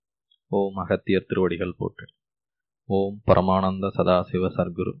ஓம் அகத்தியர் திருவடிகள் போற்று. ஓம் பரமானந்த சதாசிவ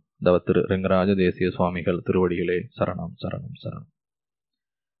சர்க்குரு தவத்திரு ரெங்கராஜ தேசிய சுவாமிகள் திருவடிகளே சரணம் சரணம் சரணம்.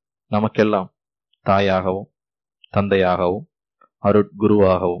 நமக்கெல்லாம் தாயாகவும் தந்தையாகவும்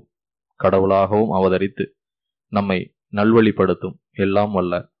அருட்குருவாகவும் கடவுளாகவும் அவதரித்து நம்மை நல்வழிப்படுத்தும் எல்லாம்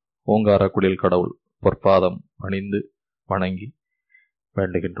வல்ல ஓங்கார குடில் கடவுள் பொற்பாதம் அணிந்து வணங்கி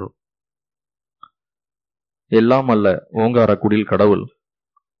வேண்டுகின்றோம். எல்லாம் அல்ல ஓங்கார குடில் கடவுள்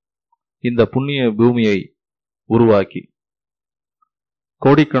இந்த புண்ணிய பூமியை உருவாக்கி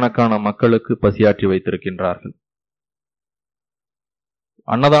கோடிக்கணக்கான மக்களுக்கு பசியாற்றி வைத்திருக்கின்றார்கள்.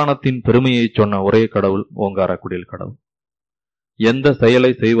 அன்னதானத்தின் பெருமையை சொன்ன ஒரே கடவுள் ஓங்கார குடில் கடவுள். எந்த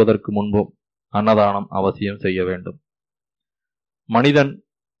செயலை செய்வதற்கு முன்பும் அன்னதானம் அவசியம் செய்ய வேண்டும். மனிதன்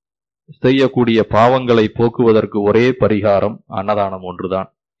செய்யக்கூடிய பாவங்களை போக்குவதற்கு ஒரே பரிகாரம் அன்னதானம் ஒன்றுதான்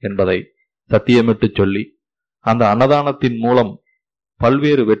என்பதை சத்தியமிட்டு சொல்லி அந்த அன்னதானத்தின் மூலம்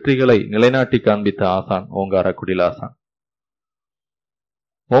பல்வேறு வெற்றிகளை நிலைநாட்டி காண்பித்த ஆசான் ஓங்கார குடில் ஆசான்.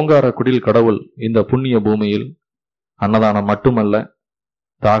 ஓங்கார குடில் கடவுள் இந்த புண்ணிய பூமியில் அன்னதானம் மட்டுமல்ல,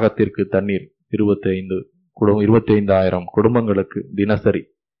 தாகத்திற்கு தண்ணீர் 25,000 குடும்பங்களுக்கு தினசரி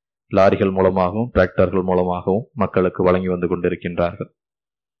லாரிகள் மூலமாகவும் டிராக்டர்கள் மூலமாகவும் மக்களுக்கு வழங்கி வந்து கொண்டிருக்கின்றார்கள்.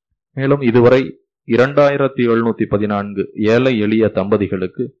 மேலும் இதுவரை 2714 ஏழை எளிய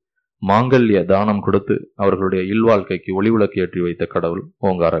தம்பதிகளுக்கு மாங்கல்ய தானம் கொடுத்து அவர்களுடைய இல்வாழ்க்கைக்கு ஒளிவிளக்கு ஏற்றி வைத்த கடவுள்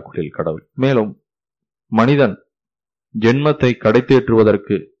ஓங்கார குடில் கடவுள். மேலும் மனிதன் ஜென்மத்தை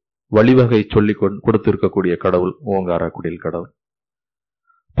கடைத்தேற்றுவதற்கு வழிவகை சொல்லிக் கொடுத்திருக்கக்கூடிய கடவுள் ஓங்கார குடில் கடவுள்.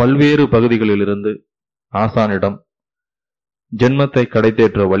 பல்வேறு பகுதிகளிலிருந்து ஆசானிடம் ஜென்மத்தை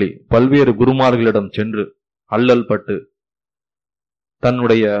கடைத்தேற்ற வழி பல்வேறு குருமார்களிடம் சென்று அல்லல் பட்டு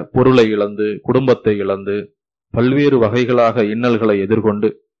தன்னுடைய பொருளை இழந்து குடும்பத்தை இழந்து பல்வேறு வகைகளாக இன்னல்களை எதிர்கொண்டு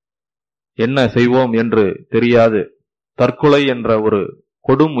என்ன செய்வோம் என்று தெரியாது தற்கொலை என்ற ஒரு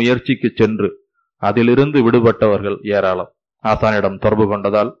கொடும் முயற்சிக்கு சென்று அதிலிருந்து விடுபட்டவர்கள் ஏராளம். ஆசானிடம் தொடர்பு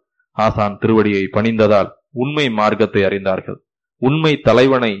கொண்டதால், ஆசான் திருவடியை பணிந்ததால் உண்மை மார்க்கத்தை அறிந்தார்கள். உண்மை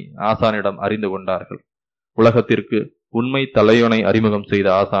தலைவனை ஆசானிடம் அறிந்து கொண்டார்கள். உலகத்திற்கு உண்மை தலைவனை அறிமுகம் செய்த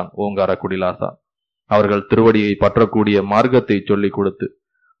ஆசான் ஓங்கார குடில் ஆசான். அவர்கள் திருவடியை பற்றக்கூடிய மார்க்கத்தை சொல்லிக் கொடுத்து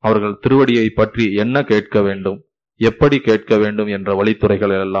அவர்கள் திருவடியை பற்றி என்ன கேட்க வேண்டும், எப்படி கேட்க வேண்டும் என்ற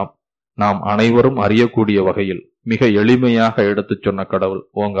வழித்துறைகள் எல்லாம் நாம் அனைவரும் அறியக்கூடிய வகையில் மிக எளிமையாக எடுத்துச் சொன்ன கடவுள்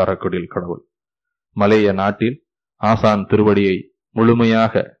ஓங்கார குடில் கடவுள். மலேய நாட்டில் ஆசான் திருவடியை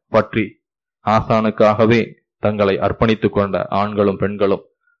முழுமையாக பற்றி ஆசானுக்காகவே தங்களை அர்ப்பணித்துக் கொண்ட ஆண்களும் பெண்களும்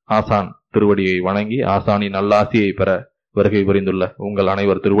ஆசான் திருவடியை வணங்கி ஆசானின் நல்லாசியை பெற வருகை புரிந்துள்ள உங்கள்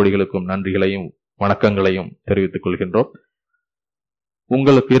அனைவர் திருவடிகளுக்கும் நன்றிகளையும் வணக்கங்களையும் தெரிவித்துக் கொள்கின்றோம்.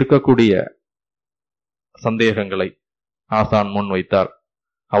 உங்களுக்கு இருக்கக்கூடிய சந்தேகங்களை ஆசான் முன் வைத்தார்.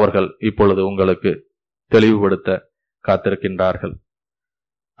 அவர்கள் இப்பொழுது உங்களுக்கு தெளிவுபடுத்த காத்திருக்கின்றார்கள்.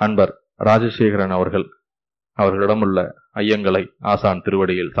 அன்பர் ராஜசேகரன் அவர்களிடம் உள்ள ஐயங்களை ஆசான்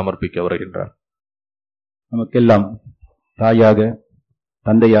திருவடியில் சமர்ப்பிக்க வருகின்றார். நமக்கெல்லாம் தாயாக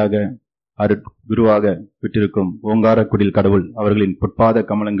தந்தையாக குருவாக விட்டிருக்கும் ஓங்கார குடில் கடவுள் அவர்களின் பொற்பாத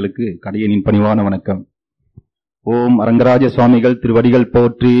கமலங்களுக்கு கடையனின் பணிவான வணக்கம். ஓம் அரங்கராஜ சுவாமிகள் திருவடிகள்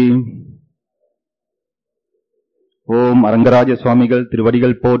போற்றி. ஓம் அரங்கராஜ சுவாமிகள்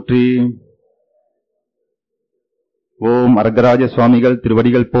திருவடிகள் போற்றி. ஓம் அரங்கராஜ சுவாமிகள்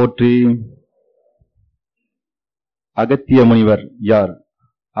திருவடிகள் போற்றி. அகத்திய முனிவர் யார்?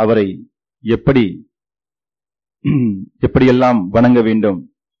 அவரை எப்படியெல்லாம் வணங்க வேண்டும்?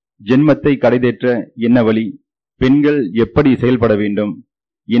 ஜென்மத்தை கடைதேற்ற என்ன வழி? பெண்கள் எப்படி செயல்பட வேண்டும்?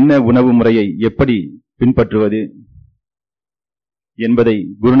 என்ன உணவு முறையை எப்படி பின்பற்றுவது என்பதை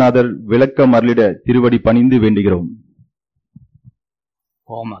குருநாதர் விளக்கம் அருளிட திருவடி பணிந்து வேண்டுகிறோம்.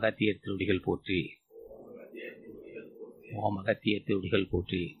 ஓம் அகத்தியர் திருவடிகள் போற்றி. ஓம் அகத்தியர் திருவடிகள்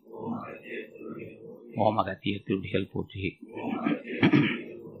போற்றி. ஓம் அகத்தியர் திருவடிகள் போற்றி.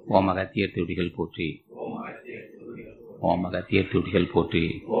 ஓம் அகத்தியர் திருவடிகள் போற்றி. ஓம் அகத்தியர் திருவடிகள் போற்றி.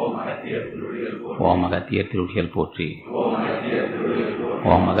 ஓம் அகத்தியர் திருவடிகள் போற்றி.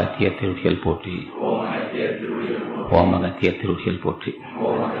 ஓம் அகத்தியர் திருவடிகள் போற்றி. ஓம் அகத்தியர் திருவடிகள் போற்றி.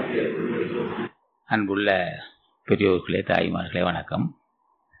 அன்புள்ள பெரியோர்களே, தாய்மார்களே, வணக்கம்.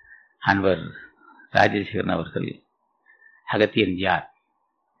 அன்பர் ராஜசேகரன் அவர்கள் அகத்தியன் யார்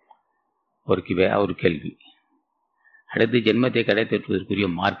ஒரு கேள்வி. அடுத்து ஜென்மத்தை கடைத்தேற்றுவதற்குரிய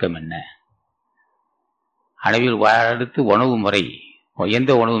மார்க்கம் என்ன? அடுத்து உணவு முறை,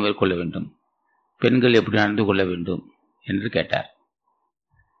 எந்த உணவு மேற்கொள்ள வேண்டும், பெண்கள் எப்படி நடந்து கொள்ள வேண்டும் என்று கேட்டார்.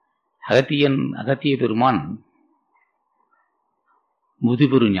 அகத்திய பெருமான்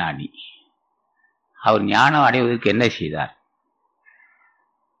முதுபெரு ஞானி. அவர் ஞானம் அடைவதற்கு என்ன செய்தார்?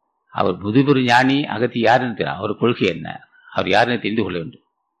 அவர் முதுபெரு ஞானி. அகத்தி யாருன்னு தெரியும், அவர் கொள்கை என்ன, அவர் யாருன்னு தெரிந்து கொள்ள வேண்டும்.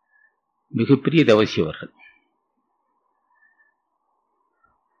 மிகப்பெரிய தவசி அவர்கள்.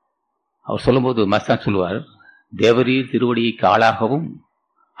 அவர் சொல்லும்போது மஸ்தான் சொல்லுவார், தேவரீர் திருவடிக்கு ஆளாகவும்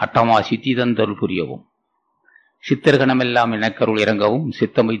அட்டமா சித்தி தந்தருள் புரியவும், சித்தர்கணமெல்லாம் எனக்கருள் இறங்கவும்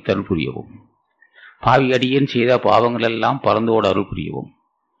சித்தமை தருள் புரியவும், பாவி அடியேன் செய்த பாவங்கள் எல்லாம் பறந்தோடு அருள் புரியவும்,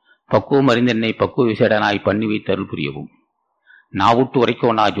 பக்குவம் அறிந்தென்னை பக்குவ விசேடனாய் பண்ணி வைத்து அருள் புரியவும், நாவுட்டு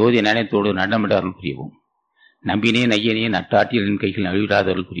உரைக்கோ நான் ஜோதி நயனத்தோடு நடனமிட அருள் புரியவும், நம்பினே நையனே நட்டாட்டில் என் கைகள் நழுவிடாத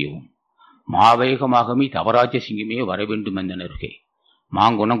அருள் புரியவும், மாவேகமாகவே தவராஜ சிங்கமே வரவேண்டும் என்ற நெருகே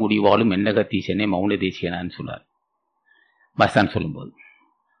மாங்குணம் குடிவாலும் எண்ணகத்தி சென்னை மௌன தேசியனான்னு சொன்னார் மஸ்தான் சொல்லும்போது.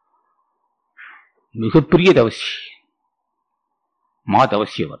 மிகப்பெரிய தவசி, மா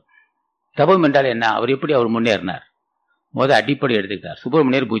தவசி அவர். தவம் என்றால் என்ன, அவர் எப்படி அவர் முன்னேறினார்? முதல் அடிப்படை எடுத்துக்கிட்டார்.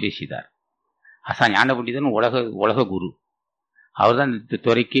 சுப்பிரமணியர் பூஜை செய்தார். அசான் ஞான பண்டிதன் உலக குரு, அவர்தான் இந்த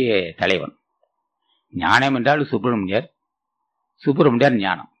துறைக்கு தலைவன். ஞானம் என்றால் சுப்பிரமணியர், சுப்பிரமணியர்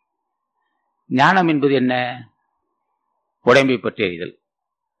ஞானம். ஞானம் என்பது என்ன? உடம்பை பற்றி அறிதல்.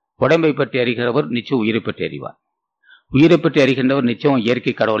 உடம்பை பற்றி அறிகிறவர் நிச்சயம் உயிரை பற்றி அறிவார். உயிரை பற்றி அறிகின்றவர் நிச்சயம்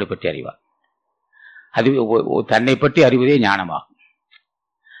இயற்கை கடவுளை பற்றி அறிவார். அது தன்னை பற்றி அறிவதே ஞானமாகும்.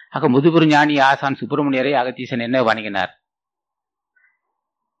 ஆக முதுபெரு ஞானி ஆசான் சுப்பிரமணியரை அகத்தீசன் என்ன வணங்கினார்?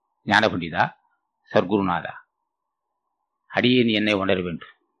 ஞான பண்டிதா, சர்க்குருநாதா, அடியேன் என்னை உணர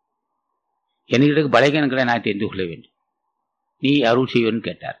வேண்டும், என்னிடக்கு பலகீனங்களை நான் தெரிந்து கொள்ள வேண்டும், நீ அருள் செய்வேன்னு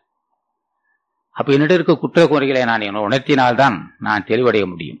கேட்டார். அப்ப என்னிடம் இருக்க குற்ற குறைகளை நான் உணர்த்தினால்தான் நான் தெளிவடைய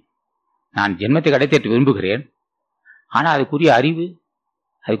முடியும். நான் ஜென்மத்தை கடைத்தேற்று விரும்புகிறேன், ஆனால் அதுக்குரிய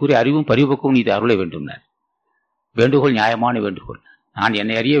அறிவும் பரிபக்குவம் இது அருளை வேண்டும். வேண்டுகோள் நியாயமான வேண்டுகோள். நான்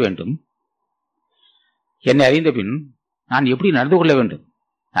என்னை அறிய வேண்டும். என்னை அறிந்த பின் நான் எப்படி நடந்து கொள்ள வேண்டும்?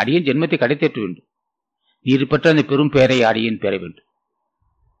 அடியேன் ஜென்மத்தை கடைத்தேற்ற வேண்டும். நீர் பெற்ற அந்த பெரும் பெயரை அடியேன் பெற வேண்டும்.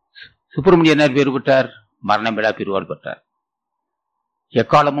 சுப்பிரமணியர் பேறு பெற்றார், மரணமிடா பெருவாள் பெற்றார்.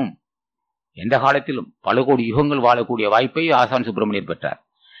 எக்காலமும் எந்த காலத்திலும் பல கோடி யுகங்கள் வாழக்கூடிய வாய்ப்பை ஆசான் சுப்பிரமணியர் பெற்றார்.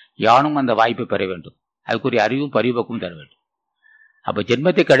 யானும் அந்த வாய்ப்பை பெற வேண்டும். அதுக்குரிய அறிவும் பரிபக்குவம் தர வேண்டும். அப்ப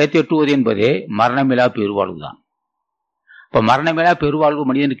ஜென்மத்தை கடைத்தேற்றுவது என்பதே மரணமிலா பெருவாழ்வு தான். இப்ப மரணமிலா பெருவாழ்வு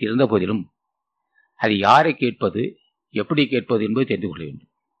மனிதனுக்கு இருந்த போதிலும் அது யாரை கேட்பது, எப்படி கேட்பது என்பது தெரிந்து கொள்ள வேண்டும்.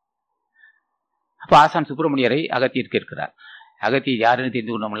 அப்ப ஆசான் சுப்பிரமணியரை அகத்தியர் கேட்கிறார். அகத்தியர் யாருன்னு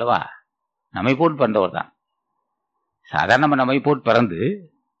தெரிந்து கொண்டோம் அல்லவா? நம்மை போல் பிறந்தவர் தான். சாதாரண நம்மை போல் பிறந்து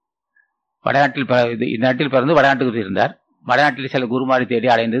இந்த நாட்டில் பிறந்து வடநாட்டுக்கு இருந்தார். வடநாட்டில் சில குருமாரி தேடி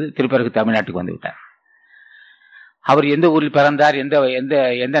அடைந்தது திருப்பிறகு தமிழ்நாட்டுக்கு வந்து விட்டார். அவர் எந்த ஊரில் பிறந்தார்,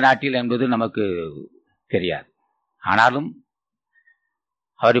 எந்த நாட்டில் என்பது நமக்கு தெரியாது. ஆனாலும்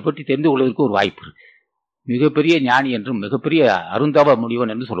அவரை பற்றி தெரிந்து கொள்வதற்கு ஒரு வாய்ப்பு இருக்கு. மிகப்பெரிய ஞானி என்றும் மிகப்பெரிய அருந்தவ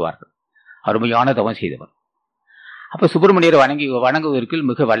முனிவன் என்று சொல்வார்கள். அருமையான தவம் செய்தவர். அப்ப சுப்பிரமணியரை வணங்குவதற்கு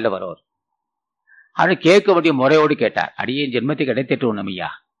மிக வல்லவர் அவர். ஆனால் கேட்க வேண்டிய முறையோடு கேட்டார். அடியேன் ஜென்மத்தை கிடைத்தேற்று உண்மையா,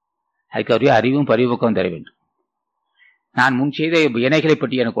 அதுக்கு அவருடைய அறிவும் பரிபக்குவம் தர வேண்டும். நான் முன் செய்த இணைகளை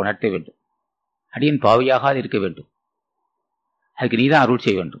பற்றி எனக்கு உணர்த்த வேண்டும். அடியேன் பாவியாக இருக்க வேண்டும். அதுக்கு நீதான் அருள்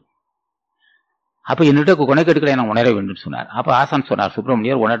செய்ய வேண்டும். அப்ப என்னிட்ட குணக்கெடுக்களை நான் உணர வேண்டும் சொன்னார். அப்ப ஆசான் சொன்னார்,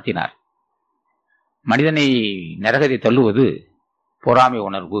 சுப்பிரமணியர் உணர்த்தினார். மனிதனை நரகத்தை தள்ளுவது பொறாமை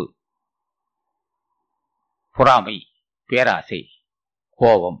உணர்வு, பொறாமை, பேராசை,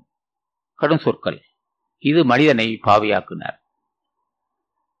 கோபம், கடும் சொற்கள். இது மனிதனை பாவியாக்குனார்.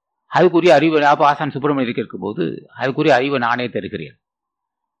 அதுக்குரிய அறிவு ஆசான் சுப்பிரமணியர் கேட்கும் போது அதுக்குரிய அறிவை நானே தருகிறேன்.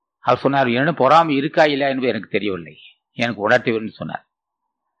 அவர் சொன்னார், என்ன பொறாமை இருக்கா இல்லையா என்பது எனக்கு தெரியவில்லை, எனக்கு உணர்த்த வேண்டும் சொன்னார்.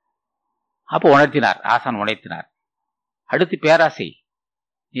 அப்போ உணர்த்தினார், ஆசான் உணர்த்தினார். அடுத்து பேராசை,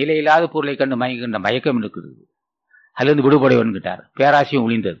 நிலையில்லாத பொருளை கண்டு மயங்குகின்ற மயக்கம் இருக்கிறது, அதிலிருந்து விடுபட வேண்டுகிட்டார். பேராசையும்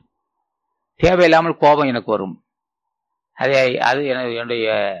ஒளிந்தது. தேவையில்லாமல் கோபம் எனக்கு வரும், அது என்னுடைய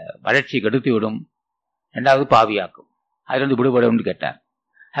வளர்ச்சியை கெடுத்து விடும், இரண்டாவது பாவியாக்கும், அதிலிருந்து விடுபட வேண்டும் கேட்டார்.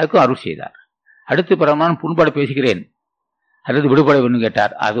 அதுக்கும் அருள் செய்தார். அடுத்து பிறகு நான் புண்பட பேசுகிறேன், அதிலிருந்து விடுபட வேண்டும்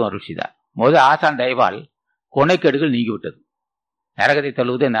கேட்டார். அதுவும் அருள் செய்தார். முதல் ஆசான் தயவால் கொனைக்கேடுகள் நீங்கிவிட்டது. நரகத்தை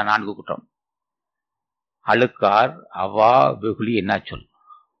தள்ளுவது இந்த 4 குற்றம். அழுக்கார், அவா, வெகுளி, என்ன சொல்.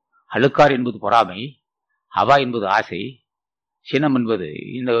 அழுக்கார் என்பது பொறாமை, அவா என்பது ஆசை, சினம் என்பது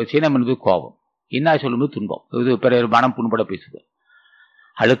கோபம், என்ன சொல் என்பது துன்பம். இது பிறர் மனம் புண்பட பேசுது.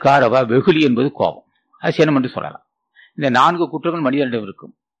 அழுக்கார், அவா, வெகுளி என்பது கோபம், அது சினம் என்று சொல்லலாம். இந்த 4 குற்றங்கள் மனிதனிடம்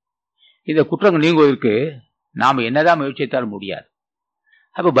இருக்கும். இந்த குற்றங்கள் நீங்குவதற்கு நாம் என்னதான் முயற்சித்தால் முடியாது.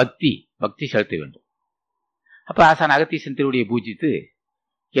 அப்ப பக்தி செலுத்த வேண்டும். அப்ப ஆசான் அகத்தீசன் திருவடியை பூஜித்து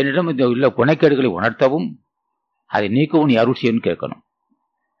என்னிடம் இந்த உள்ள குணக்கேடுகளை உணர்த்தவும் அதை நீக்கவும் நீ அருள் செய்யணும் கேட்கணும்.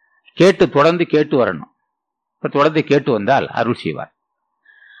 தொடர்ந்து கேட்டு வரணும். தொடர்ந்து கேட்டு வந்தால் அருள் செய்வார்.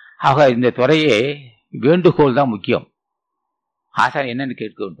 ஆக இந்த துறையே வேண்டுகோள் தான் முக்கியம். ஆசான் என்னன்னு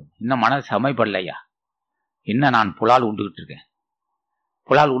கேட்க வேண்டும். இன்னும் மனது சமைப்படலையா, இன்னும் நான் புலால் உண்டுகிட்டு இருக்கேன்,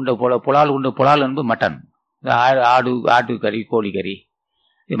 புலால் உண்ட போல புலால் என்பது மட்டன், ஆட்டுக்கறி, கோழிக்கறி,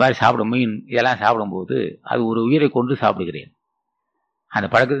 இது மாதிரி சாப்பிடும், மீன் இதெல்லாம் சாப்பிடும்போது அது ஒரு உயிரை கொண்டு சாப்பிடுகிறேன். அந்த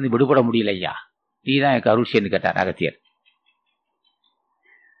பழக்கத்திலிருந்து விடுபட முடியல ஐயா, நீ தான் எனக்கு அருள் செய்யு கேட்டார் அகத்தியர்.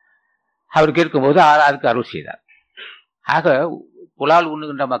 அவர் கேட்கும்போது அதுக்கு அருள் செய்தார். ஆக புலால்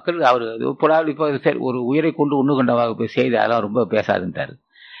உண்ணுகின்ற மக்கள், அவர் புலால் இப்போ ஒரு உயிரை கொண்டு உண்ணுகின்ற செய்தி அதெல்லாம் ரொம்ப பேசாதுன்றார்.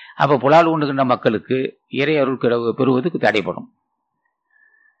 அப்போ புலால் உண்ணுகின்ற மக்களுக்கு இறை அருள் பெறுவதற்கு தடைப்படும்.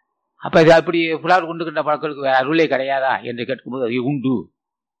 அப்போ இது அப்படி புலால் உண்ணுகின்ற மக்களுக்கு வேற அருளே கிடையாதா என்று கேட்கும்போது அது உண்டு.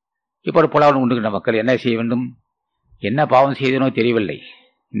 இப்போ புலால் உண்ணுகின்ற மக்கள் என்ன செய்ய வேண்டும்? என்ன பாவம் செய்தனோ தெரியவில்லை,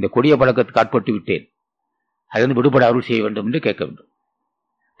 இந்த கொடிய பழக்கத்துக்கு ஆட்பட்டு விட்டேன், அதிலிருந்து விடுபட அருள் செய்ய வேண்டும் என்று கேட்க வேண்டும்.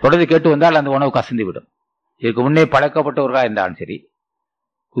 தொடர்ந்து கேட்டு வந்தால் அந்த உணவு கசந்து விடும். இதுக்கு முன்னே பழக்கப்பட்டவர்களாக இருந்தாலும் சரி,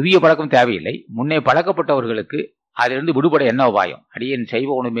 புதிய பழக்கம் தேவையில்லை. முன்னே பழக்கப்பட்டவர்களுக்கு அதிலிருந்து விடுபட என்ன உபாயம்? அடியேன் சைவ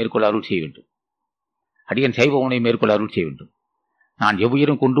உணவை மேற்கொள்ள அருள் செய்ய வேண்டும், அடியேன் சைவ உணவை மேற்கொள்ள அருள் செய்ய வேண்டும். நான்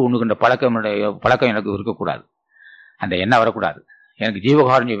எவ்வுயிரும் கொண்டு உண்ணுகின்ற பழக்கம் எனக்கு இருக்கக்கூடாது, அந்த எண்ணம் வரக்கூடாது. எனக்கு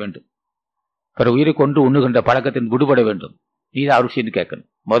ஜீவகாருண்யம் வேண்டும், பிற உயிரை கொண்டு உண்ணுகின்ற பழக்கத்தின் விடுபட வேண்டும். நீதான் அருள் செய்து கேட்கணும்.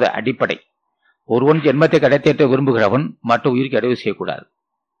 அடிப்படை. ஒருவன் ஜென்மத்தை கிடைத்தேற்ற விரும்புகிறவன் மற்ற உயிருக்கு இடையூறு செய்யக்கூடாது.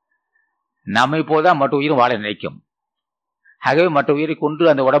 நம்மை போல்தான் மற்ற உயிரும் வாழ நினைக்கும். ஆகவே மற்ற உயிரை கொண்டு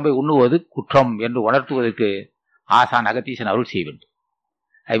அந்த உடம்பை உண்ணுவது குற்றம் என்று உணர்த்துவதற்கு ஆசான் அகத்தீசன் அருள் செய்ய வேண்டும்.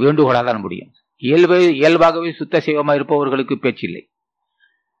 அது வேண்டுகோளால் தான் முடியும். இயல்பாகவே சுத்த சைவமாக இருப்பவர்களுக்கு பேச்சில்லை.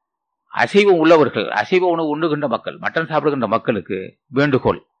 அசைவம் உள்ளவர்கள், அசைவ உணவு உண்ணுகின்ற மக்கள், மட்டன் சாப்பிடுகின்ற மக்களுக்கு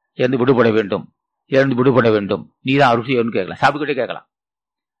வேண்டுகோள், இருந்து விடுபட வேண்டும், இருந்து விடுபட வேண்டும், நீ தான் அருள் செய்யணும்னு கேட்கலாம். சாப்பிட்டுக்கிட்டே கேட்கலாம்.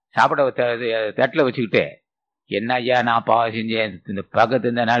 சாப்பிட தட்டில் வச்சுக்கிட்டே, என்ன ஐயா நான் பாவம் செஞ்சேன், இந்த பக்கத்து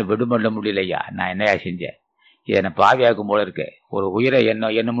இருந்தனால விடுபட முடியலையா, நான் என்னையா செஞ்சேன், என்னை பாவியாக்கும் போல இருக்கு. ஒரு உயிரை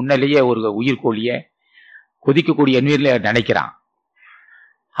என்ன முன்னிலேயே ஒரு உயிர் கோழிய கொதிக்கக்கூடிய நீர்ல நினைக்கிறான்.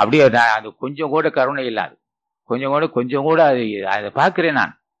 அப்படியே அது கொஞ்சம் கூட கருணை இல்லாது, கொஞ்சம் கூட அதை பார்க்கிறேன்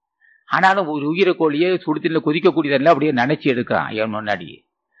நான். ஆனாலும் ஒரு உயிரை கோழியை சுடுத்தில கொதிக்கக்கூடியதெல்லாம் அப்படியே நினைச்சு எடுக்கிறான். என் முன்னாடியே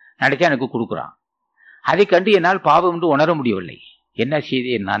நினைச்சா எனக்கு கொடுக்குறான். அதை கண்டு என்னால் பாவம் என்று உணர முடியவில்லை. என்ன செய்து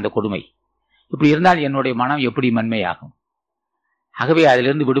என்ன அந்த கொடுமை? இப்படி இருந்தால் என்னுடைய மனம் எப்படி மென்மையாகும்? ஆகவே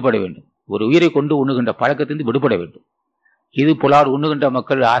அதிலிருந்து விடுபட வேண்டும். ஒரு உயிரை கொண்டு உண்ணுகின்ற பழக்கத்திலிருந்து விடுபட வேண்டும். இது புலால் உண்ணுகின்ற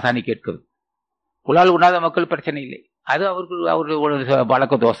மக்கள் ஆசானி கேட்கிறது. புலால் உண்ணாத மக்கள் பிரச்சனை இல்லை, அது அவர்கள்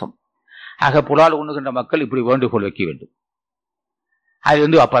பழக்க தோஷம். ஆக புலால் உண்ணுகின்ற மக்கள் இப்படி வேண்டுகோள் வைக்க வேண்டும்.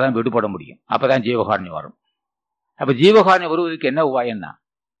 அது அப்பதான் விடுபட முடியும், அப்பதான் ஜீவகாருண்யம் வரும். அப்ப ஜீவகாருண்யம் வருவதற்கு என்ன உபாயம்னா,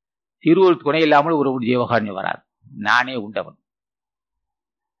 திருவள்ளுவர் துணை இல்லாமல் ஒரு ஜீவகாருண்யம் வராது. நானே உண்டவன்.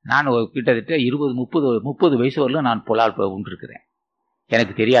 நான் கிட்டத்தட்ட 20-30 வயசு வரலும் நான் புலால் உண்டிருக்கிறேன்.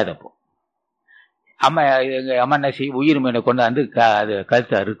 எனக்கு தெரியாதப்போ அம்மா என்ன செய்ய, உயிர் மீனை கொண்டு வந்து அது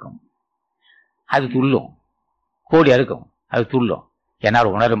கழுத்து அறுக்கும், அது துள்ளும், கோடி அறுக்கும், அது துள்ளும்,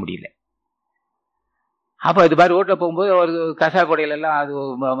 என்னால் உணர முடியல. அப்போ இது மாதிரி ரோட்டில் போகும்போது ஒரு கசா கொடையிலெல்லாம்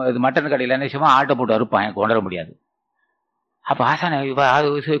அது மட்டன் கடையில் என்ன செய்வோம், ஆட்டை போட்டு அறுப்பான், எனக்கு உணர முடியாது. அப்போ ஆசான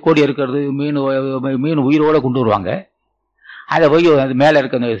அது கோடி அறுக்கிறது, மீன் உயிரோடு கொண்டு வருவாங்க. அதை போய் அது மேலே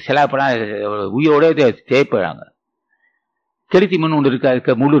இருக்க அந்த சிலாப்பெல்லாம் உயிரோட தேய்ப்பாங்க. கெளுத்தி மீன் ஒன்று இருக்கு,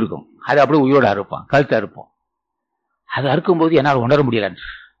 அதுக்கு முள் இருக்கும், அது அப்படியே உயிரோட அறுப்பான், கழுத்தை அறுப்போம். அது அறுக்கும்போது என்னால் உணர முடியல.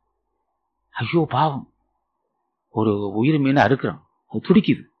 ஐயோ பாவம், ஒரு உயிர் மீன் அறுக்கிறான், அது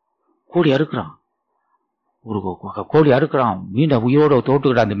துடிக்குது, கோடி அறுக்கிறான், ஒரு கோடி அறுக்கிறான், மீன் உயிரோட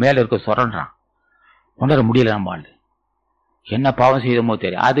தோட்டுக்கிட்ட அந்த மேலே இருக்க சொரன்றான், உணர முடியல. நம்மால் என்ன பாவம் செய்தமோ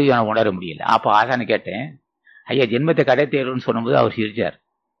தெரியும், அது நான் உணர முடியல. அப்போ ஆசான கேட்டேன், ஐயா ஜென்மத்தை கடை தேர்வுன்னு சொன்னபோது அவர் சிரிச்சார்.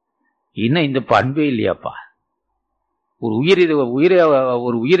 இன்னும் இந்த பண்பே இல்லையாப்பா, ஒரு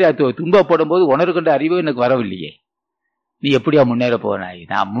உயிரை துன்பப்படும் போது உணர்கின்ற அறிவு எனக்கு வரவில்லையே, நீ எப்படியா முன்னேற போனாய்?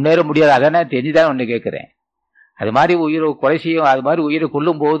 நான் முன்னேற முடியாது, அதானே தெரிஞ்சுதான் ஒன்று கேட்கிறேன். அது மாதிரி உயிரை கொலை செய்யும், அது மாதிரி உயிரை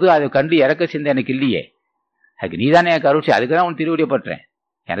கொல்லும் போது அதை கண்டு இறக்க சிந்தை எனக்கு இல்லையே, அதுக்கு நீ தானே எனக்கு அருள், அதுக்கு தான் உன் திருவடியப்பட்டேன்,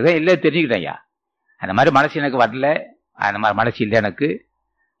 எனக்கு தான் இல்லை தெரிஞ்சுக்கிட்டேன் ஐயா. அந்த மாதிரி மனசு எனக்கு வரல, அந்த மாதிரி மனசு இல்லை எனக்கு.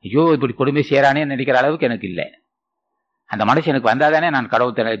 ஐயோ இப்படி கொடுமை செய்யறானே நினைக்கிற அளவுக்கு எனக்கு இல்லை. அந்த மனசு எனக்கு வந்தாதானே நான்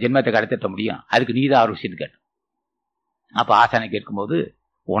கடவுள் ஜென்மத்தை கடத்திட்ட முடியும், அதுக்கு நீ தான் அருள்சின்னு கேட்டேன். அப்போ ஆசானை கேட்கும்போது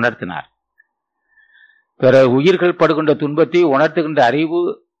உணர்த்தினார். பிற உயிர்கள் படுகின்ற துன்பத்தை உணர்த்துகின்ற அறிவு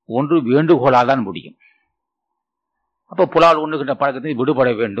ஒன்று வேண்டுகோளால் தான் முடியும். அப்போ புலால் உண்ணுகின்ற பழக்கத்தை விடுபட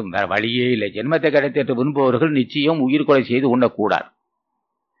வேண்டும், வேற வழியே இல்லை. ஜென்மத்தை கிடைத்தேற்ற விரும்புபவர்கள் நிச்சயம் உயிர் கொலை செய்து உண்ணக்கூடாது.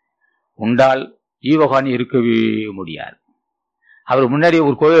 உண்டால் ஜீவகாணி இருக்கவே முடியாது. அவர் முன்னாடி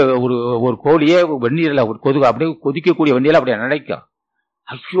ஒரு கோழியே வெந்நீரில் அப்படியே கொதிக்கக்கூடிய வெந்நீரில் அப்படியே நினைக்கும்.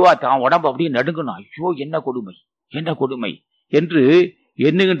 ஐயோ தான் உடம்பு அப்படியே நடுங்கணும், ஐயோ என்ன கொடுமை என்ன கொடுமை என்று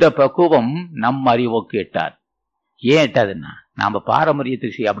எண்ணுகின்ற பக்குவம் நம் அறிவோக்கு எட்டாது. ஏன் எட்டாதுன்னா, நம்ம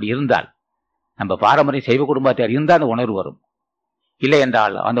பாரம்பரியத்தை அப்படி இருந்தால், நம்ம பாரம்பரிய சைவ குடும்பத்தார் இருந்தால் அந்த உணர்வு வரும். இல்லை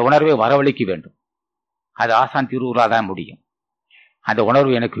என்றால் அந்த உணர்வை வரவழைக்க வேண்டும். அது ஆசான் திருவுருளால் தான் முடியும். அந்த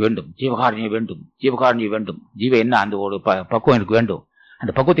உணர்வு எனக்கு வேண்டும், ஜீவகாரணியம் வேண்டும், ஜீவகாரணியம் வேண்டும், ஜீவ என்ன அந்த ஒரு பக்குவம் எனக்கு வேண்டும்,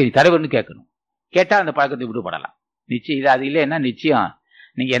 அந்த பக்குவத்தை நீ தரவேன்னு கேட்கணும். கேட்டா அந்த பழக்கத்தை விடுபடலாம். நிச்சயம் இது அது இல்லைன்னா நிச்சயம்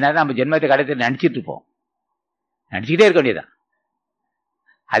நீங்க என்னதான் நம்ம ஜென்மத்தை கடைசி நினைச்சிட்டு இருப்போம், நினைச்சுக்கிட்டே இருக்க வேண்டியதான்.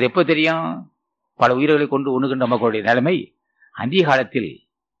 அது எப்போ தெரியும்? பல உயிர்களை கொண்டு உண்ணுகின்ற மக்களுடைய நிலைமை அந்திய காலத்தில்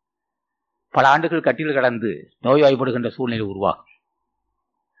பல ஆண்டுகள் கட்டில் கடந்து நோய்வாய்ப்படுகின்ற சூழ்நிலை உருவாகும்.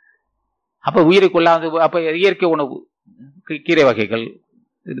 அப்ப உயிரை கொள்ளாது, அப்ப இயற்கை உணவு, கீரை வகைகள்,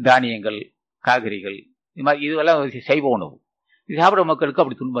 தானியங்கள், காய்கறிகள், இது மாதிரி இதுவெல்லாம் சைவ உணவு. இது சாப்பிட மக்களுக்கு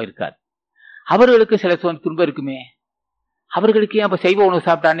அப்படி துன்பம் இருக்காது. அவர்களுக்கு சில துன்பம் இருக்குமே, அவர்களுக்கு ஏன் அப்ப சைவ உணவு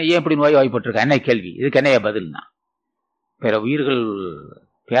சாப்பிட்டானே ஏன் இப்படி நோய்வாய்ப்பட்டிருக்கா? என்ன கேள்வி? இதுக்கு என்ன பதில்னா, பிற உயிர்கள்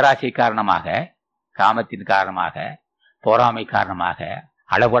பேராசை காரணமாக, காமத்தின் காரணமாக, பொறாமை காரணமாக,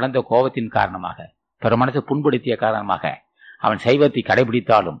 அளவடந்த கோபத்தின் காரணமாக, பிற மனசை புண்படுத்திய காரணமாக அவன் சைவத்தை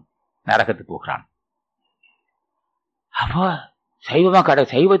கடைபிடித்தாலும் நரகத்துக்கு போகிறான். அப்போ சைவமா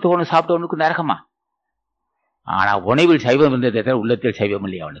சைவத்தை ஒன்று சாப்பிட்டவனுக்கு நரகமா? ஆனா உணவில் சைவம் இருந்ததை உள்ளத்தில் சைவம்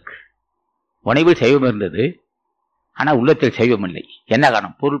இல்லை. அவனுக்கு உணவில் சைவம் இருந்தது, ஆனா உள்ளத்தில் சைவம் இல்லை. என்ன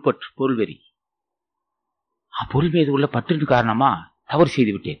காரணம்? பொருள் பற்று, பொருள் வெறி. பொருள் மீது உள்ள பற்றின் காரணமா தவறு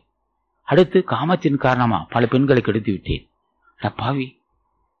செய்து விட்டேன். அடுத்து காமத்தின் காரணமா பல பெண்களை கெடுத்து விட்டேன். பாவி,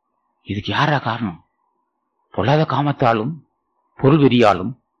 இதுக்கு யாரா காரணம்? பொல்லாத காமத்தாலும், பொருள்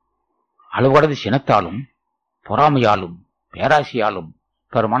வெறியாலும், அளவடது சினத்தாலும், பொறாமையாலும், பேராசையாலும்,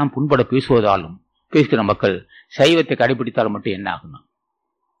 பிற மனம் புண்பட பேசுவதாலும் பேசுகிற மக்கள் சைவத்தை கடைபிடித்தாலும் மட்டும் என்ன ஆகணும்?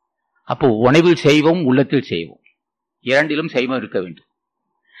 அப்போ உணவில் செய்வோம், உள்ளத்தில் செய்வோம், இரண்டிலும் சைவம் இருக்க வேண்டும்.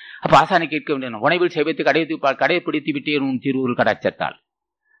 அப்ப ஆசானை கேட்க வேண்டும், உணவில் சைவத்தை கடைபிடித்து விட்டேன் திருவுருள் கடாச்சத்தால்,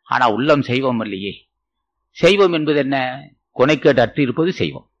 ஆனா உள்ளம் செய்வம் இல்லையே. செய்வம் என்பது என்ன? கொனைக்கேட்டு அற்று இருப்பது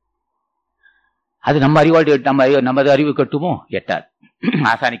செய்வம். அது நம்ம அறிவாளி நமது அறிவு கட்டுமோ? எட்டாது.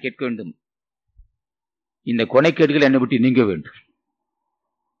 ஆசானை கேட்க வேண்டும், இந்த கொனைக்கேடுகள் என்னை விட்டு நீங்க வேண்டும்.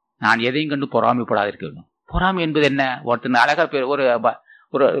 நான் எதையும் கண்டு பொறாமைப்படாத இருக்க வேண்டும். பொறாமை என்பது என்ன? ஒருத்தன் அழகா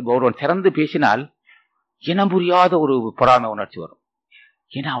ஒரு சிறந்து பேசினால் இனம் புரியாத ஒரு பொறாமை உணர்ச்சி வரும்.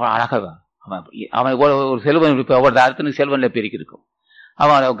 ஏன்னா அவன் அழகா அவன் ஒரு செல்வன், ஒவ்வொரு அர்த்தனுக்கு செல்வன்ல பெருக்கி இருக்கும்.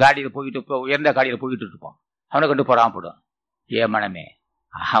 அவன் காடியில போயிட்டு உயர்ந்த காடியில போயிட்டு இருப்பான். அவனை கண்டு பொறாமப்படுவான். ஏன் மனமே,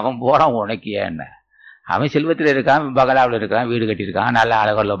 அவன் போறான், உனக்கு ஏன்? அவன் செல்வத்தில் இருக்கான், பகலாவில் இருக்கான், வீடு கட்டியிருக்கான், நல்ல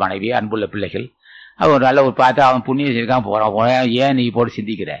அழகுள்ள மனைவி, அன்புள்ள பிள்ளைகள், அவன் நல்ல ஒரு பார்த்தா அவன் புண்ணியம் செஞ்சிருக்கான், போறான், ஏன் நீ போட்டு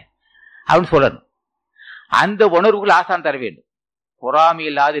சிந்திக்கிற அப்படின்னு சொல்லணும். அந்த உணர்வுகள் ஆசான் தர வேண்டும். பொறாமை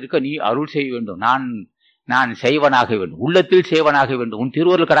இல்லாது இருக்க நீ அருள் செய்ய வேண்டும். நான் செய்வனாக வேண்டும், உள்ளத்தில் செய்வனாக வேண்டும். உன்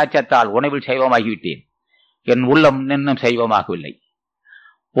திருவருள் கடாச்சத்தால் உணவில் சைவமாகிவிட்டேன், என் உள்ளம் இன்னும் சைவமாகவில்லை.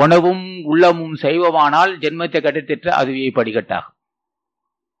 உணவும் உள்ளமும் சைவமானால் ஜென்மத்தை கடைத்தெற்ற அதுவே படிக்கட்டாகும்.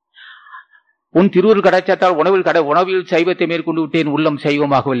 உன் திருவருள் கடாச்சத்தால் உணவில் சைவத்தை மேற்கொண்டு விட்டேன், உள்ளம்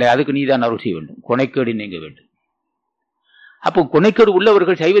சைவமாகவில்லை, அதுக்கு நீதான் அருள் செய்ய வேண்டும், கொனைக்கேடு நீங்க வேண்டும். அப்போ கொனைக்கேடு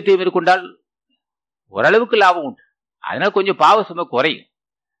உள்ளவர்கள் சைவத்தை மேற்கொண்டால் ஓரளவுக்கு லாபம் உண்டு, அதனால கொஞ்சம் பாவ சுமை குறையும்.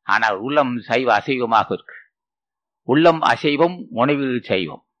 ஆனால் உள்ளம் சைவ அசைவமாக இருக்கு. உள்ளம் அசைவம், உணவில்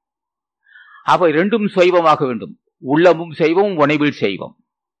சைவம். அப்ப இரண்டும் சைவமாக வேண்டும். உள்ளமும் சைவம், உணவில் சைவம்.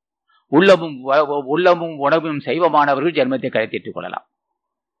 உள்ளமும் உணவும் சைவமானவர்கள் ஜென்மத்தை கடைத்தேற்றுக் கொள்ளலாம்.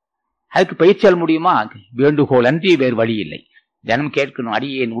 அதுக்கு பயிற்சியால் முடியுமா? வேண்டுகோள் அன்றி வேறு வழி இல்லை. ஜனம் கேட்கணும்,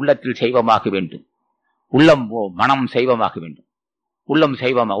 அடியேன் உள்ளத்தில் சைவமாக வேண்டும், உள்ளம் மனம் சைவமாக வேண்டும். உள்ளம்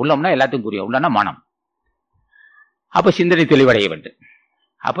சைவமா, உள்ளம்னா எல்லாத்துக்கும் புரியும், உள்ளம்னா மனம். அப்ப சிந்தனை தெளிவடைய வேண்டும்.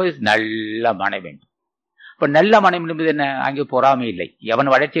 அப்ப நல்ல மனம் வேண்டும். இப்ப நல்ல மனம் என்பது என்ன? அங்கே பொறாமை இல்லை.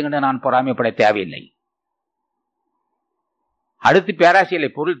 எவன் வளர்ச்சிங்கிட்ட நான் பொறாமைப்பட தேவையில்லை. அடுத்து பேராசை இல்லை.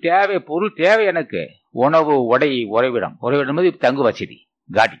 பொருள் தேவை எனக்கு. உணவு, உடை, உறைவிடம் தங்கு வசதி,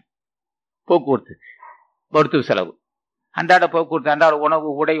 காடி, போக்குவரத்து, மருத்துவ செலவு, அன்றாட போக்குவரத்து, அன்றாட உணவு,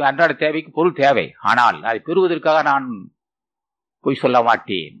 உடை, அன்றாட தேவைக்கு பொருள் தேவை. ஆனால் அதை பெறுவதற்காக நான் பொய் சொல்ல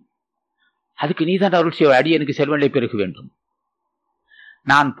மாட்டேன். அதுக்கு நீதான் அருள் செய்ய. அடியனுக்கு செல்வநிலை பெருக வேண்டும்.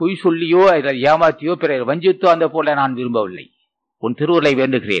 நான் பொய் சொல்லியோ ஏமாத்தியோ பிறர் வஞ்சித்தோ அந்த பொருளை நான் விரும்பவில்லை. உன் திருவுருளை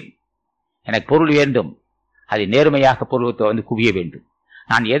வேண்டுகிறேன். எனக்கு பொருள் வேண்டும், அதை நேர்மையாக பொருளத்தை குவிய வேண்டும்.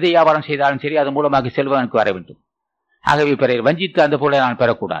 நான் எதை வியாபாரம் செய்தாலும் சரி, அதன் மூலமாக செல்வம் எனக்கு வர வேண்டும். ஆகவே பிறர் வஞ்சித்து அந்த பொருளை நான்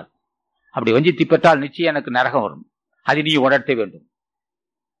பெறக்கூடாது. அப்படி வஞ்சித்து பெற்றால் நிச்சயம் எனக்கு நரகம் வரும். அதை நீ உணர்த்த வேண்டும்.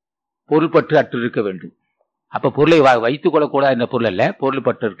 பொருள் பற்று அற்று இருக்க வேண்டும். அப்ப பொருளை வைத்துக் கொள்ளக்கூடாது என்ற பொருள் அல்ல, பொருள்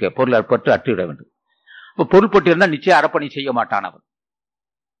பற்று அற்றுவிட வேண்டும். இப்ப பொருள் பற்று இருந்தால் நிச்சயம் அறப்பணி செய்ய மாட்டானவன்,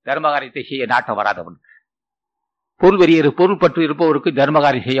 தர்மகாரியத்தை செய்ய நாட்டம் வராதவன். பொருள் பற்று இருப்பவருக்கு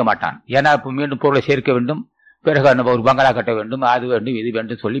தர்மகாரியம் செய்ய மாட்டான். ஏன்னா மீண்டும் பொருளை சேர்க்க வேண்டும், பிறகு ஒரு பங்களா கட்ட வேண்டும், அது வேண்டும், இது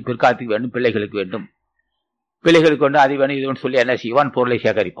வேண்டும் சொல்லி பிற்காலத்துக்கு வேண்டும், பிள்ளைகளுக்கு வேண்டும், அது வேணும், இது வேணும் சொல்லி என்ன செய்வான்? பொருளை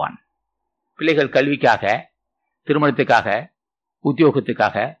சேகரிப்பான். பிள்ளைகள் கல்விக்காக, திருமணத்துக்காக,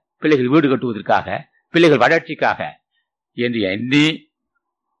 உத்தியோகத்துக்காக, பிள்ளைகள் வீடு கட்டுவதற்காக, பிள்ளைகள் வளர்ச்சிக்காக என்று எண்ணி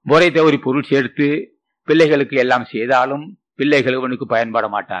முறை தவறி பொருள் சேர்த்து பிள்ளைகளுக்கு எல்லாம் செய்தாலும் பிள்ளைகள் இவனுக்கு பயன்பட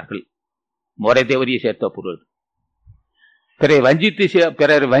மாட்டார்கள். முறை தவறிய சேர்த்த பொருள்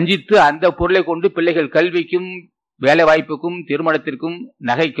பிறர் வஞ்சித்து அந்த பொருளை கொண்டு பிள்ளைகள் கல்விக்கும் வேலை வாய்ப்புக்கும் திருமணத்திற்கும்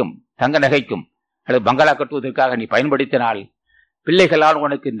நகைக்கும் தங்க நகைக்கும் அல்லது பங்களா கட்டுவதற்காக நீ பயன்படுத்தினால் பிள்ளைகளால்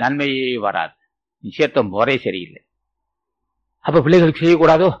உனக்கு நன்மையே வராது. நீ சேர்த்த முறை சரியில்லை. அப்ப பிள்ளைகளுக்கு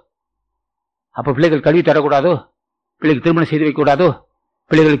செய்யக்கூடாதோ? அப்ப பிள்ளைகள் கல்வி தரக்கூடாதோ? பிள்ளைகளுக்கு திருமணம் செய்து வைக்கக்கூடாதோ?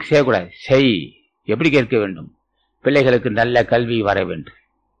 பிள்ளைகளுக்கு செய்யக்கூடாது. செய். எப்படி கேட்க வேண்டும்? பிள்ளைகளுக்கு நல்ல கல்வி வர வேண்டும்,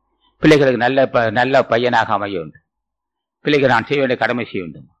 பிள்ளைகளுக்கு நல்ல பையனாக அமைய வேண்டும், பிள்ளைகள் நான் செய்ய வேண்டிய கடமை செய்ய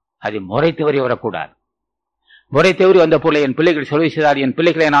வேண்டும். அது முறை தவறி வரக்கூடாது. முறை தவறி வந்த பொருளை என் பிள்ளைகள் செலவு செய்தால் என்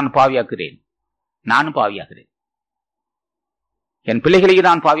பிள்ளைகளை நான் பாவியாக்குறேன், நானும் பாவியாக்குறேன். என் பிள்ளைகளுக்கு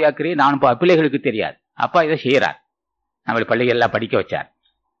நான் பாவியாக்குறேன், நானும் பிள்ளைகளுக்கு தெரியாது. அப்பா இதை செய்யறார். நம்மளை பள்ளிகள் எல்லாம் படிக்க வச்சார்,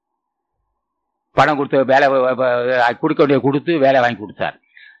 பணம் கொடுத்து வேலை கொடுக்க வேண்டிய கொடுத்து வேலை வாங்கி கொடுத்தார்,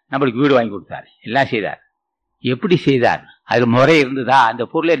 நம்மளுக்கு வீடு வாங்கி கொடுத்தார், எல்லாம் செய்தார். எப்படி செய்தார்? அது முறை இருந்ததா? அந்த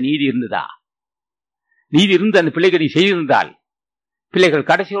பொருளை நீதி இருந்ததா? நீதி இருந்து அந்த பிள்ளைகள் நீ செய்திருந்தால் பிள்ளைகள்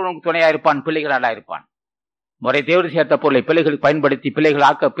கடைசி உனக்கு துணையா இருப்பான், பிள்ளைகள் நல்லா இருப்பான். முறை தேர்வு சேர்த்த பொருளை பிள்ளைகளுக்கு பயன்படுத்தி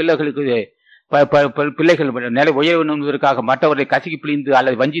பிள்ளைகள் நிலை உயர்வு என்பதற்காக மற்றவர்களை கசக்கி பிழிந்து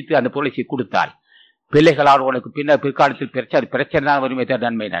அல்லது வஞ்சித்து அந்த பொருளை கொடுத்தால் பிள்ளைகளால் உனக்கு பிற்காலத்தில் பிரச்சனை தான் வருமே தவிர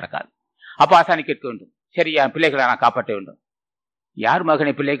நன்மை நடக்காது. அப்ப ஆசானி கேட்க வேண்டும், சரி என் பிள்ளைகளை நான் காப்பாற்ற வேண்டும். யார்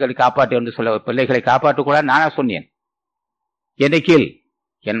மகனை பிள்ளைகளை காப்பாற்ற என்று சொல்ல? பிள்ளைகளை காப்பாற்றக்கூடாது நானா சொன்னேன்? என்னை கேள்.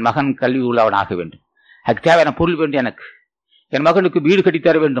 என் மகன் கல்வி உள்ளவனாக வேண்டும், அதுக்கு தேவையான பொருள் வேண்டும் எனக்கு. என் மகனுக்கு வீடு கட்டி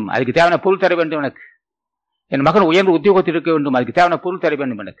தர வேண்டும், அதுக்கு தேவையான பொருள் தர வேண்டும் எனக்கு. என் மகன் உயர்ந்த உத்தியோகத்தில் இருக்க வேண்டும், அதுக்கு தேவையான பொருள் தர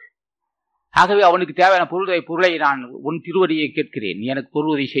வேண்டும் எனக்கு. ஆகவே அவனுக்கு தேவையான பொருளை நான் உன் திருவடியை கேட்கிறேன், நீ எனக்கு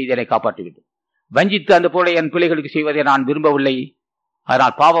பொருளுதவி செய்து என்னை காப்பாற்ற வேண்டும். வஞ்சித்து அந்த பொருளை என் பிள்ளைகளுக்கு செய்வதை நான் விரும்பவில்லை,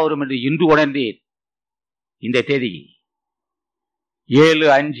 அதனால் பாவம் வரும் என்று இன்று உணர்ந்தேன். இந்த தேதி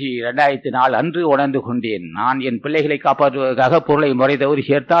 7/5/2004 அன்று உணர்ந்து கொண்டேன். நான் என் பிள்ளைகளை காப்பாற்றுவதற்காக பொருளை முறை தவறி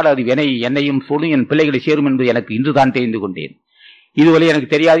சேர்த்தால் அது என்னையும் சொல்லும் என் பிள்ளைகளை சேரும் என்பது எனக்கு இன்றுதான் தெரிந்து கொண்டேன். இதுவரை எனக்கு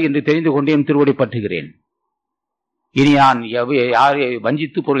தெரியாது என்று தெரிந்து கொண்டேன். திருவடி பற்றுகிறேன். இனி நான் யாரை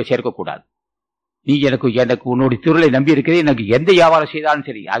வஞ்சித்து பொருளை சேர்க்கக்கூடாது. நீ எனக்கு உன்னுடைய திருளை நம்பி இருக்கிறேன், எனக்கு எந்த வியாபாரம் செய்தாலும்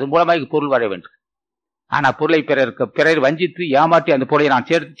சரி அது மூலமாக பொருள் வர வேண்டும். ஆனா பொருளை பிறர் வஞ்சித்து ஏமாற்றி அந்த பொருளை நான்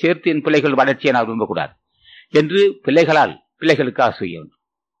சேர்த்து என் பிள்ளைகள் வளர்ச்சியை நான் விரும்பக்கூடாது என்று பிள்ளைகளுக்காக செய்ய வேண்டும்.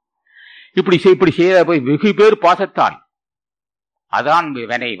 இப்படி செய்ய போய் வெகு பேர் பாசத்தால் அதான்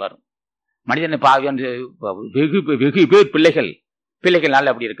வினை வரும். மனிதனை பாவி வெகு பேர் பிள்ளைகள்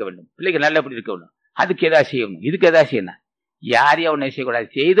நல்ல அப்படி இருக்க வேண்டும், பிள்ளைகள் நல்ல அப்படி இருக்க வேண்டும். அதுக்கு ஏதாவது செய்யணும், இதுக்கு ஏதாவது செய்யணும். யாரையும் அவனை செய்யக்கூடாது.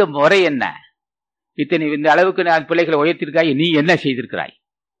 செய்த முறை என்ன? இந்த அளவுக்கு நான் பிள்ளைகளை உயர்த்திருக்காய், நீ என்ன செய்திருக்கிறாய்?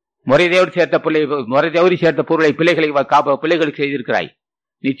 முறை தவறி சேர்த்த பொருளை பிள்ளைகளுக்கு செய்திருக்கிறாய்.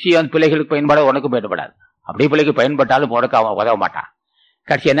 நிச்சயம் பிள்ளைகளுக்கு பயன்பட உனக்கும் பயன்படாது. அப்படியே பிள்ளைக்கு பயன்பட்டாலும் உனக்கு அவன் உதவ மாட்டான்.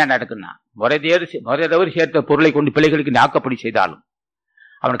 கடைசி என்ன நடக்குன்னா, முறை தவறி சேர்த்த பொருளை கொண்டு பிள்ளைகளுக்கு நாக்கப்படி செய்தாலும்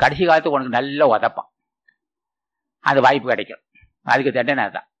அவன் கடைசி காலத்து உனக்கு நல்ல உதப்பான். அது வாய்ப்பு கிடைக்கும். அதுக்கு தண்டனை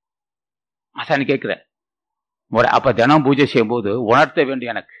தான். ஆசானி கேட்கிற அப்ப தினம் பூஜை செய்யும் போது உணர்த்த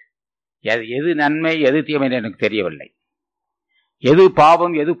வேண்டும், எனக்கு எது நன்மை எது தீமை எனக்கு தெரியவில்லை, எது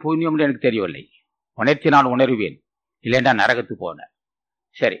பாவம் எது புண்ணியம் எனக்கு தெரியவில்லை. உணர்த்தி நான் உணர்வேன், இல்லைன்னா நரகத்து போனேன்.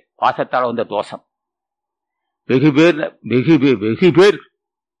 சரி, பாசத்தால் வந்த தோஷம் வெகு பேர்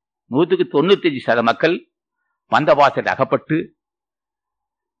 95% மக்கள் வந்த பாசத்தில் அகப்பட்டு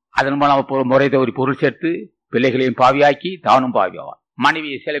அதன் மூலம் முறை தவறி பொருள் சேர்த்து பிள்ளைகளையும் பாவியாக்கி தானும் பாவியாவான். மனைவி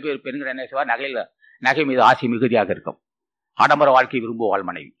சில பேர் பெண்கள் என்ன செய்வார், நகை மீது ஆசை மிகுதியாக இருக்கும், ஆடம்பர வாழ்க்கை விரும்புவாள்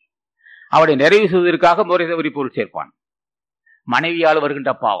மனைவி. அவளை நிறைவு செய்வதற்காக முறை தவறி பொருள் சேர்ப்பான். மனைவியால்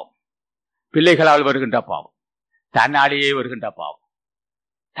வருகின்ற பாவம், பிள்ளைகளால் வருகின்ற பாவம், தன்னாலேயே வருகின்ற பாவம்.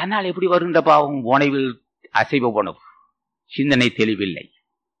 தன்னால் எப்படி வருகின்ற பாவம்? உணவில் அசைவ உணவு, சிந்தனை தெளிவில்லை.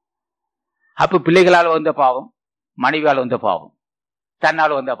 அப்ப பிள்ளைகளால் வந்த பாவம், மனைவியால் வந்த பாவம்,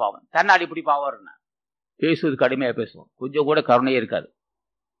 தன்னால் வந்த பாவம். தன்னால் இப்படி பாவம் பேசுவது கடுமையா பேசுவோம், கொஞ்சம் கூட கருணையே இருக்காது.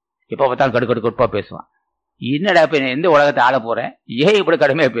 எப்ப பார்த்தாலும் கடுப்பா பேசுவான். என்னடா இப்ப எந்த உலகத்தை ஆள போறேன், ஏன் இப்படி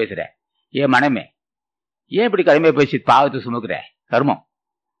கடுமையா பேசுற? ஏன் மனமே ஏன் இப்படி கடுமையா பேசி பாவத்தை சுமக்குற? கர்மம்.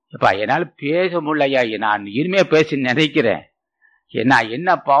 எப்பா என்னால் பேச முடியலையா, நான் இனிமே பேசி நினைக்கிறேன், என்ன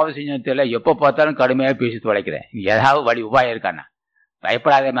பாவம் செஞ்சது தெரியல, எப்ப பார்த்தாலும் கடுமையா பேசி தொலைக்கிறேன். ஏதாவது வழி உபாயம் இருக்கானா?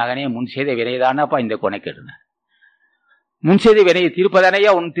 பயப்படாத மகனே, முன் செய்த வினைதானாப்பா இந்த கொனை கேட்டுன. முன் செய்த வினையை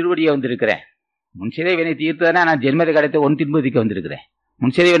தீர்ப்பதானையா உன் திருவடியை வந்திருக்கிறேன். முன் செய்த வினை தீர்த்ததானே நான் ஜென்மத்தை கிடைத்த உன் திரும்பதிக்கு வந்திருக்கிறேன்.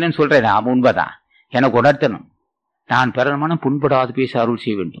 முன் செய்த வினைன்னு சொல்றேன், நான் உண்மைதான். எனக்கு உணர்த்தணும். நான் பிறமான புண்படாது பேச அருள்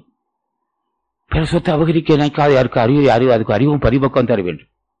செய்ய வேண்டும். பிற சொத்தை அபகரிக்க நினைக்காது யாருக்கு அதுக்கு அறிவும் பரிபக்கம் தர வேண்டும்.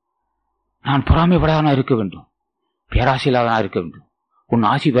 நான் பொறாமைப்படாதனா இருக்க வேண்டும், பேராசையில்லாதனா இருக்க வேண்டும். உன்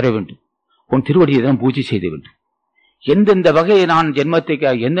ஆசி பெற வேண்டும், உன் திருவடியை தான் பூஜை செய்த வேண்டும். எந்தெந்த வகையை நான்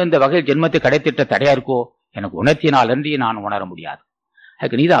எந்தெந்த வகையில் ஜென்மத்தை கடைத்திட்ட தடையா இருக்கோ எனக்கு உணர்த்தினால் அன்றி நான் உணர முடியாது.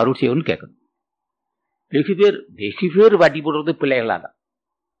 அதுக்கு நீதான் அருள் செய்யணும்னு கேட்கணும். வெகு பேர் வட்டி போடுறது பிள்ளைகளால் தான்.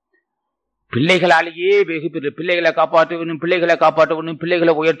 பிள்ளைகளாலேயே வெகு பேர் பிள்ளைகளை காப்பாற்ற வேணும்,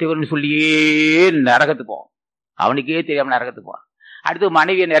 பிள்ளைகளை உயர்த்த வேணும்னு சொல்லியே நரகத்துக்கு போவான். அவனுக்கே தெரியாம நரகத்துக்கு போவான். அடுத்து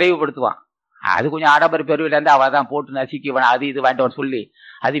மனைவியை நிறைவுபடுத்துவான். அது கொஞ்சம் ஆடம்பர பெருவில இருந்து அவ தான் போட்டு நசிக்க அது இது வேண்டவன் சொல்லி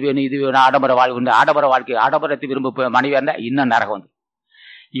அது வேணும் இது வேணும் ஆடம்பர வாழ்வு, ஆடம்பர வாழ்க்கை, ஆடம்பரத்தை விரும்ப மனைவியா இருந்தா இன்னும் நரகம் வந்து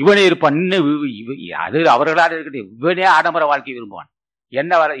இவனே இருப்பான். இன்னும் அது அவர்களால் இருக்கட்டும், இவனே ஆடம்பர வாழ்க்கையை விரும்புவான்.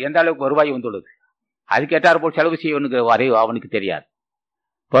 எந்த அளவுக்கு வருவாய் வந்துள்ளது அது கேட்டார் போல் செலவு செய்வனுக்கு வரைவு அவனுக்கு தெரியாது.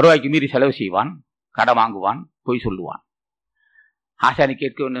 வருவாய்க்கு மீறி செலவு செய்வான், கடன் வாங்குவான், பொய் சொல்லுவான். ஆசானி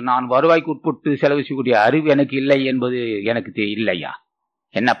கேட்க வேண்டும், நான் வருவாய்க்கு உட்பட்டு செலவு செய்யக்கூடிய அறிவு எனக்கு இல்லை என்பது எனக்கு இல்லையா?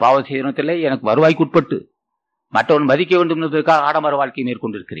 என்ன பாவம் செய்யறதில்லை, எனக்கு வருவாய்க்கு உட்பட்டு மற்றவன் மதிக்க வேண்டும் என்பதற்காக ஆடம்பர வாழ்க்கையை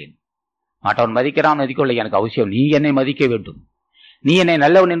மேற்கொண்டிருக்கிறேன். மற்றவன் மதிக்கிறான் மதிக்கவில்லை எனக்கு அவசியம். நீ என்னை மதிக்க வேண்டும், நீ என்னை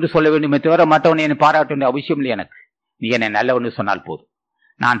நல்லவன் என்று சொல்ல வேண்டுமே தவிர மற்றவன் என்னை பாராட்ட வேண்டிய அவசியம் இல்லை எனக்கு. நீ என்னை நல்லவன் என்று சொன்னால் போதும்,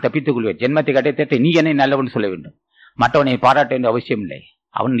 நான் தப்பித்துக் கொள்வேன். ஜென்மத்தை கட்டைத்தட்ட நீ என்னை நல்லவன் சொல்ல வேண்டும், மற்றவனை பாராட்ட வேண்டிய அவசியம் இல்லை.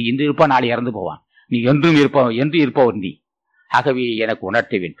 அவன் இன்று இருப்பான், நாளை இறந்து போவான். நீ என்றும் இருப்பவன் நீ. ஆகவே எனக்கு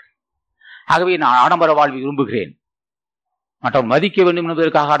உணர்த்த வேண்டும். ஆகவே நான் ஆடம்பர வாழ்வை விரும்புகிறேன், மற்றவன் மதிக்க வேண்டும்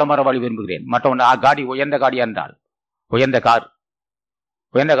என்பதற்காக ஆடம்பர வாழ்வை விரும்புகிறேன். மற்றவன் காடி உயர்ந்த காடியா இருந்தால் உயர்ந்த கார்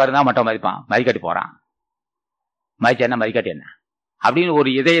தான் மற்றவன் மதிப்பான். மதிக்காட்டி போறான், மதிச்சா என்ன மதிக்காட்டி என்ன அப்படின்னு ஒரு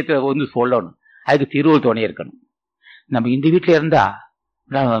இதயத்தை வந்து சொல்லணும். அதுக்கு திருவள்ளுவர் துணை இருக்கணும். நம்ம இந்த வீட்டுல இருந்தா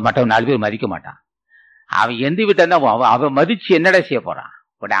மற்றவன் 4 பேர் மதிக்க மாட்டான். அவன் எந்த வீட்டை இருந்தா அவன் மதிச்சு என்னடா செய்ய போறான்?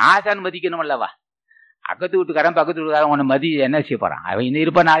 உன்னை ஆசான் மதிக்கணும் அல்லவா? பக்கத்து வீட்டுக்காரன் உன்னை என்ன செய்ய போறான்? அவன் இந்த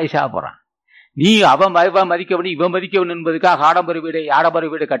இருப்பா நாளை சாக போறான். நீ அவன் மதிக்க வேண்டும், இவன் மதிக்க வேண்டும் என்பதற்காக ஆடம்பர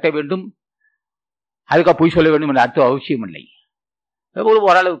வீடை கட்ட வேண்டும், அதுக்காக பொய் சொல்ல வேண்டும் என்ற அர்த்தம் அவசியம் இல்லை.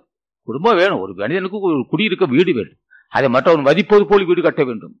 ஓரளவு குடும்பம் வேணும், ஒரு மனிதனுக்கு ஒரு குடியிருக்க வீடு வேண்டும். அதை மற்றவன் மதிப்பது போல் வீடு கட்ட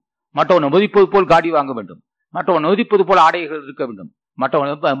வேண்டும், மற்றவன் மதிப்பது போல் காடி வாங்க வேண்டும், மற்றவன் மதிப்பது போல் ஆடைகள் இருக்க வேண்டும்,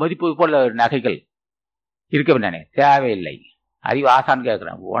 மற்றவன் மதிப்பது போல் நகைகள் இருக்க வேண்டானே, தேவையில்லை. அறிவு ஆசான்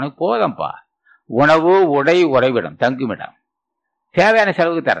கேட்கிறேன், உனக்கு போதம்பா, உணவு உடை உறைவிடம் தங்குமிடம் தேவையான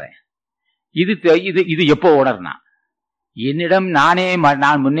செலவுக்கு தர்றேன். இது எப்போ உணர்னா, என்னிடம்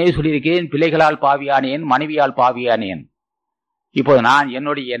நான் முன்னே சொல்லியிருக்கேன், பிள்ளைகளால் பாவியானேன், மனைவியால் பாவியானேன். இப்போது நான்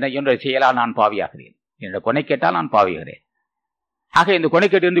என்னுடைய செயலால் நான் பாவியாகிறேன், என்னுடைய கொனை கேட்டால் நான் பாவிக்கிறேன். ஆக இந்த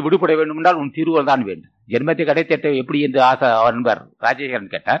கொனைக்கேட்டு இருந்து விடுபட வேண்டும் என்றால் உன் தீர்வுகள் தான் வேண்டும். ஜென்மத்தை கடைத்தேட்ட எப்படி என்று நண்பர்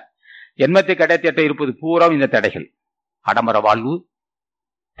ராஜேஸ்வரன் கேட்டார். ஜென்மத்தை கடைத்தேட்ட இருப்பது பூரா இந்த தடைகள், ஆடம்பர வாழ்வு,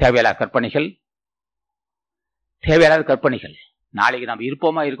 தேவையில்லாத கற்பனைகள். நாளைக்கு நாம்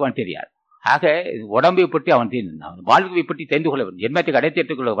இருப்போமா இருக்கோம் தெரியாது. ஆக உடம்பை பற்றி அவன் வாழ்வை பற்றி தெரிந்து கொள்ள வேண்டும். ஜென்மத்தை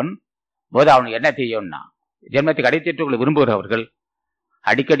கடைத்தேற்றுக்கொள்ளவன் போது அவனுக்கு என்ன செய்யணும்னா, ஜென்மத்தை கடைத்தேற்றுக்கொள்ள விரும்புகிறவர்கள்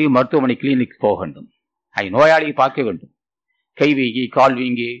அடிக்கடி மருத்துவமனை கிளினிக் போக வேண்டும். நோயாளியை பார்க்க வேண்டும். கை வீங்கி கால்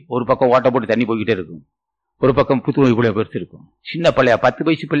வீங்கி ஒரு பக்கம் ஓட்ட போட்டு தண்ணி போய்கிட்டே இருக்கும், ஒரு பக்கம் புத்துநோய் கூட பெருத்து இருக்கும். சின்ன பிள்ளையா 10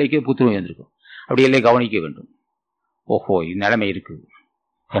 வயசு பிள்ளைக்கே புத்துநோய் வந்திருக்கும். அப்படி எல்லாம் கவனிக்க வேண்டும். ஓஹோ, நிலைமை இருக்கு.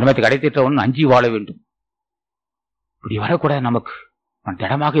 ஜென்மத்தை கடைத்தேற்றவன் அஞ்சி வாழ வேண்டும். இப்படி வரக்கூடாது. நமக்கு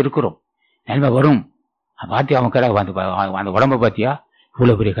திடமாக இருக்கிறோம், நிலைமை வரும். பாத்தியா அவன் அந்த உடம்ப பாத்தியா,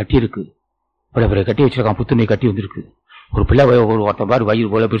 இவ்வளவு பெரிய கட்டி இருக்கு, இவ்வளவு பெரிய கட்டி வச்சிருக்கான், புத்துநோய் கட்டி வந்திருக்கு. ஒரு பிள்ளை ஒருத்தன் பாரு வயிறு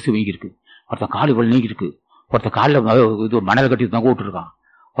இவ்வளவு பெருசு வீங்கி இருக்கு, ஒருத்தன் கால் இவ்வளவு நீங்கி இருக்கு, ஒருத்தன் காலில் இது மணல் கட்டி தான் விட்டுருக்கான்,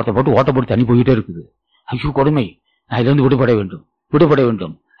 ஒருத்தன் போட்டு ஓட்ட போட்டு தண்ணி போயிட்டே இருக்குது. ஐயோ கொடுமை, நான் இதுல இருந்து விடுபட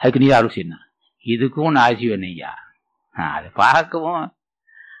வேண்டும். அதுக்கு நீ அருள் செய்யணும். இதுக்கும் நான் ஆசி வேணும் ஐயா. அதை பார்க்கவும்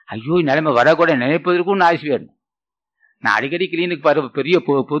ஐயோ நிலைமை வரக்கூட நினைப்பதற்கும் நான் ஆசி வேணும். நான் அடிக்கடி கிளினிக் பாரு, பெரிய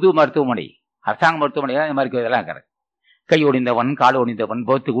பொது மருத்துவமனை, அரசாங்க மருத்துவமனை தான் இந்த மாதிரி இதெல்லாம் இருக்கிறேன். கை ஒடிந்தவன், கால் ஒடிந்தவன்,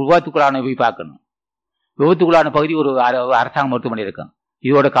 விபத்துக்குள்ளான போய் பார்க்கணும். விபத்துக்குள்ளான பகுதி ஒரு அரசாங்க மருத்துவமனை இருக்கும்.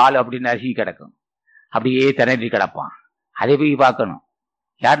 இதோட கால் அப்படின்னு நசுங்கி கிடக்கும், அப்படியே திணறி கிடப்பான். அதை போய் பார்க்கணும்.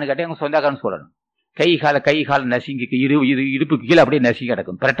 யாருன்னு கேட்டா அவங்க சொந்தக்காரன்னு சொல்லணும். கை கால நசுங்கி இடுப்புக்கு கீழே அப்படியே நசுங்கி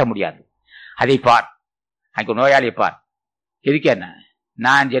கிடக்கும், பிரட்ட முடியாது. அதை பார், அங்கே நோயாளியை பார். எதுக்கு என்ன,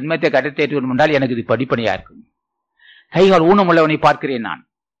 நான் ஜென்மத்தை கடைத்தேற்று என்றால் எனக்கு இது படிப்பனையா இருக்கும். கைகால் ஊனமுள்ளவனை பார்க்கிறேன். நான்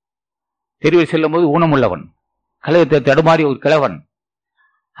தெருவில் செல்லும் போது ஊனமுள்ளவன், கலகத்தை தடுமாறி ஒரு கிழவன்,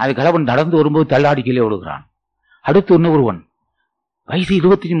 அது கிழவன் நடந்து வரும்போது தள்ளாடி கீழே விடுகிறான். அடுத்து ஒருவன் வயசு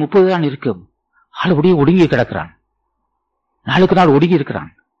 25-30 தான் இருக்கும், ஆளுபடியே ஒடுங்கி கிடக்கிறான், நாளுக்கு நாள் ஒடுங்கி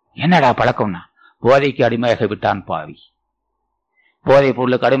இருக்கிறான். என்னடா பழக்கம்னா, போதைக்கு அடிமையாக விட்டான் பாவி. போதைப்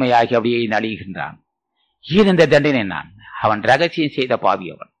பொருளுக்கு அடிமையாகி அப்படியே நலிகின்றான். ஏன் இந்த தண்டனை? அவன் ரகசியம் செய்த பாவி.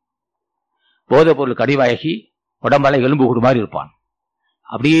 அவன் போதைப் பொருளுக்கு அடிமையாகி உடம்பால எலும்பு கூடு மாதிரி இருப்பான்,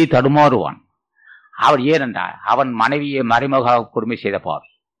 அப்படியே தடுமாறுவான். அவன் ஏனென்றால் அவன் மனைவியை மறைமுகமாக கொடுமை செய்த பாவி,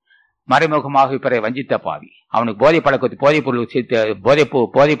 மறைமுகமாக பிறரை வஞ்சித்த பாவி. அவனுக்கு போதை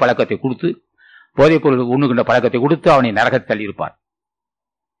பழக்கத்தை கொடுத்து போதைப் பொருள் உண்ணுகின்ற பழக்கத்தை கொடுத்து அவனை நரகத்தை தள்ளியிருப்பார்.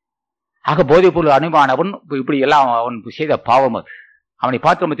 ஆக போதைப் பொருள் அனுமானவன் இப்படி எல்லாம் அவன் செய்த பாவம் அது. அவனை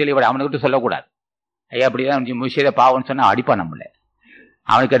பார்த்து நம்ம தெளிவடை அவனை விட்டு சொல்லக்கூடாது. ஐயா அப்படிதான் செய்த பாவம்னு சொன்னா அடிப்பான் நம்மள.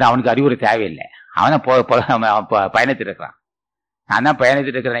 அவனுக்கு அறிவுரை தேவையில்லை. அவன் பயணத்தில் இருக்கிறான். நான் தான்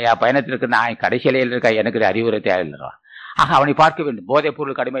பயணத்தில் இருக்கிறேன். ஐயா பயணத்தில் இருக்கிற நான் கடைசியில இருக்க எனக்கு அறிவுரை தேவையில்லை. ஆக அவனை பார்க்க வேண்டும். போதைப்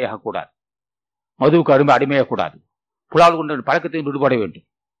பொருளுக்கு அடிமையாக கூடாது, மதுவுக்கு அடிமையாக கூடாது, புலால் கொண்டு பழக்கத்தையும் விடுபட வேண்டும்,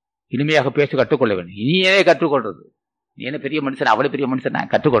 இனிமையாக பேச கற்றுக்கொள்ள வேண்டும். இனியே கற்றுக்கொள்றது நீ என்ன பெரிய மனுஷன், அவ்வளவு பெரிய மனுஷன்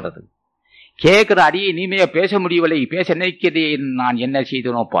நான் கற்றுக்கொள்றது. கேட்கிற அடியை இனிமையா பேச முடியவில்லை, பேச நினைக்கிறதே நான் என்ன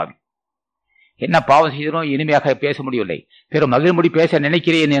செய்தனோ பாவி, என்ன பாவம் செய்தனோ இனிமையாக பேச முடியவில்லை, பிற மகிழ்மொழி பேச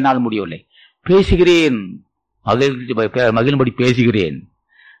நினைக்கிறேன் என்னால் முடியவில்லை, பேசுகிறேன் மகிழ்மொழி பேசுகிறேன்,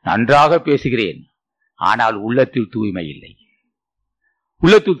 நன்றாக பேசுகிறேன், ஆனால் உள்ளத்தில் தூய்மை இல்லை.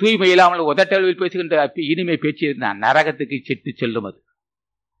 உள்ளத்தில் தூய்மை இல்லாமல் உதட்டளவில் பேசுகின்ற இனிமை பேச்சு நரகத்துக்கு செட்டு செல்லும். அது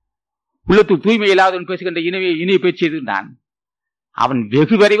உள்ளத்தில் தூய்மை இல்லாதவன் பேசுகின்ற இனிய பேச்சு இருந்தான் அவன்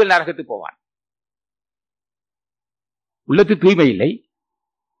வெகு விரைவில் நரகத்துக்கு போவான். உள்ளத்தில் தூய்மை இல்லை,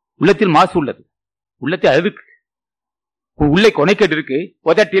 உள்ளத்தில் மாசு உள்ளது, உள்ளத்தில் அழுக்கு, உள்ளே கொனைக்கட்டு இருக்கு,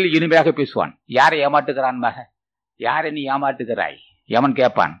 உதட்டில் இனிமையாக பேசுவான். யாரை ஏமாட்டுகிறான் மக, யாரை நீ ஏமாட்டுகிறாய் எவன்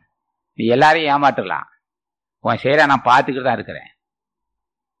கேட்பான். நீ எல்லாரையும் ஏமாற்றலாம், உன் செய்யற நான் பார்த்துக்கிட்டு தான் இருக்கிறேன்.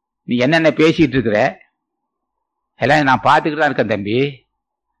 நீ என்னென்ன பேசிட்டு இருக்கிற எல்லாம் நான் பார்த்துக்கிட்டு தான் இருக்கேன் தம்பி.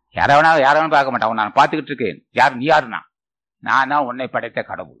 யாரவனா பார்க்க மாட்டான், நான் பார்த்துக்கிட்டு இருக்கேன். யார் நீ யாருனா? நான் தான் உன்னை படைத்த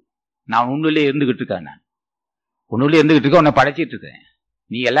கடவுள். நான் உன்னுள்ளே இருந்துகிட்டு இருக்கேன். நான் உன்னுள்ளே இருந்துகிட்டு இருக்க, உன்னை படைச்சிட்டு இருக்கேன்.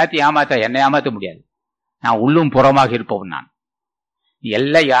 நீ எல்லாத்தையும் ஏமாத்த என்னை ஏமாத்த முடியாது. நான் உள்ளும் புறமாக இருப்பவன். நான் நீ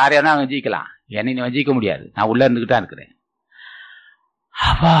எல்லாம் யாரையா வஞ்சிக்கலாம், என்னை நீ வஞ்சிக்க முடியாது. நான் உள்ள இருந்துகிட்டு தான் இருக்கிறேன்.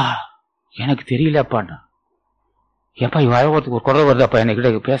 அப்பா எனக்கு தெரியலப்பாண்டா, எப்பா ஒரு குரல் வருதாப்பா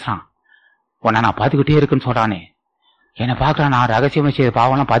என்னை பேசுறான், உன்னை நான் பார்த்துக்கிட்டே இருக்குன்னு சொல்றானே, என்னை பார்க்கறான், நான் ரகசியமா செய்த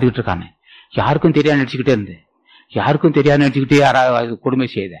பாவம்லாம் பார்த்துக்கிட்டு இருக்கானே, யாருக்கும் தெரியாது நினைச்சுக்கிட்டே இருந்தேன், யாருக்கும் தெரியாது நினைச்சுக்கிட்டே யாராவது கொடுமை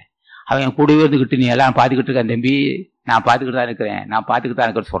செய்த, அவன் என் கூடவே இருந்துகிட்டு நீ எல்லாம் பார்த்துக்கிட்டு இருக்கான் தம்பி, நான் பார்த்துக்கிட்டு தான் இருக்கிறேன், நான் பார்த்துக்கிட்டு தான்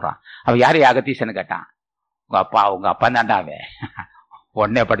இருக்கிறேன்னு சொல்றான். அவன் யாரையும் அகத்தீசன்னு கேட்டான். உங்க அப்பா தாண்டா அவன்,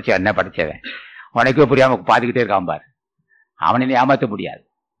 உடனே என்ன படிச்சவன், உனக்கே புரியாம பார்த்துக்கிட்டே இருக்கான் பாரு. அவனை ஏமாத்த முடியாது.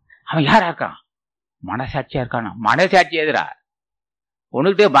 அவன் யாரா இருக்கான்? மனசாட்சியா இருக்கானா? மனசாட்சி எதுரா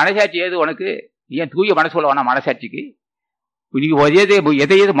உனக்கிட்ட? மனசாட்சி ஏது உனக்கு? ஏன் தூய மனசு சொல்லவானா மனசாட்சிக்கு?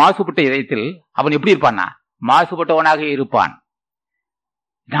 எதையது மாசுபட்ட இதயத்தில் அவன் எப்படி இருப்பான்னா மாசுபட்டவனாக இருப்பான்.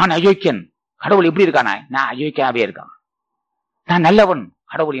 நான் அயோக்கியன், கடவுள் எப்படி இருக்கானா? நான் அயோக்கியனாவே இருக்கான். நான் நல்லவன்,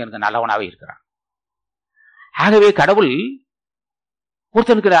 கடவுள் எனக்கு நல்லவனாவே இருக்கிறான். ஆகவே கடவுள்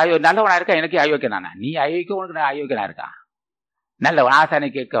ஒருத்தனுக்கு நல்லவனா இருக்கா, எனக்கு அயோக்கியனானா? நீ அயோக்கிய, உனக்கு நான் அயோக்கியனா இருக்கான். நல்லவன் ஆசானை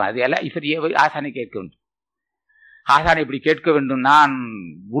கேட்க, அது எல்லாம் இப்படி ஆசானை கேட்க வேண்டும். ஆசானை இப்படி கேட்க வேண்டும். நான்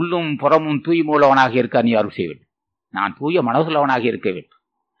உள்ளும் புறமும் தூய்மையுள்ளவனாக இருக்க நீ அருள் செய்ய வேண்டும். நான் தூய மனசுள்ளவனாக இருக்க வேண்டும்.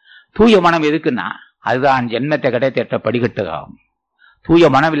 தூய மனம் எதுக்குன்னா அதுதான் ஜென்மத்தை கிடைத்தேற்ற படிக்கட்டுகாகும். தூய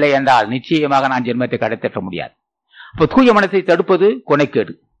மனம் இல்லை என்றால் நிச்சயமாக நான் ஜென்மத்தை கிடைத்தேற்ற முடியாது. அப்ப தூய மனத்தை தடுப்பது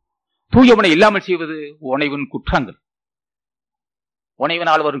கொனைக்கேடு, தூய மனம் இல்லாமல் செய்வது உணைவின் குற்றங்கள்,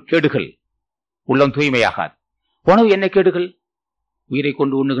 உணைவினால் வரும் கேடுகள். உள்ளம் தூய்மையாகாது. உணவு என்ன கேடுகள்? உயிரை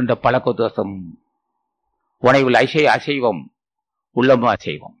கொண்டு உண்ணுகின்ற பழக்க தோஷம், உணவில் அசைவம், உள்ளமும்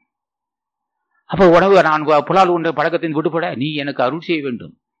அசைவம். அப்ப உணவு நான் புலால் உண்ட பழக்கத்தின் விடுபட நீ எனக்கு அருள் செய்ய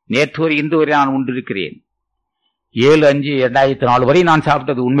வேண்டும். நேற்று வரை இன்று வரை நான் உண்டிருக்கிறேன். 7/5/2004 வரை நான்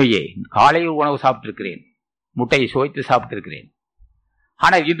சாப்பிட்டது உண்மையே. காலையில் உணவு சாப்பிட்டிருக்கிறேன், முட்டையை சுவைத்து சாப்பிட்டிருக்கிறேன்.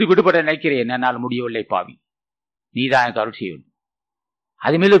 ஆனால் இன்று விடுபட நினைக்கிறேன், என்னால் முடியவில்லை பாவி. நீதான் எனக்கு அருள் செய்ய வேண்டும்.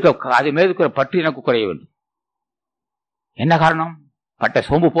 அது மேல் இருக்கிற பற்று எனக்கு குறைய வேண்டும். என்ன காரணம்? பட்ட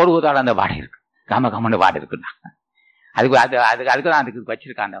சோம்பு போடுவதால் அந்த வாடை இருக்கு, கமன்னு வாடை இருக்குன்னா அதுக்கு அதுக்கு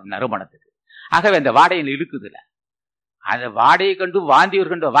வச்சிருக்கான் அந்த நறுமணத்துக்கு. ஆகவே அந்த வாடையில் இருக்குதுல்ல, அந்த வாடையை கண்டு வாந்தி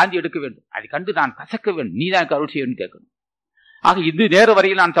எடுக்க வேண்டும். அதை கண்டு நான் கசக்க வேண்டும். நீதான் அருள் செய்ய வேண்டும் கேட்கணும். ஆக இந்த நேர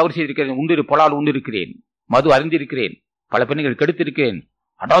வரையில் நான் தவறு செய்திருக்கிறேன். புலால் உண்டிருக்கிறேன், மது அறிந்திருக்கிறேன், பல பெண்கள் கெடுத்திருக்கிறேன்,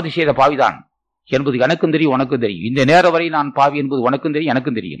 அடாது செய்த பாவிதான் என்பது எனக்கும் தெரியும், உனக்கும் தெரியும். இந்த நேர வரை நான் பாவி என்பது உனக்கும் தெரியும்,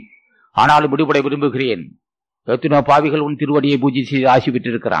 எனக்கும் தெரியும். ஆனாலும் விடுபட விரும்புகிறேன். எத்தனோ பாவிகள் உன் திருவடியை பூஜை செய்து ஆசி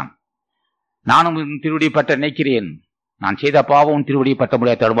பெற்றிருக்கிறான். நானும் உன் திருவடியை பற்ற நினைக்கிறேன். நான் செய்த பாவம் உன் திருவடியை பற்ற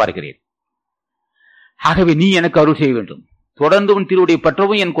முடியாது தடுமாறுகிறேன். ஆகவே நீ எனக்கு அருள் செய்ய வேண்டும். தொடர்ந்து உன் திருவடியை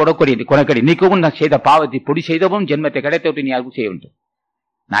பற்றவும் என் கொடக்கடி நீக்கவும், நான் செய்த பாவத்தை பொடி செய்தவும் ஜென்மத்தை கிடைத்தவற்றை நீ அருள் செய்ய வேண்டும்.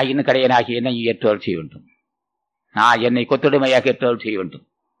 நான் இன்னும் கடையனாகி என்னை ஏற்று அருள் செய்ய வேண்டும். நான் என்னை கொத்தொடுமையாக ஏற்று அருள் செய்ய வேண்டும்.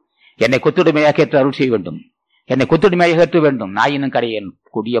 என்னை கொத்தொடுமையாக ஏற்று அருள் செய்ய வேண்டும். என்னை கொத்தொடுமையாக ஏற்ற வேண்டும். நான் இன்னும் கடையன்,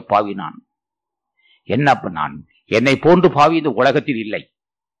 கொடிய பாவி நான். என்னப்ப நான் என்னை போன்று பாவி இந்த உலகத்தில் இல்லை.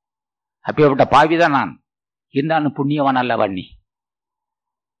 அப்பேற்பட்ட பாவிதான் நான். இருந்தாலும் புண்ணியவன் அல்லவா நீ?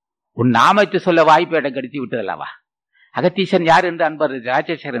 உன் நாமத்தை சொல்ல வாய்ப்பு இடம் கடித்து விட்டதல்லவா? அகத்தீசன் யார் என்று அன்பர்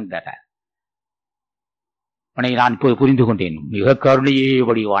ராஜேஸ்வரன் இருந்தார். உன்னை நான் இப்போது புரிந்து கொண்டேன். மிக கருணையே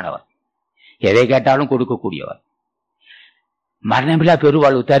வடிவானவர், எதை கேட்டாலும் கொடுக்கக்கூடியவர், மரணமில்லா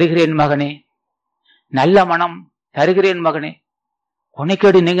பெருவாழ்வு தருகிறேன் மகனே, நல்ல மனம் தருகிறேன் மகனே,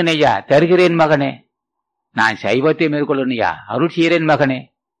 கொனைக்கேடு நீங்கனையா தருகிறேன் மகனே, நான் சைவத்தை மேற்கொள்ளணையா அருள் செய்கிறேன் மகனே,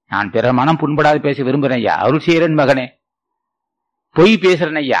 நான் பிற மனம் புண்படாது பேச விரும்புறேன்யா அருள் செய்கிறேன் மகனே, பொய்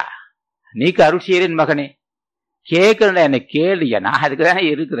பேசுறேனையா நீக்கு அருள் செய்கிறேன் மகனே, கேட்கிறேன் என்னை கேளுயா, நான் அதுக்குதானே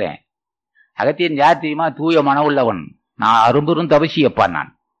இருக்கிறேன். அகத்தியன் யார் தெரியுமா? தூய மனம் உள்ளவன். நான் அரும்பெரும் தவசி அப்பா,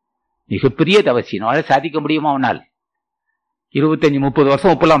 நான் மிகப்பெரிய தவசி. நான் சாதிக்க முடியுமா அவனால்? 25-30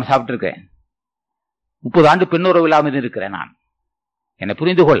 வருஷம் உப்பு இல்லாமல் சாப்பிட்டு இருக்கேன். 30 ஆண்டு பெண்ணுறவு இல்லாமல் இருக்கிறேன் நான். என்னை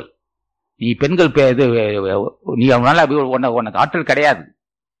புரிந்து கொள். நீ பெண்கள் நீ அவனால உனக்கு ஆற்றல் கிடையாது.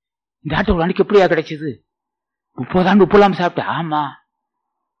 இந்த ஆற்றல் உனக்கு எப்படியா கிடைச்சது? 30 ஆண்டு உப்பு இல்லாமல் சாப்பிட்ட. ஆமா.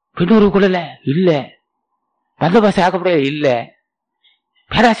 பெண்ணுறவு கொள்ளல இல்ல, பந்தபாசம் ஆக்கப்படையாது இல்ல,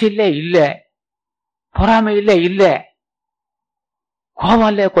 பேராசை இல்ல இல்ல, பொறாமை இல்ல இல்ல, கோவம்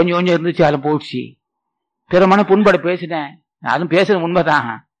இல்ல கொஞ்சம் கொஞ்சம் இருந்துச்சு, அதில் போயிடுச்சு. பிற மன புண்பட பேசினேன், அதுவும் பேசுறது உண்மைதான்,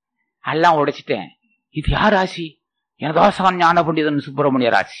 எல்லாம் உடைச்சிட்டேன். இது யார் ராசி? எனதாசான் ஞான பண்டிதன்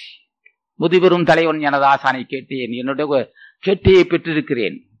சுப்பிரமணிய ராசி. முதுபெரும் தலைவன் எனதாசானை கேட்டேன், என்னுடைய கேட்டையை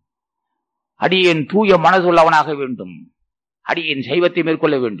பெற்றிருக்கிறேன். அடியேன் தூய மனதுள்ளவனாக வேண்டும், அடியேன் சைவத்தை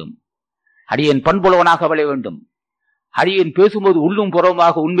மேற்கொள்ள வேண்டும், அடியேன் பண்புள்ளவனாக வளர வேண்டும், அடியேன் பேசும்போது உள்ளும்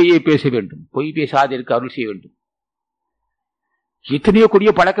புறமாக உண்மையை பேச வேண்டும், பொய் பேசாதிருக்க அருள் செய்ய வேண்டும். எத்தனையோ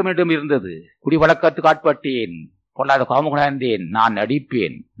கொடிய பழக்கம் என்றும் இருந்தது. குடி வழக்கத்துக்கு ஆட்பட்டேன், பொல்லாத காமகுணாந்தேன், நான்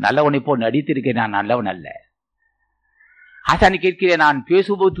நடிப்பேன், நல்லவனை போல் நடித்திருக்கேன், நான் நல்லவன் அல்ல. ஆசானி கேட்கிறேன், நான்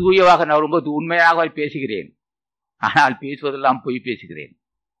பேசும்போது தூயவாக நான் ரொம்ப உண்மையாக பேசுகிறேன், ஆனால் பேசுவதெல்லாம் பொய் பேசுகிறேன்.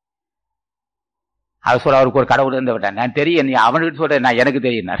 அவர் சொல்ற, அவருக்கு ஒரு கடவுள் இருந்து விட்டான், நான் தெரியும், நீ அவனுக்கு சொல்ற, நான் எனக்கு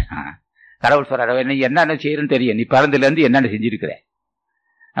தெரியும். கடவுள் சொல்ற, நீ என்னென்ன செய்யறன்னு தெரியும், நீ பிறந்ததுல இருந்து என்னென்ன செஞ்சிருக்கிற,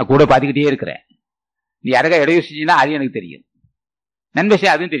 நான் கூட பார்த்துக்கிட்டே இருக்கிறேன். நீ யாருக்கா இடையூறு செஞ்சீங்கன்னா அது எனக்கு தெரியும், நன்மை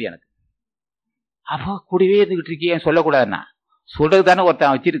செய்ய அதுவும் தெரியும் எனக்கு. அப்போ கூடவே இருந்துகிட்டு இருக்கேன், சொல்லக்கூடாதுன்னா சொல்றது தானே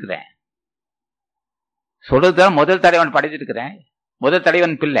ஒருத்தன் வச்சிருக்கிறேன், சொல்றது தானே முதல் தலைவன் படைச்சிருக்கிறேன். முதல்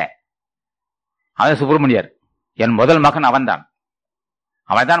தலைவன் பிள்ளை அவன் சுப்பிரமணியர், என் முதல் மகன் அவன்தான்.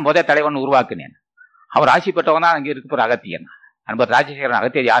 அவன் தான் முதல் தலைவன் உருவாக்குனேன். அவர் ஆட்சி பெற்றவன் தான் அங்கே இருக்க அகத்தியன். அன்பர் ராஜசேகரன்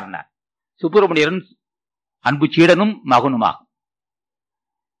அகத்தியர் யாருன்னா சுப்பிரமணியரன் அன்பு சீடனும் மகனுமாகும்,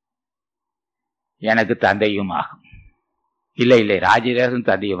 எனக்கு தந்தையும் ஆகும். இல்லை இல்லை, ராஜசேகரன்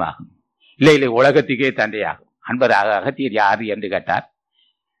தந்தையும் ஆகும். இல்லை இல்லை, உலகத்துக்கே தந்தையாகும். அன்பர் அகத்தியர் யாரு என்று கேட்டார்.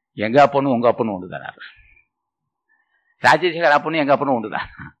 எங்க அப்பனும் உங்க அப்பனும் ஒன்றுதானார். ராஜசேகர் அப்பனும் எங்க அப்பனும் ஒன்றுதான்.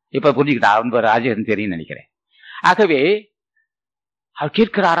 இப்ப புரிஞ்சுக்கிட்டா அன்பர் ராஜசேகரன் தெரியும் நினைக்கிறேன். ஆகவே அவர்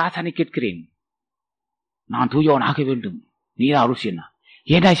கேட்கிறார், ஆசானை கேட்கிறேன், நான் தூயவன் ஆக வேண்டும், நீதான் அருள் செய்யணும்.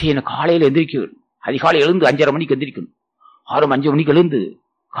 ஏன்னா செய்யணும்? காலையில் எந்திரிக்க வேண்டும், அதிகாலை எழுந்து 5:30 மணிக்கு எந்திரிக்கணும், 6-5 மணிக்கு எழுந்து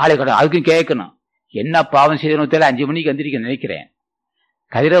காலை கடை அதுக்கும் கேட்கணும். என்ன பாவம் செய்யணும் தெரியல, 5 மணிக்கு எந்திரிக்க நினைக்கிறேன்.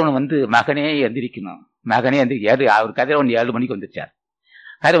 கதிரவன் மகனே எந்திரிக்கணும், மகனே எந்திரி. அவர் கதிரவன் 7 மணிக்கு வந்துருச்சார்.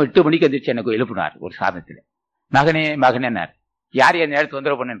 கதிரவன் 8 மணிக்கு எந்திரிச்சு எனக்கு எழுப்பினார் ஒரு சாதனத்தில். மகனே மகனேன்னார். யார் என் நேரத்தை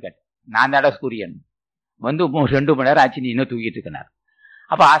தொந்தரவு பண்ணேன்னு கேட்டேன். நான் தாட சூரியன் 2 மணி நேரம் ஆச்சு, நீ இன்னும் தூக்கிட்டு இருக்கனார்.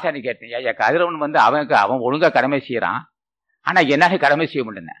 அப்ப ஆசானி கேட்டேன், ஐயா கதிரவன் அவன் ஒழுங்கா கடமை செய்யறான், ஆனா என்னால கடமை செய்ய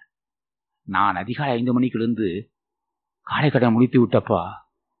முடியல. நான் அதிகாலை 5 மணிக்கு இருந்து காலை கடை முடித்து விட்டப்பா,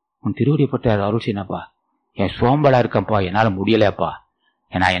 உன் திருவடிப்பட்ட அருள் செய்யணப்பா, என் சோம்பலா இருக்கப்பா, என்னால முடியலப்பா,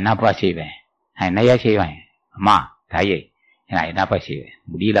 நான் என்னப்பா செய்வேன், நான் என்னையா செய்வேன், அம்மா தாயே நான் என்னப்பா செய்வேன்,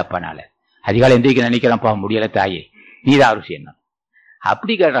 முடியலப்பா, நாள அதிகாலை எந்திரிக்க நினைக்கிறேன்ப்பா, முடியல தாயே, நீதான் அருள் செய்யணும்.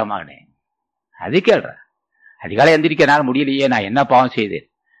 அப்படி கேள்றா மகனே, அது கேள்ற. அதிகாலை எந்திரிக்கனால முடியலையே, நான் என்ன பாவம் செய்தேன்,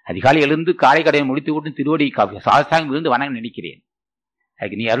 அதிகாலை எழுந்து காலை கடையை முடித்து விட்டு திருவடி சாஸ்தாங்க விழுந்து வணங்க நினைக்கிறேன்,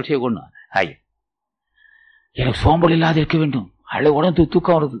 அதுக்கு நீ அருள் செய்ய கொண்டு ஐயா. எனக்கு சோம்பல் இல்லாத இருக்க வேண்டும், அளவுடன்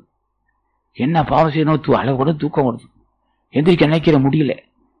தூக்கம் வருது, என்ன பாவம் செய்யணும், அளவுடன் தூக்கம் வருது, எந்திரிக்க நினைக்கிற முடியல,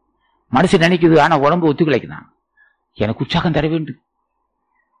 மனசு நினைக்குது, ஆனா உடம்பு ஒத்துக்கலைக்குதான், எனக்கு உற்சாகம் தர வேண்டும்,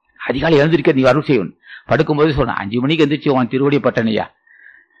 அதிகாலை எழுந்திருக்க நீ அருள் செய்யணும். படுக்கும்போது சொன்ன 5 மணிக்கு எந்திரிச்சு உன் திருவடி பட்டனையா,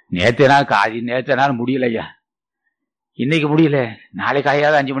 நேற்று நாள் முடியலையா, இன்னைக்கு முடியல, நாளை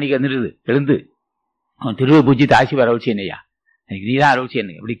காலையாவது 5 மணிக்கு எழுந்து அவன் திருவடி பூஜை தாசி வர அருள் செய்யணையா, எனக்கு நீதான் அருள்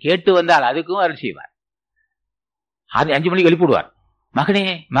செய்யணும். இப்படி கேட்டு வந்தால் அதுக்கும் அருள் செய்வார். அது 5 மணிக்கு எழுப்பிடுவார். மகனே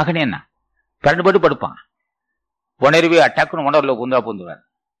மகனேன்னா 2 பட்டு படுப்பான். உணர்வே டக்குன்னு உணர்வுல குந்தா பூந்துவார்.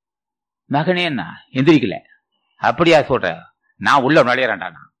 மகனேன்னா எந்திரிக்கல. அப்படியா சொல்ற, நான் உள்ள நுழையறேன்டா.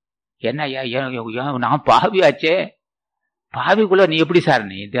 என்ன ஐயா, நான் பாவி ஆச்சே, பாவிக்குள்ள நீ எப்படி சார்,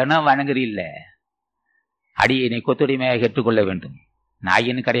 நீ தினம் வணங்குறீ இல்ல, அடியை கொத்துடைமையாக ஏற்றுக்கொள்ள வேண்டும்.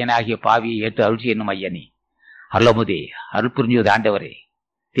 நாயின் கடையனாகிய பாவியை ஏற்று அருள் செய்யணும் ஐயா. நீ அருளமுதே, அருள் புரிஞ்சுவது ஆண்டவரே,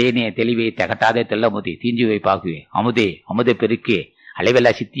 தேனே தெளிவே தகட்டாதே தெல்லமுதே, தீஞ்சுவை பாகுவே, அமுதே அமுதே பெருக்கே,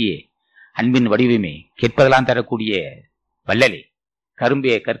 அளவெல்லா சித்தியே, அன்பின் வடிவமே, கேட்பதெல்லாம் தரக்கூடிய வள்ளலே,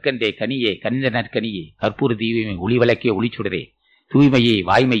 கரும்பே, கற்கண்டே, கனியே, கனிந்த நற்கனியே, கற்பூர தீபமே, ஒளி விளக்கே, ஒளிச்சுடரே, தூய்மையே,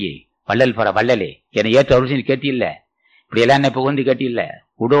 வாய்மையே, வள்ளல் பர வள்ளலே, என்னை ஏற்ற அருள்சி கேட்டில்ல, இப்படி எல்லாம் என்ன புகழ்ந்து கேட்டில்ல,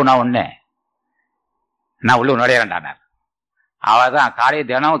 உடவு நான் ஒன்ன நான் உள்ள நுழையாண்டானார். அவதான் காலையை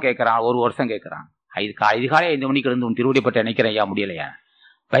தினமும் கேட்கறான், ஒரு வருஷம் கேட்கறான். இது காலை 5 மணிக்கு இருந்து உன் திருவடிப்பட்ட நினைக்கிறேன் ஐயா, முடியலையா?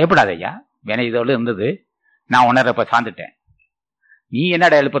 பயப்படாத ஐயா, வேணா இதோட இருந்தது, நான் உணர்றப்ப சார்ந்துட்டேன். நீ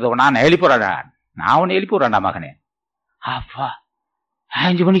என்னடா எழுப்புறத? நான் எழுப்புறடா, நான் உன்னை எழுப்பி விடுறேன்டா மகனே. அப்பா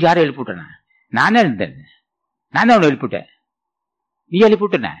 5 மணிக்கு யாரும் எழுப்பிவிட்டேன்? நானே இருந்தேன், நானே உன்னை எழுப்பிவிட்டேன். நீ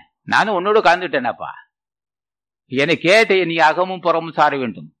எழுப்பிவிட்டன, நானும் உன்னோட கலந்துட்டேனாப்பா. என்னை கேட்ட நீ அகமும் புறமும் சார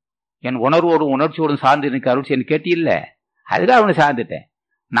வேண்டும், என் உணர்வோடும் உணர்ச்சியோடும் சார்ந்து எனக்கு அருள் செய்ய கேட்டி இல்ல, அதுக்காக அவனை சார்ந்துட்டேன்.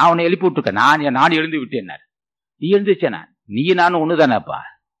 நான் உன்னை எழுப்பி விட்டுருக்கேன், நான் எழுந்து விட்டேன். நீ எழுந்துச்சேன், நீ நானும் ஒண்ணுதானப்பா.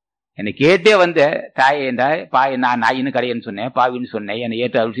 என்னை கேட்டே வந்த தாயே என்றா பாய், நான் நாயின்னு கடையன்னு சொன்னேன், பாவின்னு சொன்னேன், என்னை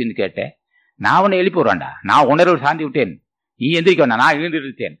ஏற்ற அருள்சின்னு கேட்டேன். நான் உன்னை எழுப்பி விடுறான்டா, நான் உணர்வு சார்ந்து விட்டேன். நீ எந்திரிக்க வேண்டாம், நான்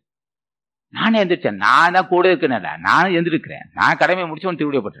எழுந்திருத்தேன். நானே எந்திரிச்சேன், நான் தான் கூட இருக்கேன்டா, நானும் எழுந்திருக்கிறேன், நான் கடமை முடிச்சவன்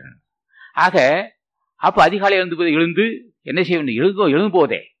திருவிடப்பட்டேன். ஆக அப்ப அதிகாலை எழுந்து என்ன செய்ய வேண்டும்? எழுதும்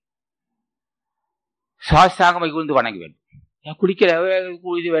போதே சுவாசாகமை விழுந்து வணங்க வேண்டும். குளிக்கிற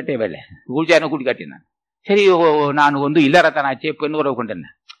குளிச்சு வேட்டே வேலை குளிச்சா குடி காட்டினான். சரி, நான் இல்லறத்தானாச்சே, பெண் உறவு கொண்டேன்,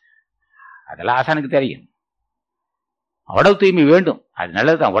 அதெல்லாம் ஆசானுக்கு தெரியும். உடவு தூய்மை வேண்டும், அது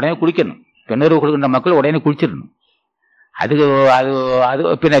நல்லதுதான். உடனே குளிக்கணும், பெண்ணுறவு கொடுக்கின்ற மக்கள் உடனே குளிச்சிடணும். அது அது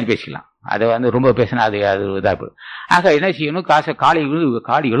பின்னாடி பேசிக்கலாம், அது ரொம்ப பேசினா அது இதாக போடும். ஆக என்ன செய்யணும்?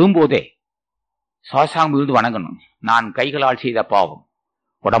 காலை எழும்போதே சுவாசாகம் விழுந்து வணங்கணும். நான் கைகளால் செய்த பாவம்,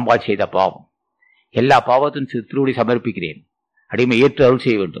 உடம்பால் செய்த பாவம், எல்லா பாவத்தையும் திருவடி சமர்ப்பிக்கிறேன், அடிமை ஏற்று அருள்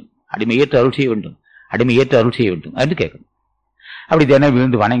செய்ய வேண்டும், அடிமை ஏற்று அருள் செய்ய வேண்டும், அடிமை ஏற்று அருள் செய்ய வேண்டும் என்று கேட்கணும். அப்படி தினம்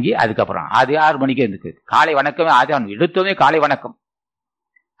விழுந்து வணங்கி அதுக்கப்புறம் அது 6 மணிக்கு இருக்கு காலை வணக்கமே. அது அவன் எடுத்தோமே காலை வணக்கம்.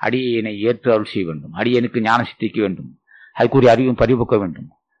 அடியனை ஏற்று அருள் செய்ய வேண்டும், அடியனுக்கு ஞானம் சித்திக்க வேண்டும், அதுக்குரிய அறிவும் பரிபுக்க வேண்டும்,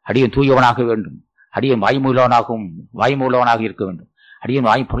 அடியன் தூயவனாக வேண்டும், அடியன் வாய்மூலவனாக இருக்க வேண்டும், அடியன்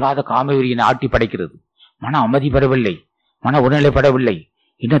வாய் பொல்லாத காமவெறியினை ஆட்டி படைக்கிறது, மன அமைதி பெறவில்லை, மன உடல்நிலை பெறவில்லை,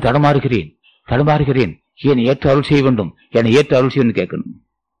 இன்னும் தடுமாறுகிறேன், என்னை ஏற்று அருள் செய்ய வேண்டும், என்னை ஏற்று அருள் செய்யணும் கேட்கணும்.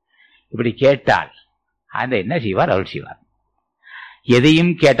 இப்படி கேட்டால் அந்த என்ன செய்வார்? அருள் செய்வார்.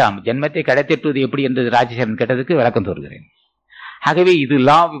 எதையும் கேட்டாம் ஜென்மத்தை கிடைத்திட்டுவது எப்படி என்று ராஜசேகரன் கேட்டதுக்கு விளக்கம் சொல்கிறேன். ஆகவே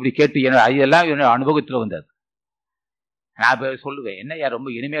இதெல்லாம் இப்படி கேட்டு இதெல்லாம் என்னோட அனுபவத்தில் வந்தது. நான் சொல்லுவேன், என்னையா ரொம்ப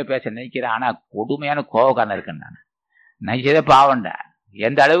இனிமையா பேச நினைக்கிறேன், ஆனா கொடுமையான கோவக்காரன் இருக்கேன். நான் நினைச்சதே பாவம்டா.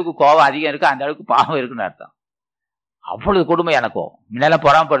 எந்த அளவுக்கு கோவம் அதிகம் இருக்கு அந்த அளவுக்கு பாவம் இருக்குன்னு அர்த்தம். அவ்வளவு கொடுமையான கோவம்.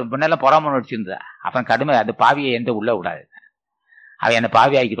 முன்னெல்லாம் பொறாம நடிச்சிருந்தா, அப்புறம் கடுமை அந்த பாவியை எந்த உள்ள விடாது. அவன் என்ன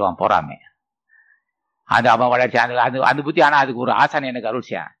பாவி ஆக்கிடுவான் பொறாமை. அது அவன் வளர்ச்சி அந்த புத்தி. ஆனா அதுக்கு ஒரு ஆசானை எனக்கு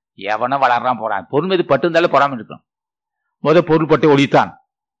அருள்சியான். எவனோ வளர்றான் போறான், பொருள் மீது பட்டு இருந்தாலும் பொறாம இருக்கணும். பொருள் பட்டு ஒழித்தான்.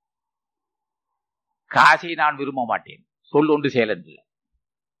 காசை நான் விரும்ப மாட்டேன், சொல் ஒன்று செயலன்று.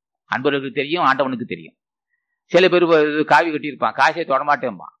 அன்பர்களுக்கு தெரியும், ஆண்டவனுக்கு தெரியும். சில பேர் காவி கட்டியிருப்பான், காசை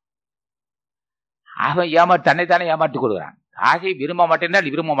தொடமாட்டேன்பான். அவன் தன்னைத்தானே ஏமாற்றிக் கொள்கிறான். காசை விரும்ப மாட்டேன்னா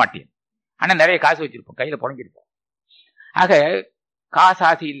விரும்ப மாட்டேன், ஆனா நிறைய காசு வச்சிருப்போம், கையில புடங்கிருப்போம். ஆக காசு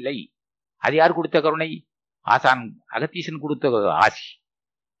ஆசை இல்லை. அது யார் கொடுத்த கருணை? ஆசான் அகத்தீசன் கொடுத்த ஆசி.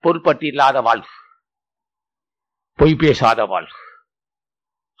 பொருட்பட்டு இல்லாத வாழ்வு, பொய் பேசாத வாழ்வு.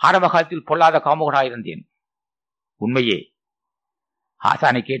 ஆரம்ப காலத்தில் பொல்லாத காமுகனாயிருந்தேன். உண்மையே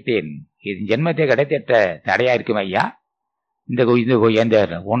ஆசானை கேட்டேன், இது ஜென்மத்தை கிடைத்த தடையா இருக்கும் ஐயா, இந்த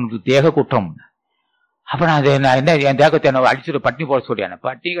ஒன்று தேக குற்றம். அப்ப நான் என்ன என் தேகத்தை அடிச்சுட்டு பட்டினி போட சொல்லியான?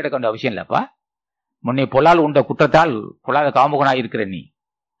 பட்டினி கிடக்க வேண்டிய அவசியம் இல்லப்பா. முன்னே பொல்லால் உண்ட குற்றத்தால் பொல்லாத காமுகனாய் இருக்கிற நீ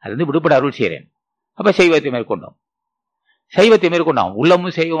அது விடுபட அருள் செய்கிறேன். அப்ப சைவத்தை மேற்கொண்டான்.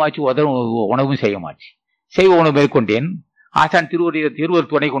 உள்ளமும் செய்வமாச்சு, உணவும் செய்வமாச்சு. செய்வ உணவு மேற்கொண்டேன். ஆசான் திருவர்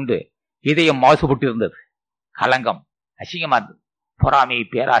துணை கொண்டு இதயம் மாசுபட்டு இருந்தது, கலங்கம், அசிங்கமா இருந்தது. பொறாமை,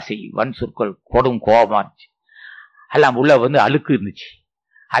 பேராசை, வன் சொற்கள், கொடும் கோபமாச்சு, எல்லாம் உள்ள அழுக்கு இருந்துச்சு.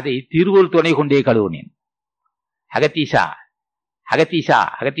 அதை திருவர் துணை கொண்டே கழுவுனேன். அகத்தீசா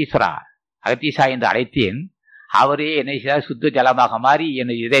என்று அழைத்தேன். அவரே என்னை சுத்த ஜலமாக மாறி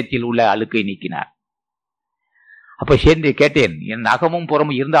என் இதயத்தில் உள்ள அழுக்கை நீக்கினார். அப்ப சேர்ந்து கேட்டேன், என் அகமும்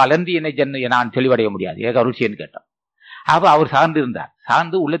புறமும் இருந்து அலர்ந்து என்னை நான் தெளிவடைய முடியாது, ஏக அருள்சியன்னு கேட்டோம். அப்ப அவர் சார்ந்து இருந்தார்.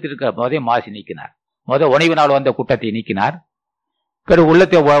 சார்ந்து உள்ளத்தில் இருக்கிற மாசி நீக்கினார். உணவினால் வந்த குற்றத்தை நீக்கினார். பிறகு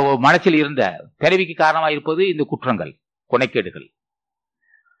உள்ளத்தை மனசில் இருந்த பிறவிக்கு காரணமாக இருப்பது இந்த குற்றங்கள், கொனைக்கேடுகள்.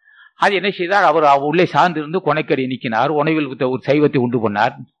 அது என்ன செய்தார்? அவர் உள்ளே சார்ந்து இருந்து கொனைக்கேடை நீக்கினார். உணவில் ஒரு சைவத்தை உண்டு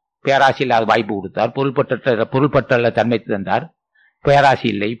பண்ணார். பேராசையில் அது வாய்ப்பு கொடுத்தார். பொருள்பற்ற தன்மை தந்தார். பேராசி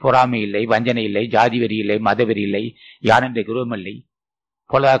இல்லை, பொறாமை இல்லை, வஞ்சனை இல்லை, ஜாதி வெறி இல்லை, மதவெறி இல்லை, யானென்ற குருவம் இல்லை.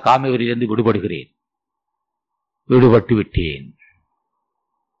 பொல காமவெறியிலிருந்து விடுபட்டு விட்டேன்.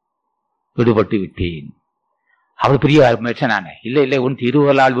 விடுபட்டு விட்டேன். அவள் பெரிய மனுஷனான இல்ல இல்ல உன்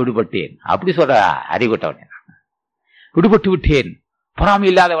திருவருளால் விடுபட்டேன் அப்படி சொல்ற அறிவுட்டவனே. விடுபட்டு விட்டேன், பொறாமை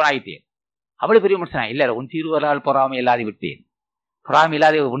இல்லாதவனாயிட்டேன். அவ்வளவு பெரிய மனுஷனா இல்ல உன் திருவருளால் பொறாமை இல்லாது விட்டேன். பொறாமை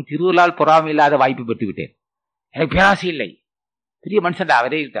இல்லாத உன் திருவருளால் பொறாமை இல்லாத வாய்ப்பு பெற்று விட்டேன். எனக்கு பேராசை இல்லை. பெரிய மனுஷன்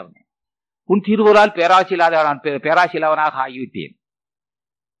அவரே இருந்தவனே. உன் திருவருளால் பேராசை இல்லாதவனாக ஆகிவிட்டேன்.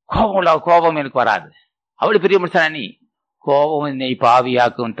 கோபம் எனக்கு வராது. அவ்வளவு பெரிய மனுஷனா நீ. கோபம் என்னை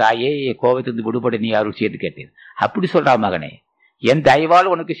பாவியாக்கும் தாயே, கோபத்திலிருந்து விடுபட நீ அருள் செய்து கேட்டேன். அப்படி சொல்றா மகனே. என்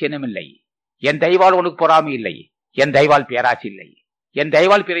தயவால் உனக்கு சினமில்லை, என் தயவால் உனக்கு பொறாமை இல்லை, என் தயவால் பேராசை இல்லை, என்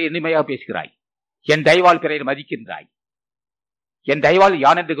தயவால் பிறையை இனிமையாக பேசுகிறாய், என் தயவால் பிறையை மதிக்கின்றாய், என் தயவால்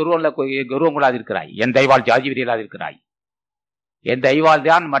யான் என்று கௌரவம் கொள்ளாது இருக்கிறாய், என் தயவால் ஜாதி விரையிலாது இருக்கிறாய், என் தயவால்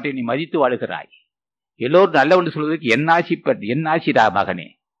தான் மற்ற நீ மதித்து வாழுகிறாய். எல்லோரும் நல்லவன் சொல்வதற்கு என் ஆசிடா மகனே.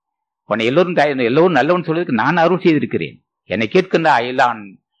 உன்னை எல்லோரும் நல்லவன் சொல்வதற்கு நான் அருள் செய்திருக்கிறேன். என்னை கேட்கின்ற எல்லாம்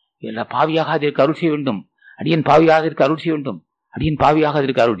பாவியாக அதற்கு அருள் செய்ய வேண்டும், அடியன் பாவியாக இருக்க அருள் செய்ய வேண்டும், அடியன் பாவியாக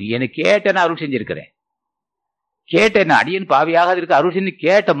இருக்க அருள் என்னை கேட்டேன்னு அருள் செஞ்சிருக்கிறேன். கேட்டேன் அடியன் பாவியாக இருக்க அருள் செஞ்சு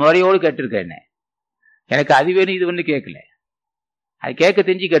கேட்ட முறையோடு கேட்டிருக்கிறேன். எனக்கு அது வேணும் இது வேணும் கேட்கல, அது கேட்க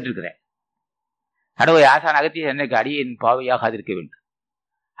தெரிஞ்சு கேட்டிருக்கிறேன். கடவுள் ஆசான் அகத்திய எனக்கு அடியன் பாவியாக இருக்க வேண்டும்,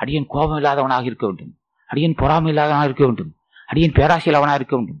 அடியன் கோபம் இல்லாதவனாக இருக்க வேண்டும், அடியன் பொறாமை இல்லாதவனாக இருக்க வேண்டும், அடியன் பேராசையிலாவனாக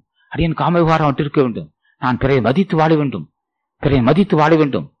இருக்க வேண்டும், அடியன் காமவிகாரம் இருக்க வேண்டும், நான் பிறையை மதித்து வாழ வேண்டும், பிறையை மதித்து வாழ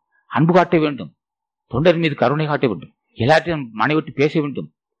வேண்டும், அன்பு காட்ட வேண்டும், தொண்டர் மீது கருணை காட்ட வேண்டும், எல்லாத்தையும் மனை விட்டு பேச வேண்டும்,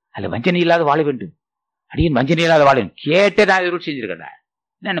 அதில் வஞ்சனை இல்லாத வாழ வேண்டும், அடியன் வஞ்சனை இல்லாத வாழ வேண்டும். கேட்டே நான் எதிர்ப்பு செஞ்சிருக்கேன்.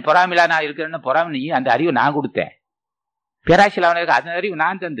 என்ன பொறாமையிலா நான் இருக்கிறேன்னா பொறாமை நீ அந்த அறிவை நான் கொடுத்தேன். பேராசையிலாவனுக்கு அந்த அறிவு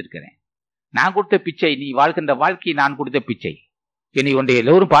நான் தந்திருக்கிறேன். நான் கொடுத்த பிச்சை, நீ வாழ்கின்ற வாழ்க்கையை நான் கொடுத்த பிச்சை. என்னை ஒன்றை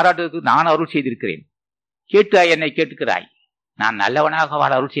எல்லோரும் பாராட்டுவதற்கு நான் அருள் செய்திருக்கிறேன். கேட்டு என்னை கேட்டுக்கிறாய். நான் நல்லவனாக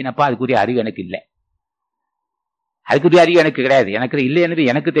வாழ அருள் செய்யணப்பா. அதுக்குரிய அறிவு எனக்கு இல்லை, அதுக்குரிய அறிவு எனக்கு கிடையாது. எனக்கு இல்லை என்று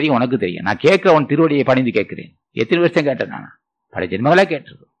எனக்கு தெரியும், உனக்கு தெரியும். நான் கேட்க உன் திருவடியை பணிந்து கேட்கிறேன். எத்தனை வருஷம் கேட்டேன் நான்? பல ஜென்மங்களா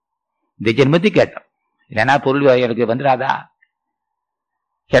கேட்டிருக்கோம். இந்த ஜென்மத்தை கேட்டோம். இல்லைன்னா பொருள் எனக்கு வந்துடாதா?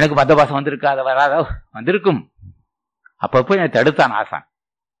 எனக்கு மத்த பாசம் வந்திருக்காத வராதா? வந்திருக்கும். அப்பப்போ என்னை தடுத்தான் ஆசான்.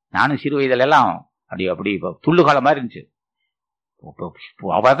 நானும் சிறு வயதுல எல்லாம் அப்படி துள்ளு காலம் மாதிரி இருந்துச்சு.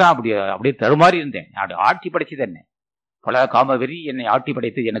 அவதான் அப்படியே தடுமாறி இருந்தேன். ஆட்சி படைச்சது என்ன? பல காமவெறி என்னை ஆட்சி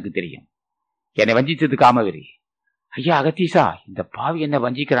படைத்தது எனக்கு தெரியும். என்னை வஞ்சித்தது காமவெறி. ஐயா அகத்தீசா, இந்த பாவி என்ன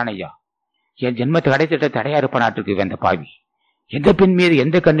வஞ்சிக்கிறான் ஐயா. என் ஜென்மத்தை கடைத்திட்ட தடையா இருப்பனாட்டிருக்கு இந்த பாவி. எந்த பெண் மீது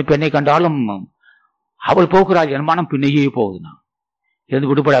எந்த பெண்ணை கண்டாலும் அவள் போகிறாள், என் மனம் பின்னையே போகுதுண்ணா. இருந்து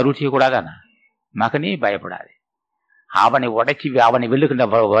விடுபட அருள் செய்யக்கூடாதானா? மகனே பயப்படாது. அவனை உடைச்சி அவனை வெல்லுகின்ற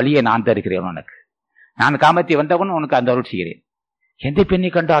வழியை நான் தருகிறேன் உனக்கு. நான் காமத்தை வந்தவன் உனக்கு அந்த அருள் செய்கிறேன். எந்த பெண்ணை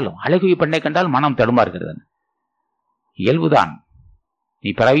கண்டாலும், அழகு பெண்ணை கண்டாலும் மனம் தடுமாறுகிறது. இயல்புதான். நீ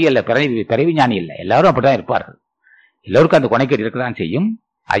பிறவி அல்ல, பிறவி ஞானி இல்லை. எல்லாரும் அப்படிதான் இருப்பார்கள். எல்லோருக்கும் அந்த கொனைக்கேடு இருக்கதான் செய்யும்.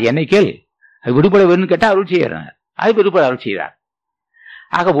 அது என்னை கேள். அது விடுபட வேணும்னு கேட்டா அருள் செய்யறாங்க. அது விடுபட அருள் செய்கிறார்.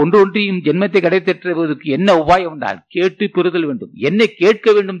 ஆக ஒன்றையும் ஜென்மத்தை கிடைத்தெற்றுவதற்கு என்ன உபாயம் தான்? கேட்டு பெறுதல் வேண்டும். என்னை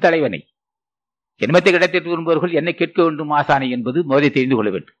கேட்க வேண்டும் தலைவனை. ஜென்மத்தை கிடைத்தெற்று விரும்புவர்கள் என்னை கேட்க வேண்டும் ஆசானை என்பது முதலில் தெரிந்து கொள்ள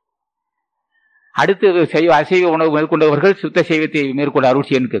வேண்டும். அடுத்து அசைவ உணவு மேற்கொண்டவர்கள் சுத்த சைவத்தை மேற்கொள்ள அருள்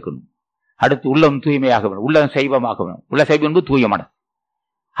செய்யன்னு கேட்கணும். அடுத்து உள்ளம் தூய்மையாக வேண்டும், உள்ளம் சைவமாக வேண்டும். உள்ள சைவம் என்பது தூயமான,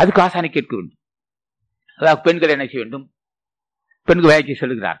 அதுக்கு ஆசானை கேட்க வேண்டும். அதாவது பெண்கள் என்ன செய்ய வேண்டும்? பெண்கள் வேலைக்கு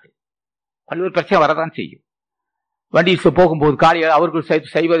செல்கிறார்கள், பல்வேறு பிரச்சனை வரதான் செய்யும். வண்டியில் போகும்போது காலையில் அவர்கள்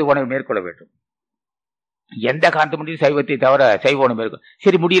சைவ உணவை மேற்கொள்ள வேண்டும். எந்த காரணத்தை முடியும் சைவத்தை தவிர சைவ உணவு மேற்கொள்ள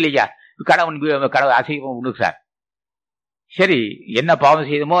சரி முடியலையா? கணவன் அசைவம் உண்ணுகிறார். சரி, என்ன பாவம்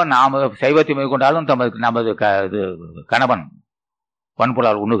செய்தமோ நாம சைவத்தை மேற்கொண்டாலும் நமது கணவன்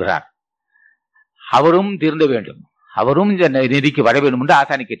வன்புலால் உண்ணுகிறார். அவரும் திருந்த வேண்டும், அவரும் இந்த நெறிக்கு வர வேண்டும் என்று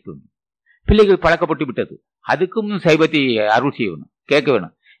ஆசானை கேட்க வேண்டும். பிள்ளைகள் பழக்கப்பட்டு விட்டது, அதுக்கும் சைவத்தை அருள் செய்யணும், கேட்க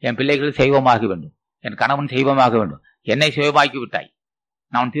வேண்டும். என் பிள்ளைகள் சைவமாக வேண்டும், என் கணவன் சைவமாக வேண்டும். என்னை சைவமாக்கி விட்டாய்,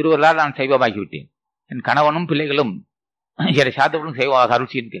 நான் திருவருளால் நான் சைவமாக்கி விட்டேன். என் கணவனும் பிள்ளைகளும் என்னை சாத்தவர்களும் சைவமாக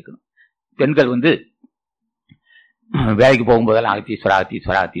அருள் செய்யணும் கேட்கணும். பெண்கள் வேலைக்கு போகும்போதெல்லாம் அகத்தீஸ்வரா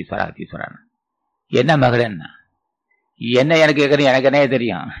அகத்தீஸ்வரா அகத்தீஸ்வரா அகத்தீஸ்வரா. என்ன மகள் என்ன எனக்கு கேட்கணும்? எனக்கு என்ன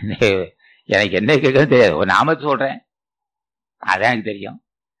தெரியும்? எனக்கு என்ன கேட்கணும் தெரியாது. ஒரு நாமத்தை சொல்றேன், அதான் எனக்கு தெரியும்.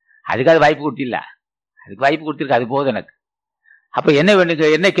 அதுக்கு அது வாய்ப்பு கொடுத்தில்ல, அதுக்கு வாய்ப்பு கொடுத்துருக்கு, அது போதும் எனக்கு. அப்ப என்ன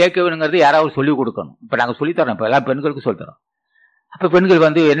வேணுங்க, என்ன கேட்க வேணுங்கிறது யாராவது சொல்லிக் கொடுக்கணும். இப்ப நாங்க சொல்லித்தரோம், இப்ப எல்லா பெண்களுக்கும் சொல்லித்தரோம். அப்ப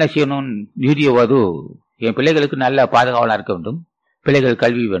பெண்கள் என்ன செய்யணும்? வீடியோவது என் பிள்ளைகளுக்கு நல்ல பாதுகாவலா இருக்க வேண்டும், பிள்ளைகள்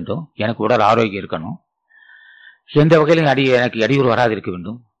கல்வி வேண்டும், எனக்கு உடல் ஆரோக்கியம் இருக்கணும், எந்த வகையிலும் எனக்கு இடையூறு வராது இருக்க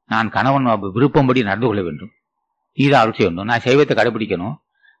வேண்டும், நான் கணவன் விருப்பம்படி நடந்து கொள்ள வேண்டும், நீதான் அருள் செய்ய வேண்டும், நான் சைவத்தை கடைபிடிக்கணும்.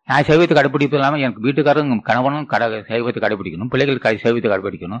 நான் சைவத்தை கடைபிடிப்பது இல்லாமல் எனக்கு வீட்டுக்காரரும் கணவனும் சைவத்தை கடைபிடிக்கணும், பிள்ளைகள் சைவத்தை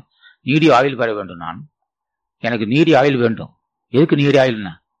கடைபிடிக்கணும். நீடி ஆயுள் பெற வேண்டும். நான் எனக்கு நீடி ஆயுள் வேண்டும். எதுக்கு நீடி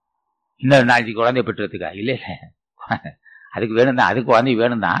ஆயுள்னா? இன்னொரு நாளைக்கு குழந்தை பெற்றதுக்கா? இல்லை இல்லை, அதுக்கு வேணும் தான், அதுக்கு குழந்தை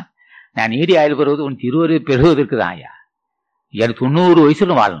வேணும் தான். நான் நீடி ஆயுள் பெறுவது உன் திருவரு பெறுவதற்கு தான் ஐயா. எனக்கு 90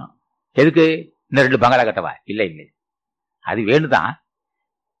 வயசுல வாழணும். எதுக்கு? இன்னும் 2 பங்களா கட்டவா? இல்லை இல்லை, அது வேணுதான்.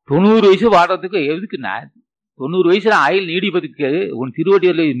 90 வயசு வாழ்றதுக்கு எதுக்குன்னா, 90 வயசுல ஆயுள் நீடிப்பதற்கு உன்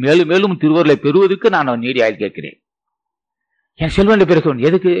திருவடிகளை மேலும் மேலும் திருவருளை பெறுவதற்கு நான் நீடி ஆயுள் கேட்கிறேன். என் செல்வனை பெருக்கணும்.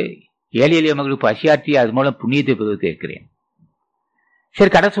 எதுக்கு? ஏழை எளிய மக்களுக்கு பசியாற்றி அது மூலம் புண்ணியத்தை பெறுவது கேட்கிறேன்.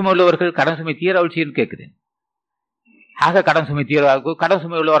 சரி, கடன் சுமை உள்ளவர்கள் கடன் சுமை தீர அவசியம் கேட்கிறேன். ஆக கடன் சுமை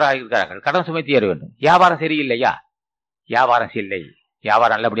உள்ளவராக இருக்கிறார்கள், கடன் சுமை தீர வேண்டும். வியாபாரம் சரியில்லையா? வியாபாரம் இல்லை,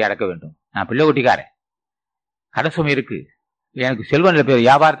 வியாபாரம் நல்லபடியா நடக்க வேண்டும். நான் பிள்ளை குட்டிக்காரன், கடன் சுமை இருக்கு, எனக்கு செல்வனில்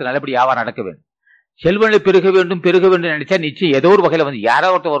வியாபாரத்தில் நல்லபடி வியாபாரம் நடக்க வேண்டும். செல்வனில் பெருக வேண்டும் நினைச்சா நிச்சயம் ஏதோ ஒரு வகையில வந்து யாரோ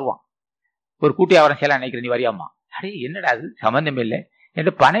ஒருத்தர் வருவான். ஒரு கூட்டி வியாபாரம் செய்யலாம் நினைக்கிறேன், நீ வரியாமா? அடே என்னடா அது, சம்பந்தம் இல்லை,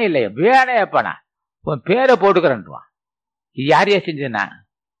 என்கிட்ட பணம் இல்லையா? வேணையப்பானா, உன் பேரை போட்டுக்கிறேன்வான். இது யாரையா செஞ்சேன்னா?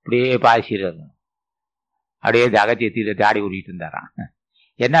 அப்படியே பாசிடுறது, அப்படியே அகத்திய தாடி ஊறிட்டு இருந்தாரான்.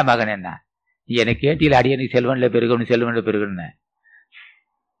 என்ன மகன், என்ன நீ என்னை கேட்டியில் அடியே, நீ செல்வனில் பெருகணும்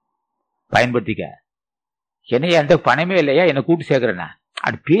பயன்படுத்திக்க. என்னையா எந்த பணமே இல்லையா, என்னை கூட்டு சேர்க்கிறேன்னா?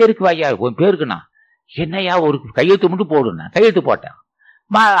 அது பேருக்கு வாயா, உன் பேருக்குண்ணா என்னையா ஒரு கையெழுத்து மட்டும் போடுண்ணா. கையெழுத்து போட்டேன்.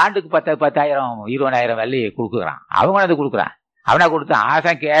 ஆண்டுக்கு 10,000 20,000 வெள்ளி கொடுக்குறான். அவங்க அதை கொடுக்குறான். அவனா கொடுத்தான்.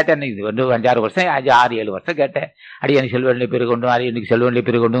 ஆசை கேட்டேன், 5-6 வருஷம் 6-7 வருஷம் கேட்டேன். அடி எனக்கு செல்வநிலை பெருகொண்டும், அது எனக்கு செல்வநிலை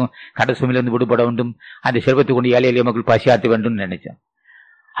பெருகொண்டும், கடன் சுமையிலிருந்து விடுபட வேண்டும், அந்த செல்வத்தை கொண்டு ஏழை எளிய மக்கள் பசியாற்ற வேண்டும் நினைச்சேன்.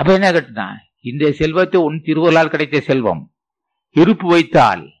 அப்ப என்ன கேட்டா, இந்த செல்வத்தை உன் திருவருளால் கிடைத்த செல்வம், இருப்பு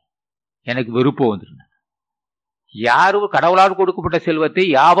வைத்தால் எனக்கு வெறுப்பு வந்துருங்க. யாரும் கடவுளால் கொடுக்கப்பட்ட செல்வத்தை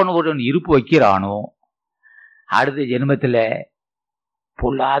யாவன் ஒரு இருப்பு வைக்கிறானோ அடுத்த ஜென்மத்துல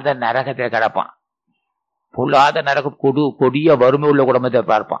பொல்லாத நரகத்தை கிடப்பான். பொல்லாத நரக கொடிய வறுமை உள்ள குடும்பத்தை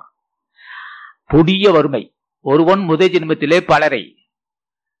பார்ப்பான். கொடிய வறுமை. ஒருவன் முதல் ஜென்மத்திலே பலரை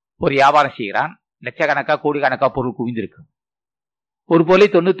ஒரு வியாபாரம் செய்கிறான். லட்சக்கணக்கா கோடிக்கணக்கா பொருள் குவிந்திருக்கும். ஒரு பொருளை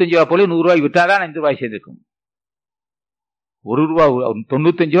 95 ரூபாய் பொருள் 100 ரூபாய் விட்டாதான் 5 ரூபாய் சேர்ந்திருக்கும். 1 ரூபாய்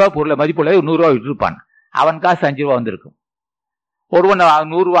 95 ரூபாய் பொருளை மதிப்புள்ள 100 ரூபாய் விட்டுருப்பான். அவன் காசு 5 ரூபாய் வந்திருக்கும். ஒருவன்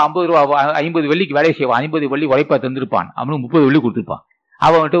 100 ரூபாய் 50 ரூபாய் 50 வெள்ளிக்கு வேலை செய்வான். 50 வெள்ளி உழைப்பா தந்திருப்பான். அவனுக்கு 30 வெள்ளி கொடுத்துருப்பான்.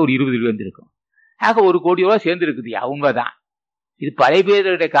 அவன்கிட்ட ஒரு 20 வெள்ளி வந்திருக்கும். ஆக 1 கோடி ரூபாய் சேர்ந்துருக்குது. உண்மைதான். இது பழைய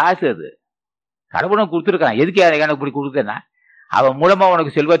பேருடைய காசு. அது கடவுளும் கொடுத்துருக்கான். எதுக்கு எனக்கு இப்படி கொடுத்தேன்னா, அவன் மூலமா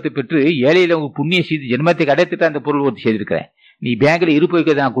உனக்கு செல்வத்தை பெற்று ஏழையில உங்க புண்ணிய செய்து ஜென்மத்தை கிடைத்துட்டு அந்த பொருள் ஒத்து செய்திருக்கிறேன். நீ பேங்க்ல இருப்பு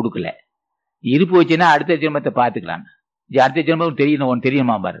வைக்க நான் கொடுக்கல. இருப்பு வச்சுன்னா அடுத்த ஜென்மத்தை பார்த்துக்கலாம். அடுத்த ஜென்மம் தெரியணும், உனக்கு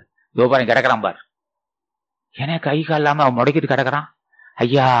தெரியுமா பாரு. தோபாரம் கிடக்கிறான் பாரு. ஏன்னா கை கால் இல்லாம அவன் முடக்கிட்டு கிடக்கிறான்.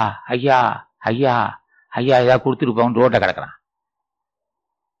 ஐயா ஐயா ஐயா ஐயா ஏதாவது கொடுத்துருப்பான். ரோட்டை கிடக்கிறான்.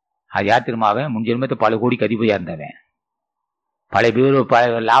 அது யார் தெரியுமா? அவன் முன் ஜென்மத்தை பல கோடிக்கு அதிபதியா இருந்தவன். பழைய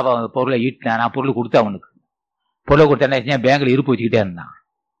பேர் லாபம் பொருளை ஈட்டினா, நான் பொருள் கொடுத்தேன். அவனுக்கு பொருளை கொடுத்தா பேங்க்ல இருப்பு வச்சுக்கிட்டே இருந்தான்.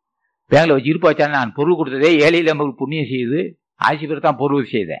 பேங்க்ல வச்சு இருப்பு வச்சாலும் நான் பொருள் கொடுத்ததே ஏழையில நமக்கு புண்ணியம் செய்து ஆட்சி பேர் தான்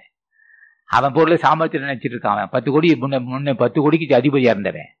பொருள் செய்தேன். அவன் பொருளை சாமர்த்தியம் நினைச்சிட்டு இருக்கான். அவன் 10 கோடி முன்ன 10 கோடிக்கு அதிபதியா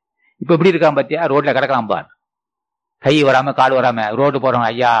இருந்தவன். இப்ப எப்படி இருக்கான் பாத்தியா? ரோட்ல கிடக்கலாம் பார். கை வராம கால் வராம ரோடு போறவன்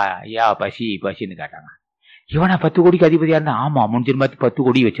ஐயா ஐயா பசி பசின்னு கேட்டாங்க. இவனா 10 கோடிக்கு அதிபதியா இருந்தான். ஆமா, முன் ஜென்மத்து 10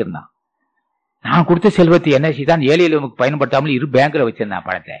 கோடி வச்சிருந்தான். நான் கொடுத்த செல்வத்தை என்ன செய்தான்? ஏழையில பயன்படுத்தாமல் பேங்க்ல வச்சிருந்தான்.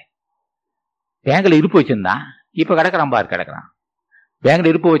 பணத்தை பேங்க்ல இருப்பு வச்சிருந்தான். இப்ப கிடக்கிறான் பார், கிடக்கிறான்.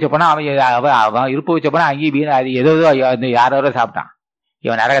 பேங்க்ல இருப்பு வச்ச போனா அவன் இருப்பு வச்ச போனா அங்கேயும் வீணா அது ஏதோ யாரோ சாப்பிட்டான்.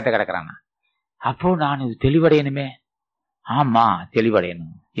 இவன் நரகத்தை கிடக்கிறான். அப்போ நான் தெளிவடையணுமே. ஆமா,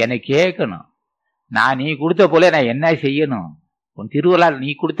 தெளிவடையணும். என்னை கேட்கணும். நான் நீ கொடுத்த போல நான் என்ன செய்யணும்? உன் திருவள்ளால் நீ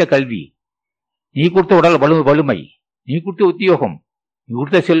கொடுத்த கல்வி, நீ கொடுத்த உடல் வலிமை, நீ கொடுத்த உத்தியோகம், நீ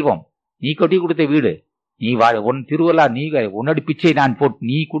கொடுத்த செல்வம், நீ கட்டி கொடுத்த வீடு, நீ உன் திருவள்ளால் நீ உன்னோட பிச்சை நான் போட்டு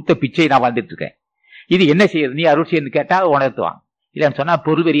நீ கொடுத்த பிச்சை நான் வாழ்ந்துட்டு இருக்கேன். இது என்ன செய்யுது? நீ அருள் செய்யு கேட்டா உணர்த்துவான். இல்லைன்னு சொன்னா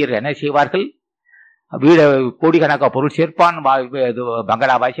பொருள் வெறியர்கள் என்ன செய்வார்கள்? வீடு கோடிக்கணக்கா பொருள் சேர்ப்பான்,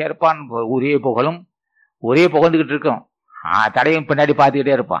 பங்களாவாய் சேர்ப்பான், ஒரே புகழ்ந்துகிட்டு இருக்கும். தடையும் பின்னாடி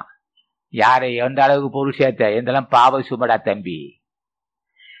பார்த்துக்கிட்டே இருப்பான். யாரை எந்த அளவுக்கு பொருள் சேர்த்த எந்தெல்லாம் பாவ சுமடா தம்பி.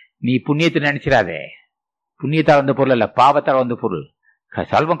 நீ புண்ணியத்தை நினைச்சிடாதே. புண்ணியத்தால் வந்த பொருள் அல்ல, பாவத்தால் வந்த பொருள்.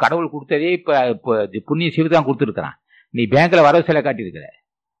 செல்வம் கடவுள் கொடுத்ததே இப்ப புண்ணிய சிவதான் கொடுத்துருக்கிறான். நீ பேங்க்ல வரவு செலவு காட்டியிருக்கிற.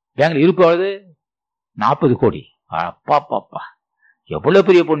 பேங்க்ல இருப்பாவது 40 கோடி. அப்பா பாப்பா, எவ்வளவு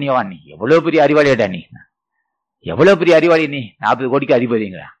பெரிய புண்ணியவான் நீ, எவ்வளவு பெரிய அறிவாளியடா நீ, எவ்வளவு பெரிய அறிவாளி நீ. 40 கோடிக்கு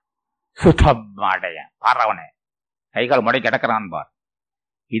அதிபதிங்கிற சுத்தமாடைய பாடுறவனே, கைகால் முடை கிடக்கிறான் பார்.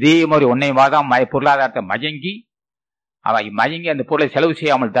 இதே மாதிரி உன்னை வாதான் பொருளாதாரத்தை மயங்கி அந்த பொருளை செலவு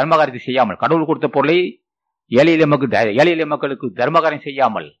செய்யாமல், தர்மகாரியத்தை செய்யாமல், கடவுள் கொடுத்த பொருளை ஏழை எளிய மக்களுக்கு தர்மகாரியம்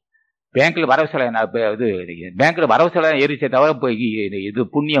செய்யாமல் பேங்க்ல வரவு செலவு எரிச்சே தவிர இது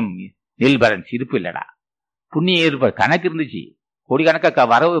புண்ணியம் நில் பேலன்ஸ் இருப்பு இல்லடா. புண்ணியம் இருப்ப கணக்கு இருந்துச்சு. கோடிக்கணக்க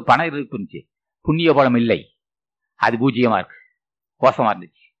வரவு பணம் இருந்துச்சு, புண்ணிய பலம் இல்லை, அது பூஜ்ஜியமா இருக்கு, கோஷமா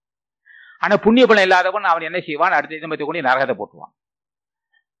இருந்துச்சு. ஆனா புண்ணிய பலம் இல்லாதவன் அவன் என்ன செய்வான், அடுத்த ஜென்மத்தை கொண்டு நரகத்தை போட்டுவான்.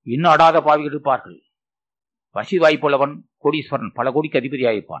 இன்னும் அடாத பாவிகள் இருப்பார்கள். வசி வாய்ப்புள்ளவன் கோடீஸ்வரன், பல கோடிக்கு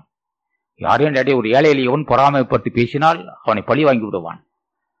அதிபதியாயிருப்பான். யாரையும் இடையே ஒரு ஏழை எளியவன் பொறாமைப்பட்டு பேசினால் அவனை பழி வாங்கி விடுவான்.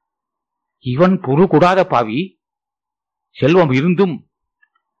 இவன் பொருள் கூடாத பாவி, செல்வம் இருந்தும்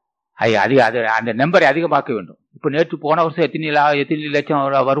அந்த நம்பரை அதிகமாக்க வேண்டும். இப்ப நேற்று போன வருஷம் எத்தனை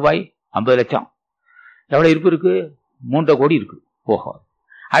லட்சம் வருவாய்? 50 லட்சம். எவ்வளவு இருப்பு இருக்கு? 3 கோடி இருக்கு. ஓஹோ,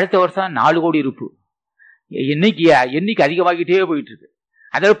 அடுத்த வருஷம் 4 கோடி இருப்பு. எண்ணிக்கை அதிகமாகிட்டே போயிட்டு இருக்கு.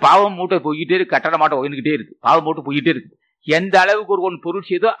 அதாவது பாவம் மூட்டை போய்கிட்டே இருக்கு, கட்டண மாட்டை ஒயின்கிட்டே இருக்கு, பாவம் மூட்டை போய்கிட்டே இருக்கு. எந்த அளவுக்கு ஒருவன் பொருள்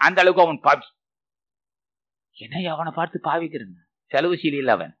செய்தோ அந்த அளவுக்கு அவன் பாவி. என்ன அவனை பார்த்து பாவிக்கிறேன்? செலவு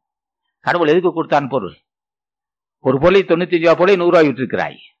சீலில் அவன் கடவுள் எதுக்கு கொடுத்தான் பொருள்? ஒரு பொருளை 95 ரூபா போல 100 ரூபாய்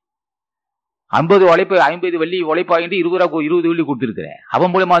விட்டுருக்கிறாய். 50 வெள்ளி உழைப்பாகிட்டு 20 வெள்ளி கொடுத்துருக்கிற.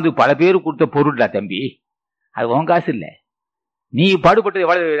 அவன் மூலமா வந்து பல பேருக்கு கொடுத்த பொருள்டா தம்பி, அது உன் காசு இல்ல. நீ பாடுபட்டது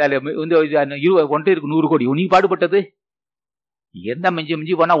ஒன்றை இருக்கு 100 கோடி. நீ பாடுபட்டது என்ன?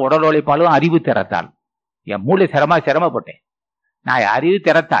 மிஞ்சி போனா உடல் உழைப்பாலும் அறிவு திறத்தால். என் மூளை சிரமப்பட்டேன், நான் அறிவு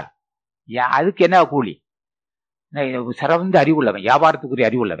திறத்தால். அதுக்கு என்ன கூலி? சிறந்த அறிவு உள்ளவன், வியாபாரத்துக்குரிய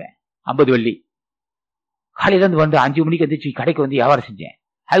அறிவு உள்ளவன். 50 வெள்ளி காலையில இருந்து வந்து 5 மணிக்கு வந்துச்சு கடைக்கு வந்து வியாபாரம் செஞ்சேன்,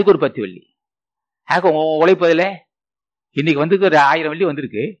 அதுக்கு ஒரு 10 வெள்ளி. ஆக உழைப்பதில் இன்னைக்கு வந்து 1000 வெள்ளி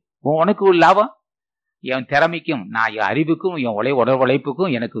வந்திருக்கு. உனக்கு ஒரு லாபம்? என் திறமைக்கும் நான் என் அறிவுக்கும் என் உடல்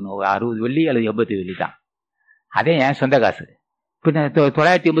உழைப்புக்கும் எனக்கு 60 வெள்ளி அல்லது 80 வெள்ளி தான். அதே என் சொந்த காசு. பின்ன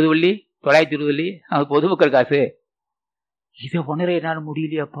 980 வெள்ளி 920 வெள்ளி பொதுமக்கள் காசு. இதை உணர என்னால்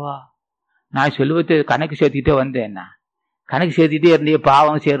முடியலையாப்பா. நான் செல்வத்தை கணக்கு சேர்த்துக்கிட்டே வந்தேன். கணக்கு சேர்த்துக்கிட்டே இருந்தே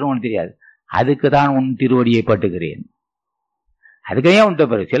பாவம் சேரணும்னு தெரியாது. அதுக்கு தான் உன் திருவடியை பட்டுகிறேன். அதுக்கு ஏன் உன்ட்ட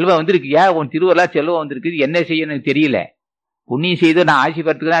பாரு, செல்வம் வந்திருக்கு, ஏன் உன் திருவள்ளா செல்வம் வந்திருக்கு, என்ன செய்யணும் எனக்கு தெரியல. புண்ணியம் செய்து நான் ஆட்சி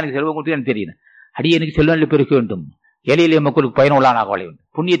பெறத்துக்கு தான் எனக்கு செல்வம் கொடுத்து எனக்கு தெரியல. அடி எனக்கு செல்வம் பெருக்க வேண்டும், ஏழை எளிய மக்களுக்கு பயனுள்ளான வாழ வேண்டும்,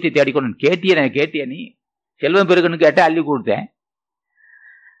 புண்ணியத்தை தேடிக்கொண்டு கேட்டிய நீ செல்வம் பெருக்கணும்னு கேட்ட அள்ளி கொடுத்தேன்.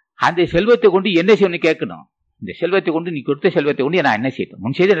 அந்த செல்வத்தை கொண்டு என்ன செய்யணும் கேட்கணும். இந்த செல்வத்தை கொண்டு நீ கொடுத்த செல்வத்தை கொண்டு நான் என்ன செய்யணும்?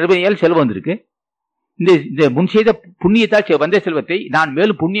 முன் செய்த நிர்பதியால் செல்வம் வந்திருக்கு. இந்த முன் செய்த புண்ணியத்தால் வந்த செல்வத்தை நான்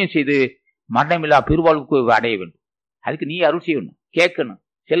மேலும் புண்ணியம் செய்து மரணமில்லா பெருவாழ்வுக்கு அடைய வேண்டும். அதுக்கு நீ அருள் செய்யணும், கேட்கணும்.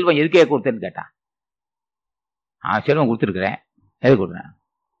 செல்வம் எதுக்கே கொடுத்தேன்னு கேட்டான். செல்வம் கொடுத்துருக்கிறேன். எது கொடுக்குறேன்?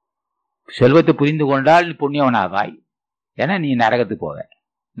 செல்வத்தை புரிந்து கொண்டால் புண்ணியவனாகாய், ஏன்னா நீ நரகத்துக்கு போவ.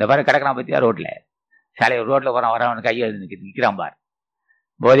 இந்த மாதிரி கிடக்கிறான் பத்தியா ரோட்ல, சாலை ரோட்ல வரவன் கையை நிற்கிறான் பார்,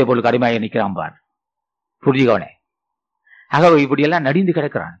 போதை பொருள் கடுமையாக நிற்கிறான் பார், புரிஞ்சுக்கவனே. ஆக இப்படியெல்லாம் நடிந்து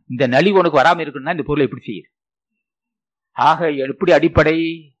கிடக்கிறான். இந்த நலிவு உனக்கு வராமல் இருக்குன்னா இந்த பொருளை எப்படி செய்யுது? ஆக எப்படி அடிப்படை?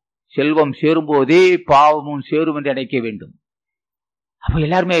 செல்வம் சேரும் போதே பாவமும் சேரும் என்று நினைக்க வேண்டும். அப்ப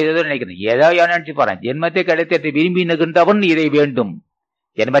எல்லாருமே ஏதோ நினைக்கிறேன், ஏதோ நினைச்சு போறேன். ஜென்மத்தை கிடைத்த விரும்பி நிகழ்ந்தவன் இதை வேண்டும்.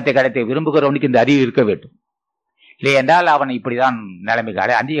 ஜென்மத்தை கிடைத்த விரும்புகிறவனுக்கு இந்த அறிவு இருக்க வேண்டும். இல்லை என்றால் அவன் இப்படிதான் நிலைமை.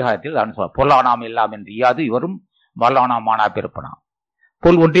 அந்திய காலத்தில் அவன் சொல்ல, பொருளானாம் எல்லாம் என்று யாது இவரும் வல்லானாம் மானா பிறப்பனாம்.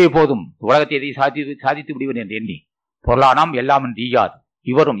 பொருள் ஒன்றே போதும், உலகத்தை எதை சாதித்து விடுவேன் என்று எண்ணி பொருளானாம் எல்லாம் என்று ஈயாது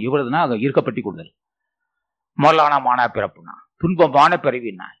இவரும், இவருதுனா ஈர்க்கப்பட்டி கொடுதல். மொல்லானாம் மானா பிறப்புனா துன்பமான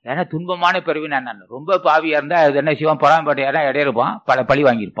பிறவினா. ஏன்னா துன்பமான பிறவினா என்ன? ரொம்ப பாவியா இருந்தா அது என்ன செய்வான்? பொறாமைப்பட்டையா இடையே இருப்பான், பழி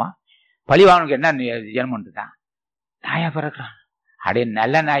வாங்கியிருப்பான். பழி வாங்கனுக்கு என்ன ஜென்மம் தான்? நாயா பிறக்கிறான். அப்படியே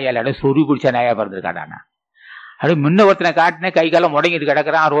நல்ல நாயால் சொருவி பிடிச்ச நாயா பிறந்திருக்காடானா. அப்படியே முன்ன ஒருத்தனை காட்டினேன், கை காலம் முடங்கிட்டு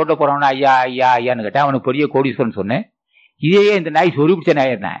கிடக்கிறான். ரோட்ல போறவனா ஐயா ஐயா ஐயான்னு கேட்டேன். அவனுக்கு பெரிய கோடீஸ்வரன் சொன்னேன். இதே இந்த நாய் சொருவி பிடிச்ச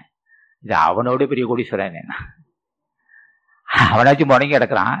நாய் என்ன? இது அவனோட பெரிய கோடீஸ்வரன் என்ன? அவனாச்சும் முடங்கி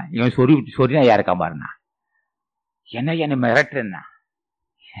கிடக்கிறான், இவன் சொறி நாயா இருக்கான் பாருண்ணா. என்ன மிரட்டுறா?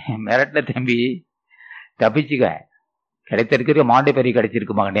 மிரட்ட தம்பி, தப்பிச்சுக்க. கிடைத்திருக்கிற மாண்டை பிறவி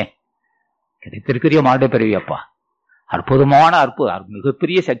கிடைச்சிருக்கு மகனே, கிடைத்திருக்கிற மாண்டை பிறவி. அப்பா அற்புதமான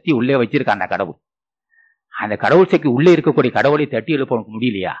மிகப்பெரிய சக்தி உள்ளே வச்சிருக்கான் அந்த கடவுள். அந்த கடவுள் சக்தி உள்ளே இருக்கக்கூடிய கடவுளை தட்டி எழுப்ப உனக்கு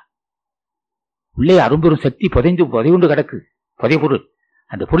முடியலையா? உள்ளே அரும்பெரும் சக்தி புதையுண்டு கிடக்கு, புதை பொருள்.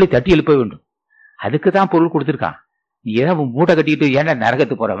 அந்த பொருளை தட்டி எழுப்ப வேண்டும். அதுக்கு தான் பொருள் கொடுத்துருக்கான். நீ ஏதாவது மூட்டை கட்டிக்கிட்டு ஏன்னா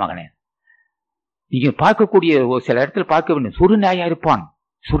நரகத்துக்கு போற மகனே? நீங்க பார்க்கக்கூடிய ஒரு சில இடத்துல பார்க்க வேண்டும். சுருநாயா இருப்பான்,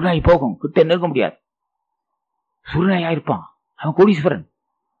 சுருநாய் போகும், கிட்ட நெருங்க முடியாது. சுருநாயா இருப்பான், அவன் கோடீஸ்வரன்.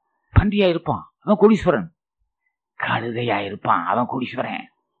 பன்றியா இருப்பான், அவன் கோடீஸ்வரன். கழுதையா இருப்பான், அவன் கோடீஸ்வரன்.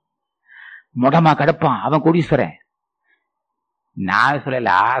 முடமா கிடப்பான், அவன் கோடீஸ்வரன். நான்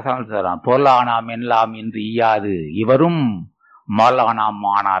சொல்லல, ஆசான் சொல்றான், பொருளானாம் எல்லாம் என்று ஈயாது இவரும் மல்லானாம்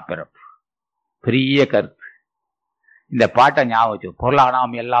மானா பிறப்பு. பெரிய கருத்து. இந்த பாட்டை ஞாபகம் வச்சு,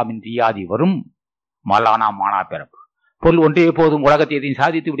 பொருளானாம் எல்லாம் என்று ஈயாது இவரும் மல்லானாம் மானா பிறப்பு. பொருள் ஒன்றே போதும், உலகத்தை எதையும்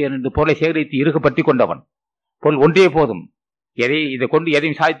சாதித்து விடுவேன் என்று பொருளை சேகரித்து இருக்கப்பட்டி கொண்டவன். பொருள் ஒன்றே போதும், இதை கொண்டு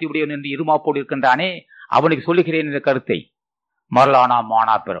எதையும் சாதித்து விடுவேன் என்று இருமாப்போடு இருக்கின்றானே, அவனுக்கு சொல்லுகிறேன் இந்த கருத்தை. மரலானா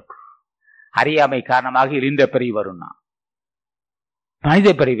மானா பிறப்பு. அறியாமை காரணமாக இழிந்த பிறவி வரும்னா மனித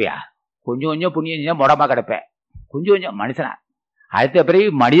பிறவியா? கொஞ்சம் கொஞ்சம் புண்ணியம் முடமா கிடப்பேன், கொஞ்சம் கொஞ்சம் மனுஷனா. அடுத்த பிறவி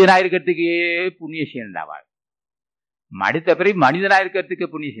மனிதனாயிருக்கிறதுக்கே புண்ணிய செய்யணுண்டாவாள். அடுத்த பிறவி மனிதனாயிருக்கிறதுக்கு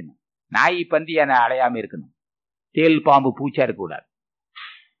புண்ணிய செய்யணும். நாய் பந்தி என அலையாம இருக்கணும். தேல் பாம்பு பூச்சா இருக்கக்கூடாது.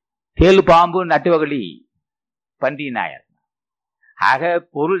 தேல் பாம்பு நட்டுவகளி பந்தி நாயா இருக்கணும். ஆக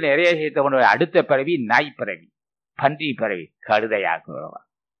பொருள் நிறைய சேர்த்தவனோட அடுத்த பிறவி நாய் பிறவி, பன்றி பிறவி, கழுதையாக.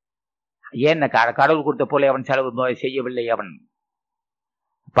 ஏன் கடவுள் கொடுத்த போல அவன் செலவு செய்யவில்லை. அவன்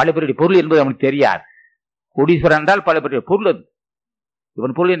பல பேருடைய பொருள் என்பது அவனுக்கு தெரியாது. கோடீஸ்வரன் என்றால் பல பேருடைய பொருள் அது.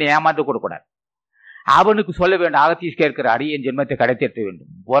 இவன் பொருள் என்னை ஏமாற்ற கூடக்கூடாது. அவனுக்கு சொல்ல வேண்டும். அகத்தீஸ் கேட்கிற அடியன் ஜென்மத்தை கடைத்தேற்ற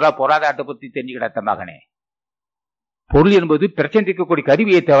வேண்டும். பொறாதாட்டை பற்றி தெரிஞ்சு கிடத்த மகனே. பொருள் என்பது பிரச்சனை இருக்கக்கூடிய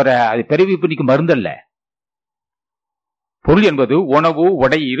கருவியை தவிர அது பிறவி பிணிக்கு மருந்தல்ல. பொருள் என்பது உணவு,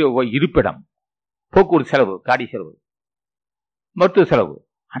 உடை, இருப்பிடம், போக்குவரத்து செலவு, காடி செலவு, மருத்துவ செலவு,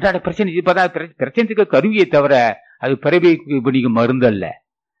 அன்றாட பிரச்சனை. இப்பதான் பிரச்சனைக்கு கருவியை தவிர அது பிறவி பிணிக்கு மருந்து அல்ல.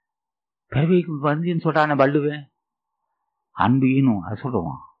 பிறவிக்கு மருந்துன்னு சொல்றான வள்ளுவேன். அன்புன்னு அது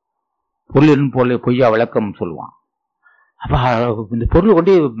சொல்லுவான். பொருள் போல பொய்யா விளக்கம் சொல்லுவான். அப்ப இந்த பொருள்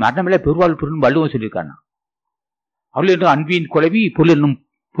கொண்டு மரணமில்ல பெருவாழ் பொருள் வள்ளுவன் சொல்லியிருக்கான். அவள் என்று அன்பின் குழவி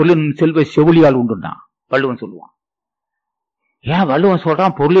பொருள் செல்வ செவிலியால் உண்டுன்னா வள்ளுவன் சொல்லுவான். ஏன் வள்ளுவன்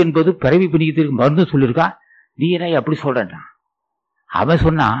சொல்றான் பொருள் என்பது பிறவி பிணிக்கிறதுக்கு மருந்து சொல்லியிருக்கான், நீ என்ன அப்படி சொல்றான்? அவன்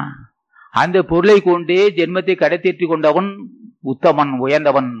சொன்னான், அந்த பொருளை கொண்டே ஜென்மத்தை கடைத்தேற்றி கொண்டவன் உத்தமன்,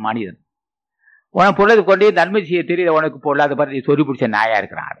 உயர்ந்தவன் மனிதன். உனக்கு பொருளை கொண்டே நன்மை செய்ய தெரியல, உனக்கு பொருளாத பற்றி சொல்லி பிடிச்ச நாயா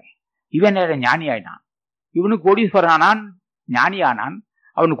இருக்கிறான். இவன் ஞானி ஆயினான். இவனுக்கு கோடீஸ்வரனானான், ஞானி ஆனான்.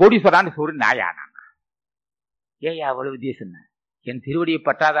 அவனுக்கு கோடீஸ்வரான்னு சொல்லி நாயானான். ஏயா அவ்வளவு வித்தியாசம்? என் திருவடியை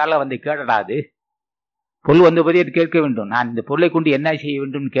பற்றாதால வந்து கேடடாது. பொருள் வந்த போதே கேட்க வேண்டும். நான் இந்த பொருளை கொண்டு என்ன செய்ய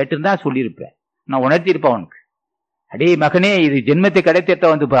வேண்டும் கேட்டிருந்தா சொல்லியிருப்பேன். நான் உணர்த்தியிருப்பேன் அவனுக்கு. அடே மகனே, இது ஜென்மத்தை கிடைத்தேற்ற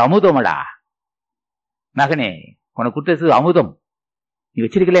வந்து அமுதமடா மகனே, உனக்கு கொடுத்தது அமுதம். நீ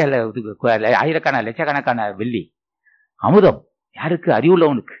வச்சிருக்கல ஆயிரக்கணக்கான லட்சக்கணக்கான வெள்ளி அமுதம். யாருக்கு?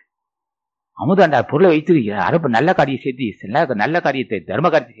 அறிவுள்ளவனுக்கு அமுதம். அந்த பொருளை வைத்து அரபு நல்ல காரியம் செய்து நல்ல காரியத்தை தர்ம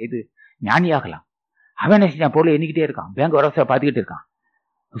காரியத்தை செய்து ஞானியாகலாம். அவன் என்ன செஞ்சான்? பொருளை எண்ணிக்கிட்டே இருக்கான், பேங்க் வரவசை பார்த்துக்கிட்டு இருக்கான்.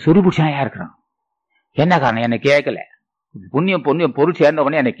 சொருபுஷாயா இருக்கிறான். என்ன காரணம்? என்னை கேட்கல. புண்ணியம் பொருள்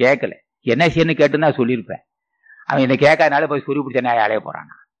சேர்ந்தவனே என்னை கேட்கல. என்ன செய்யணும்னு கேட்டுன்னா சொல்லியிருப்பேன். அவன் என்னை கேட்காதனால போய் சொருபிடிச்ச நாயை அலைய போறான்.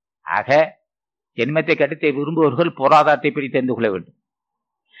 ஆக ஜென்மத்தை கட்டத்தை விரும்புவர்கள் பொருளாதாரத்தை பற்றி தெரிந்து கொள்ள வேண்டும்.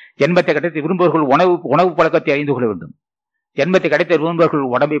 ஜென்மத்தை கட்டத்தை விரும்புவர்கள் உணவு பழக்கத்தை அறிந்து கொள்ள வேண்டும். ஜென்மத்தை கடைத்த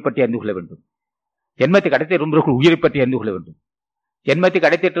விரும்புவர்கள் உடம்பை பற்றி அறிந்து கொள்ள வேண்டும். ஜென்மத்தை கடைத்த விரும்புவர்கள் உயிரை பற்றி அறிந்து கொள்ள வேண்டும். ஜென்மத்தை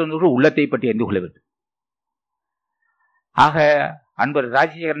கடைத்தவர்கள் உள்ளத்தை பற்றி அறிந்து கொள்ள வேண்டும். ஆக அன்பர்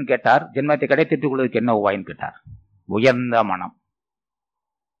ராஜசேகரன் கேட்டார், ஜென்மத்தை கடைத்தெற்றுக் கொள்வதற்கு என்ன உபாயம் கேட்டார். உயர்ந்த மனம்,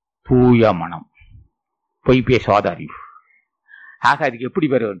 தூய மனம், பொய் பேசாத அறிவு. ஆக அதுக்கு எப்படி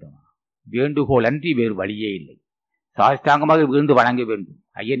பெற வேண்டும்? வேண்டுகோள் அன்றி வேறு வழியே இல்லை. சாஷ்டாங்கமாக விழுந்து வணங்க வேண்டும்.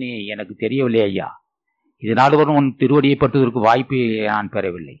 ஐயனே, எனக்கு தெரியவில்லை ஐயா, இதனால் வரும் உன் திருவடியை பற்றுவதற்கு வாய்ப்பை நான்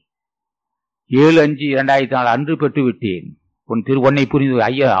பெறவில்லை. 7/5/2004 அன்று பெற்று விட்டேன். உன்னை புரிந்து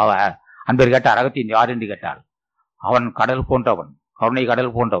ஐயா. அன்பர் கேட்டார், அகத்தின் யார் என்று கேட்டால், அவன் கடல் போன்றவன், கருணை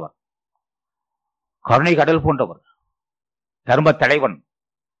கடல் போன்றவர், கருணை கடல் போன்றவர், தர்ம தலைவன்,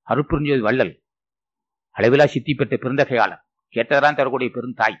 அருட்புரிஞ்சோதி வள்ளல், அளவிலா சித்தி பெற்ற பெருந்தகையாளர், கேட்டதான் தரக்கூடிய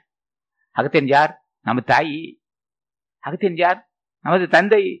பெருந்தாய். அகத்தியன் யார்? நமது தாய். அகத்தியன் யார்? நமது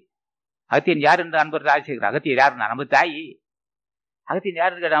தந்தை. அகத்தியன் யார் என்று அன்பர் ராஜசேகர், அகத்தியர் யார்? நமது தாய். அகத்தியன்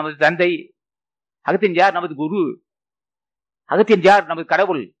யார்? நமது தந்தை. அகத்தியன் யார்? நமது குரு. அகத்தியன் யார்? நமது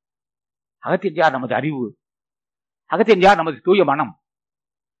கடவுள். அகத்தியன் யார்? நமது அறிவு. அகத்தியன் யார்? நமது தூய மனம்.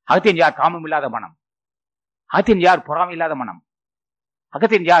 அகத்தியன் யார்? காமம் இல்லாத மனம். அகத்தியன் யார்? பொறாமை இல்லாத மனம்.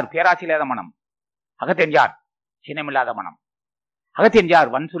 அகத்தியன் யார்? பேராசை இல்லாத மனம். அகத்தியன் யார்? சினமில்லாத மனம். அகத்தியன் யார்?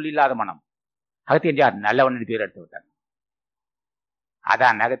 வன் சொல் இல்லாத மனம். அகத்தியன் யார்? நல்லவன் என்று பேர் எடுத்து விட்டார்.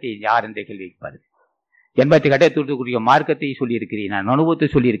 அதான் அகத்தியன் யார் என்ற கேள்விக்கு பாருங்க. ஜென்மத்தை கடைத்தூர்த்துக்குரிய மார்க்கத்தை சொல்லியிருக்கிறேன், நான் அனுபவத்தை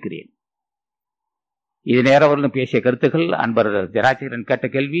சொல்லியிருக்கிறேன். இது நேரம் பேசிய கருத்துக்கள். அன்பர் ஜராசேகரன் கேட்ட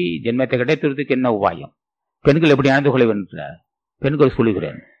கேள்வி, ஜென்மத்தை கடைத்தூர்த்துக்கு என்ன உபாயம், பெண்கள் எப்படி நடந்து கொள்ள வேண்டும்? பெண்கள்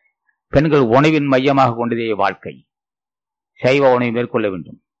சொல்லுகிறேன், பெண்கள் உணவின் மையமாக கொண்டதே வாழ்க்கை. சைவ உணவை மேற்கொள்ள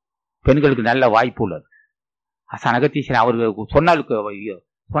வேண்டும். பெண்களுக்கு நல்ல வாய்ப்பு உள்ளது. அசான் அகத்தீசன் அவர்கள் சொன்னால்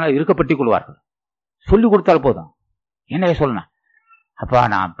இருக்கப்பட்டுக் கொள்வார்கள். சொல்லிக் கொடுத்தால் போதும். என்ன சொல்லணும்? அப்பா,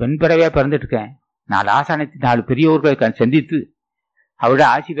 நான் பெண் பிறவையா பிறந்துட்டு இருக்கேன். 4 ஆசானத்தை 4 பெரியோர்களை சந்தித்து அவருடைய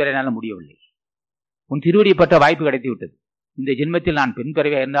ஆட்சி பெற என்னால் முடியவில்லை. உன் திருவடியை பற்ற வாய்ப்பு கிடைத்து விட்டது. இந்த ஜென்மத்தில் நான் பெண்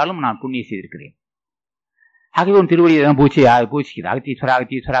பிறவையா இருந்தாலும் நான் புண்ணியம் செய்திருக்கிறேன். ஆகவே உன் திருவடியை தான் பூச்சிக்கிறேன்.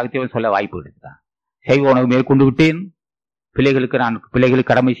 அகத்தீஸ்வரர் சொல்ல வாய்ப்பு கிடைத்ததான். சைவ உணவு மேற்கொண்டு விட்டேன். பிள்ளைகளுக்கு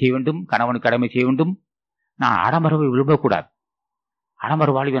கடமை செய்ய வேண்டும், கணவனுக்கு கடமை செய்ய வேண்டும். நான் ஆடம்பரவை விரும்பக்கூடாது.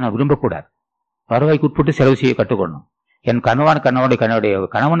 ஆடம்பர வாழ்வை நான் விரும்பக்கூடாது. வருவாய்க்கு உட்பட்டு செலவு செய்ய கற்றுக்கொள்ளணும். என் கணவனுடைய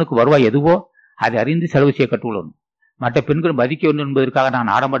கணவனுக்கு வருவாய் எதுவோ அதை அறிந்து செலவு செய்ய கற்றுக்கொள்ளணும். மற்ற பெண்கள் மதிக்க வேண்டும் என்பதற்காக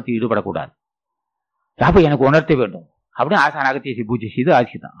நான் ஆடம்பரத்தில் ஈடுபடக்கூடாது. அப்ப எனக்கு உணர்த்த வேண்டும் அப்படின்னு ஆசான் அகத்திய பூஜை செய்து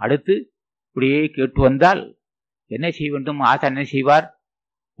ஆசிதான். அடுத்து இப்படியே கேட்டு வந்தால் என்ன செய்ய வேண்டும்? ஆசான் என்ன செய்வார்?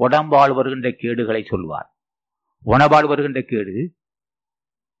 உடம்பால் வருகின்ற கேடுகளை சொல்வார். உணவால் வருகின்ற கேடு,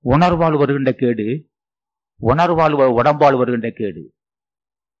 உணர்வால் வருகின்ற கேடு, உடம்பால் வருகின்ற கேடு,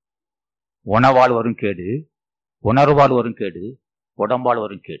 உணவால் வரும் கேடு, உணர்வால் வரும் கேடு, உடம்பால்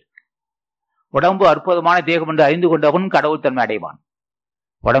வரும் கேடு. உடம்பு அற்புதமான தேகம் என்று அறிந்து கொண்டவன் கடவுள் தன்மை அடைவான்.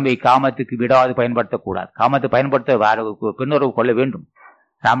 உடம்பை காமத்துக்கு விடாது பயன்படுத்தக்கூடாது. காமத்தை பயன்படுத்த பெண்ணுறவு கொள்ள வேண்டும்.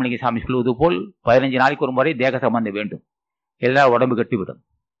 ராமலிங்க சாமி சொல்வது போல் 15 நாளைக்கு ஒரு முறை தேக சம்பந்தம் வேண்டும். எல்லாம் உடம்பு கட்டிவிடும்.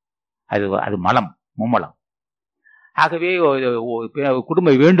 அது மலம், மும்மலம். ஆகவே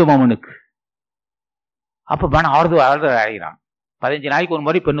குடும்பம் வேண்டும் அவனுக்கு. அப்ப மன ஆறுதல் அடைகிறான். 15 நாளைக்கு ஒரு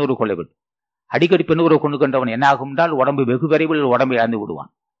முறை பெண்ணுறவு கொள்ள வேண்டும். அடிக்கடி பெண்ணுறவு கொண்டு கொண்டவன் என்ன ஆகும் என்றால் உடம்பு வெகு விரைவில் உடம்பை இழந்து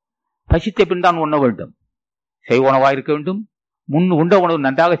விடுவான். பசித்த பின் தான் உண்ண வேண்டும். செய்வ உணவாக இருக்க வேண்டும். முன் உண்ட உணவு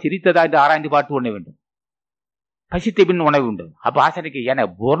நன்றாக சிரித்ததா என்று ஆராய்ந்து பார்த்து உண்ண வேண்டும். பசித்த பின் உணவு உண்டு. அப்ப ஆசனைக்கு என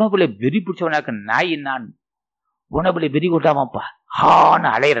உணவுல வெறி பிடிச்சவனாக்க நாய் நான் உணவுல வெறி கொண்டாமப்பா ஹான்னு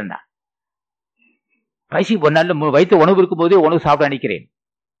அலையிறேன். பசி நல்ல வைத்த உணவு இருக்கும் போதே உணவு சாப்பிட நினைக்கிறேன்.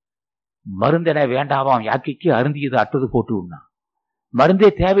 மருந்தென வேண்டாவாம் யாக்கைக்கு அருந்தியது அட்டது போட்டு உண்ணா. மருந்தே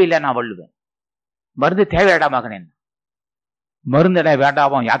தேவையில்லை நான் வள்ளுவேன். மருந்து தேவையிடாமகனேன். மருந்தென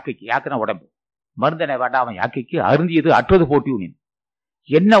வேண்டாவாம் யாக்கைக்கு, யாக்குன உடம்பு, மருந்தென வேண்டாவாம் யாக்கைக்கு அருந்தியது அற்றது போட்டி உண்ணேன்.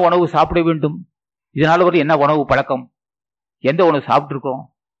 என்ன உணவு சாப்பிட வேண்டும்? இதனால ஒரு என்ன உணவு பழக்கம்? எந்த உணவு சாப்பிட்டு இருக்கோம்?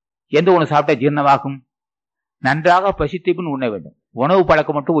 எந்த உணவு சாப்பிட்டா ஜீரணமாகும்? நன்றாக பசித்த பின் உண்ண வேண்டும். உணவு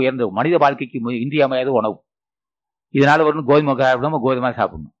பழக்கம் மட்டும் உயர்ந்தது. மனித வாழ்க்கைக்கு இன்றியமையாத உணவு. இதனால ஒரு கோதுமை சாப்பிடாம கோதுமை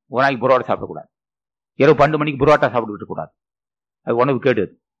சாப்பிடணும். ஒரு நாளைக்கு புரோட்டா சாப்பிடக்கூடாது. இரவு 12 மணிக்கு புரோட்டா சாப்பிட்டு கூடாது. அது உணவு கேடு.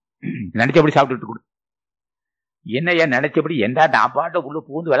 நினைச்சபடி சாப்பிட்டு கூட என்னையா நினைச்சபடி எந்த நான் பாட்டை உள்ள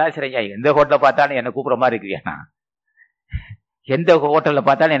பூந்து விளாசுறேன். எந்த ஹோட்டல பார்த்தாலும் என்ன கூப்பிடுற மாதிரி இருக்கிறியா? எந்த ஹோட்டல்ல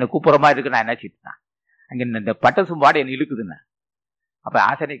பார்த்தாலும் என்ன கூப்பிடுற மாதிரி இருக்கு. நான் என்ன செய்யறேன்? அங்க இந்த பட்டசும் பாடு என்ன இழுக்குதுன்னா அப்ப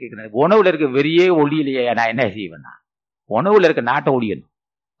ஆசனை கேட்கிறேன். உணவுல இருக்க வெறியே ஒளியிலையே நான் என்ன செய்வேன்னா உணவுல இருக்க நாட்டை ஒழியணும்.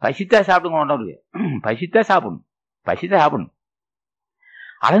 பசித்தா சாப்பிடுங்க. உணவு பசித்தா சாப்பிடணும். பசித்தா சாப்பிடணும்.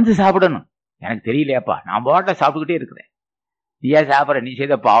 அளந்து சாப்பிடணும். எனக்கு தெரியலையாப்பா, நான் பாட்டை சாப்பிட்டுக்கிட்டே இருக்கிறேன். நீ ஏன் சாப்பிட்ற? நீ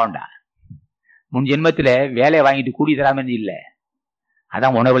செய்த பாவண்டா. முன் ஜென்மத்துல வேலையை வாங்கிட்டு கூடி தராம இல்ல.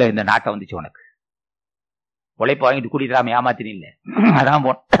 அதான் உணவுல இந்த நாட்டை வந்துச்சு உனக்கு. உழைப்ப வாங்கிட்டு கூடி தராம ஏமாத்தினு இல்ல.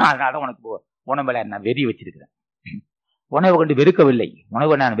 அதனால உனக்கு உணவுல நான் வெறி வச்சிருக்கிறேன். உணவு கண்டு வெறுக்கவில்லை.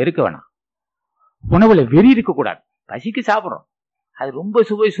 உணவை நான் வெறுக்க வேணாம். உணவுல வெறி இருக்கக்கூடாது. பசிக்கு சாப்பிட்றோம். அது ரொம்ப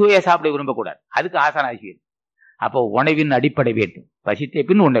சுவையா சாப்பிட விரும்பக்கூடாது. அதுக்கு ஆசானாசி. அப்போ உணவின் அடிப்படை வேண்டும். பசித்த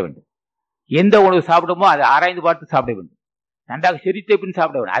பின் உண்ண வேண்டும். எந்த உணவு சாப்பிடுமோ அதை ஆராய்ந்து பார்த்து சாப்பிட வேண்டும். நன்றாக செரித்த பின்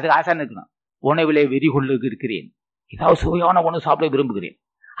சாப்பிட வேண்டும். அதுக்கு ஆசான இருக்கணும். உணவிலே வெறி கொள்ள இருக்கிறேன். ஏதாவது சுவையான உணவு சாப்பிட விரும்புகிறேன்.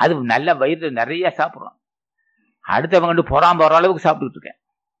 அது நல்ல வயிறு நிறைய சாப்பிட்றோம். அடுத்தவங்க கண்டு பொறாம வர அளவுக்கு சாப்பிட்டுக்கிட்டு இருக்கேன்.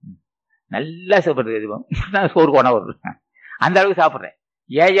 நல்லா சாப்பிட்றது சோறு உணவு அந்த அளவுக்கு சாப்பிட்றேன்.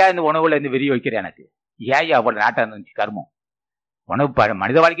 ஏயா இந்த உணவுல இருந்து வெறி வைக்கிறேன்? எனக்கு ஏயா அவ்வளவு நாட்டம் இருந்துச்சு கர்மம். உணவு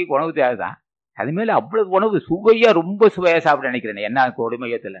மனித வாழ்க்கைக்கு உணவு தேவைதான். அது மேல அவ்வளவு உணவு சுவையா ரொம்ப சுவையா சாப்பிட நினைக்கிறேன். என்ன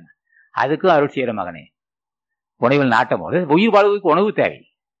கொடுமையோ தெரியல. அதுக்கும் அருள் செய்யற மகனே. உணவில் நாட்டம் உயிர் வாழ்வுக்கு உணவு தேவை.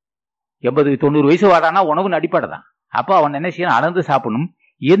 80-90 வயசு வாடானா உணவு அடிப்படை தான். அப்ப அவன் என்ன செய்யணும்? அளந்து சாப்பிடணும்.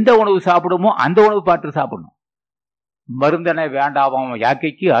 எந்த உணவு சாப்பிடுமோ அந்த உணவு பார்த்து சாப்பிடணும். மருந்தென வேண்டாம்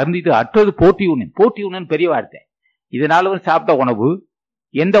யாக்கைக்கு அருந்திட்டு அற்றது போட்டி உண்ணன். போட்டி உண்ணன் பெரிய வார்த்தை. இதனால சாப்பிட்ட உணவு,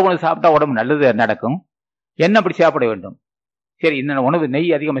 எந்த உணவு சாப்பிட்டா உடம்பு நல்லது நடக்கும், என்ன அப்படி சாப்பிட வேண்டும். சரி, இன்னொன்று உணவு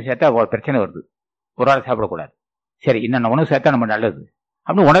நெய் அதிகமாக சேர்த்தா பிரச்சனை வருது, ஒரு ஆள் சாப்பிடக்கூடாது. சரி, இன்னொன்று உணவு சேர்த்தா நம்ம நல்லது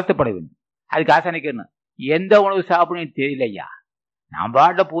அப்படின்னு உணர்த்தப்பட வேண்டும். அதுக்கு ஆசானிக்கு எந்த உணவு சாப்பிடணும்னு தெரியலையா, நான்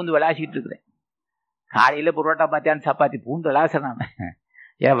பாட்டில் பூந்து விளாசிக்கிட்டு இருக்கிறேன். காலையில புரோட்டா மத்தியானம் சப்பாத்தி பூந்து விளாச நான்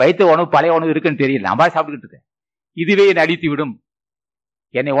என் வயிற்று உணவு பழைய உணவு இருக்குன்னு தெரியல, நான் பாட்டு சாப்பிட்டுக்கிட்டு இருக்கேன். இதுவே என்னை அடித்து விடும்.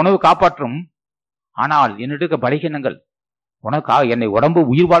 என்னை உணவு காப்பாற்றும். ஆனால் என்னிட்ட பலகீனங்கள் உனக்கு என்னை உடம்பு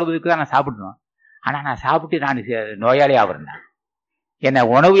உயிர் வாழ்வதற்கு தான் நான் சாப்பிடணும். ஆனா நான் சாப்பிட்டு நான் நோயாளி ஆகிறேன். என்னை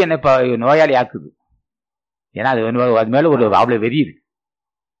உணவு என்னை நோயாளி ஆக்குது. ஏன்னா அது மேல ஒரு அவ்வளவு வெறி இருக்கு.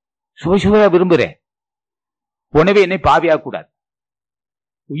 சுவையா விரும்புறேன். உணவை என்னை பாவியாக்கூடாது.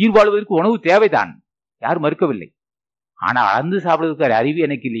 உயிர் வாழ்வதற்கு உணவு தேவைதான், யாரும் மறுக்கவில்லை. ஆனா அளந்து சாப்பிடுவதற்கு அறிவு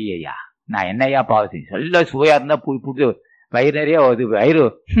எனக்கு இல்லையா. நான் என்னையா பாவம் செஞ்சு சொல்ல சுவையா இருந்தா புட்டு வயிறு நிறைய வயிறு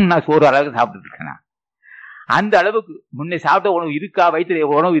நான் சோறு அளவுக்கு சாப்பிட்டு இருக்கேன். அந்த அளவுக்கு முன்னே சாப்பிட்ட உணவு இருக்கா, வயிற்று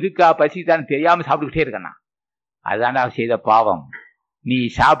உணவு இருக்கா, பசிதான் தெரியாம சாப்பிட்டுக்கிட்டே இருக்கேன். அதுதான் நான் செய்த பாவம். நீ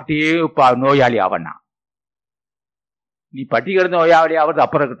சாப்பிட்டே நோயாளி ஆவண்ணா. நீ பட்டி கிடந்த நோயாளி ஆகிறது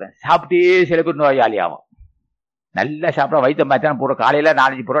அப்புறம் இருக்கட்டும், சாப்பிட்டே சில பேர் நோயாளி ஆகும். நல்லா சாப்பிட வயிற்று மத்தியானம் போடுற, காலையில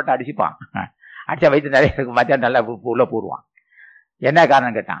 4-5 புரோட்டா அடிச்சுப்பான். அடிச்சா வயிற்று நிறைய இருக்கும், மத்தியானம் நல்லா உள்ள போடுவான். என்ன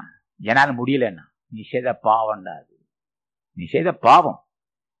காரணம் கேட்டான், என்னால முடியலன்னா. நீ செய்த பாவம்டா, அது நீ செய்த பாவம்.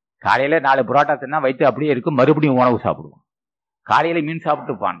 காலையில 4 புரோட்டா தின்னா வயிற்று அப்படியே இருக்கும், மறுபடியும் உணவு சாப்பிடுவான். காலையில மீன்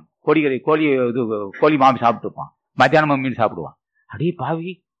சாப்பிட்டுப்பான், கோழி மாமி சாப்பிட்டுப்பான், மத்தியானமும் மீன் சாப்பிடுவான். அப்படியே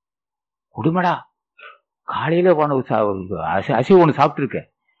பாவி குடும்படா, காலையில உணவு அசைவ உணவு சாப்பிட்டு இருக்க,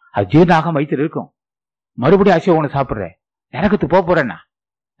 அது ஜீர்ணாக வயிற்றுல இருக்கும், மறுபடியும் அசைவ உணவு சாப்பிடுற, நரகத்துக்கு போறேன்னா,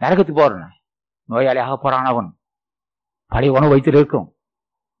 நரகத்துக்கு போறேன்னா நோயாளியாக போறான் அவன். பழைய உணவு வயிற்றுல இருக்கும்,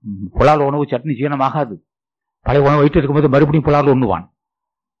 புலால் உணவு சட்னி ஜீரணமாகாது. பழைய உணவு வயிற்று இருக்கும்போது மறுபடியும் புலால் உண்ணுவான்.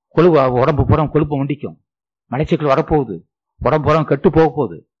 உடம்பு பூரா கொழுப்பு மண்டிக்கும், மலைச்சிக்கல் வரப்போகுது, உடம்பு பூரா கெட்டு போக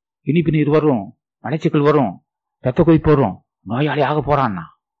போகுது, இனிப்பு நீர் வரும், மலைச்சிக்கல் வரும், ரத்த கொதிப்பு வரும், நோயாளி ஆக போறான்னா.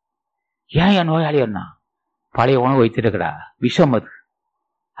 ஏன் என் நோயாளி அண்ணா? பழைய உணவு வைத்திருக்கிறா, விஷம் அது.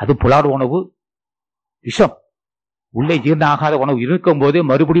 அது புலால் உணவு விஷம். உள்ளே ஜீர்ண ஆகாத உணவு இருக்கும் போதே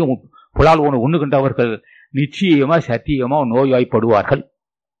மறுபடியும் புலால் உணவு உண்ணுகின்றவர்கள் நிச்சயமா சத்தியமா நோய்வாய்ப்படுவார்கள்.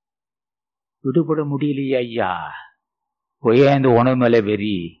 விடுபட முடியலையே ஐயா. ஏன் இந்த உணவு மேல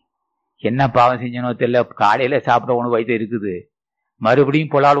வெறி? என்ன பாவம் செஞ்சனோ தெரியல, காலையில சாப்பிட உணவு வைத்து இருக்குது,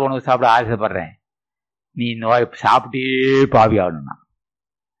 மறுபடியும் புலால் உணவு சாப்பிட ஆசைப்படுறேன். நீ நோய் சாப்பிட்டே பாவி ஆகணும்னா,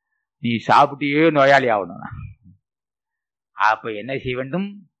 நீ சாப்பிட்டே நோயாளி ஆகணும்னா, அப்ப என்ன செய்ய வேண்டும்?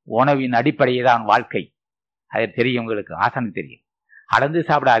 உணவின் அடிப்படையே தான் வாழ்க்கை. அது தெரியும் உங்களுக்கு, ஆசானுக்கு தெரியும். அளந்து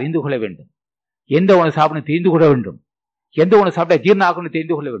சாப்பிட அறிந்து கொள்ள வேண்டும். எந்த உணவு சாப்பிடணும் தெரிந்து கொள்ள வேண்டும். எந்த உணவு சாப்பிட ஜீரணம் ஆகணும்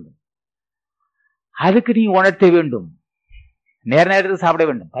தெரிந்து கொள்ள வேண்டும். அதுக்கு நீ உணர்த்த வேண்டும். நேர நேரத்துக்கு சாப்பிட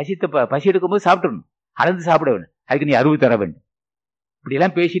வேண்டும். பசி எடுக்கும்போது சாப்பிடணும், அளந்து சாப்பிட வேண்டும். அதுக்கு நீ அறிவு தர வேண்டும். இப்படி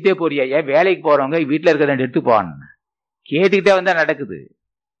எல்லாம் பேசிட்டே போறியா? ஏன் வேலைக்கு போறவங்க வீட்டுல இருக்கிற எடுத்து போவான்னு கேட்டுக்கிட்டே வந்தா நடக்குது.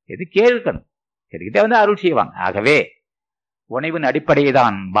 எது கேட்கணும், கேட்டுக்கிட்டே வந்து அருள் செய்வாங்க. ஆகவே உணவின் அடிப்படையே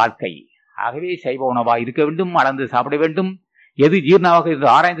தான் வாழ்க்கை. ஆகவே சைவ உணவா இருக்க வேண்டும், அளந்து சாப்பிட வேண்டும். எது ஜீர்ணமாக இருந்து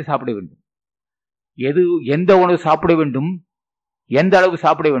ஆராய்ந்து சாப்பிட வேண்டும். எந்த உணவு சாப்பிட வேண்டும், எந்த அளவு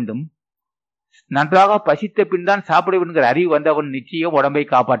சாப்பிட வேண்டும், நன்றாக பசித்த பின் தான் சாப்பிட வேண்டும் அறிவு வந்தவன் நிச்சயம் உடம்பை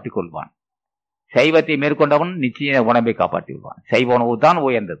காப்பாற்றிக் கொள்வான். சைவத்தை மேற்கொண்டவன் நிச்சயம் உடம்பை காப்பாற்றிக் கொள்வான். சைவ உணவு தான்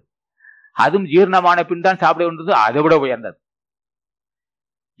உயர்ந்தது. அதுவும் ஜீர்ணமான பின் தான் சாப்பிட வேண்டியது, அதை விட உயர்ந்தது.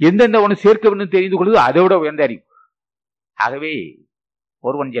 எந்தெந்த உணவு சேர்க்க வேண்டும் தெரிந்து கொள்வது அதை விட உயர்ந்த அறிவு. ஆகவே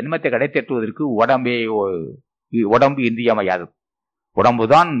ஒருவன் ஜென்மத்தை கடைத்தேற்றுவதற்கு உடம்பு இன்றியமையாதது.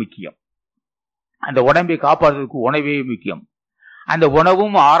 உடம்புதான் முக்கியம். அந்த உடம்பை காப்பாற்றுவதற்கு உணவே முக்கியம். அந்த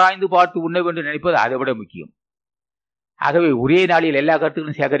உணவும் ஆராய்ந்து பார்த்து உண்ண வேண்டும் நினைப்பது அதை விட முக்கியம். ஆகவே ஒரே நாளில் எல்லா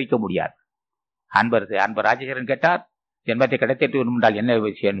கருத்துக்களும் சேகரிக்க முடியாது. அன்பர் ராஜசேகரன் கேட்டார், ஜென்மத்தை கடைத்தேற்ற வேண்டும் என்றால் என்ன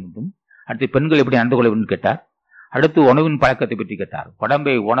செய்ய வேண்டும், அடுத்து பெண்கள் எப்படி நடந்து கொள்ள வேண்டும் கேட்டார். அடுத்து உணவின் பழக்கத்தை பற்றி கேட்டார்.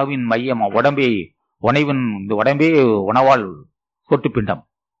 உணவின் மையம், இந்த உடம்பே உணவால் சொட்டு பிண்டம்,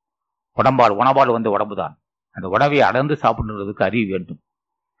 உணவால் வந்த உடம்புதான். அந்த உணவை அடர்ந்து சாப்பிடுறதுக்கு அறிவு வேண்டும்,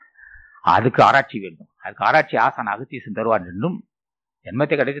 அதுக்கு ஆராய்ச்சி வேண்டும். அதுக்கு ஆராய்ச்சி ஆசான் அகத்தீசன் தருவார் என்றும்,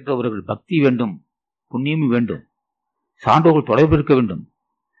 ஜென்மத்தை கிடைத்தவர்கள் பக்தி வேண்டும், புண்ணியமும் வேண்டும், சான்றோர்கள் தொடர்பு இருக்க வேண்டும்.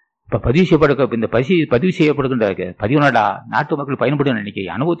 இப்ப பதிவு செய்யப்படுகின்ற 11 நாட்டு மக்கள் பயன்படும் நினைக்க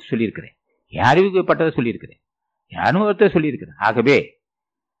அனுபவத்தை சொல்லியிருக்கிறேன், என் அறிவுப்பட்டதை சொல்லியிருக்கிறேன், என் அனுபவத்தை சொல்லியிருக்கிறேன். ஆகவே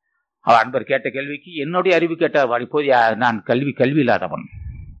அவர் அன்பர் கேட்ட கேள்விக்கு என்னுடைய அறிவு கேட்டார். இப்போது நான் கல்வி இல்லாதவன்,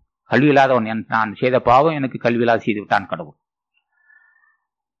 நான் செய்த பாவம் எனக்கு கல்வி இல்லாத செய்து விட்டான் கடவுள்.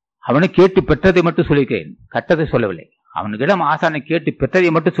 அவனை கேட்டு பெற்றதை மட்டும் சொல்லியிருக்கிறேன், கட்டதை சொல்லவில்லை. அவனுக்கிடம் ஆசானை கேட்டு பெற்றதை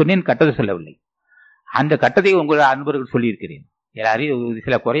மட்டும் சொன்னேன், கட்டதை சொல்லவில்லை. அந்த கட்டத்தை உங்கள் அன்பர்கள் சொல்லியிருக்கிறேன்.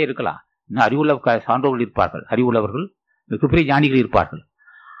 சில குறை இருக்கலாம், இன்னும் அறிவுள்ள சான்றோர்கள் இருப்பார்கள், அறிவுள்ளவர்கள் மிகப்பெரிய ஞானிகள் இருப்பார்கள்.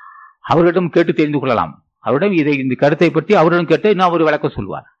 அவர்களிடம் கேட்டு தெரிந்து கொள்ளலாம். அவரிடம் இந்த கருத்தை பற்றி அவரிடம் கேட்டு இன்னும் அவர் விளக்கம்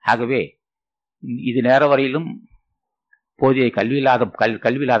சொல்வார். ஆகவே இது நேர வரையிலும் போதிய கல்வி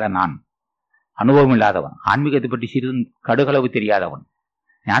இல்லாத நான், அனுபவம் இல்லாதவன், ஆன்மீகத்தை பற்றி சிறிது கடுகளவு தெரியாதவன்,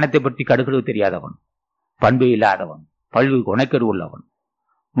 ஞானத்தை பற்றி கடுகளவு தெரியாதவன், பண்பு இல்லாதவன், பல்வி உணக்கெடு உள்ளவன்,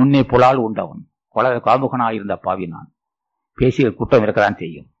 முன்னே புலால் உண்டவன், காமுகனாயிருந்த பாவி நான், பேசிய குற்றம் இருக்கத்தான்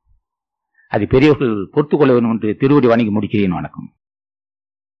செய்யும். அது பெரியவர்கள் பொறுத்துக் கொள்ள வேண்டும் என்று திருவடி வணங்கி முடிக்கிறேன். வணக்கம்.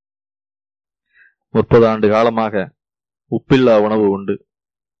 30 ஆண்டு காலமாக உப்பில்லா உணவு உண்டு,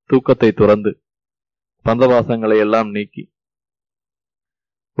 தூக்கத்தை துறந்து பந்தவாசங்களை எல்லாம் நீக்கி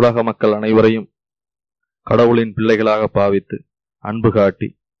உலக மக்கள் அனைவரையும் கடவுளின் பிள்ளைகளாக பாவித்து அன்பு காட்டி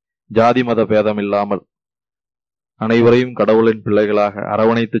ஜாதி மத பேதம் இல்லாமல் அனைவரையும் கடவுளின் பிள்ளைகளாக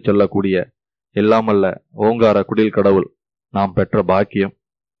அரவணைத்து செல்லக்கூடிய எல்லாமல்ல ஓங்கார குடில் கடவுள் நாம் பெற்ற பாக்கியம்.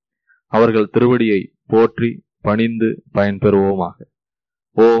 அவர்கள் திருவடியை போற்றி பணிந்து பயன்பெறுவோமாக.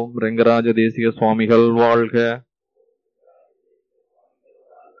 ஓம் ரெங்கராஜ தேசிக சுவாமிகள் வாழ்க.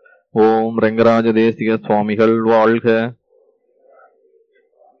 ஓம் ரெங்கராஜ தேசிக சுவாமிகள் வாழ்க.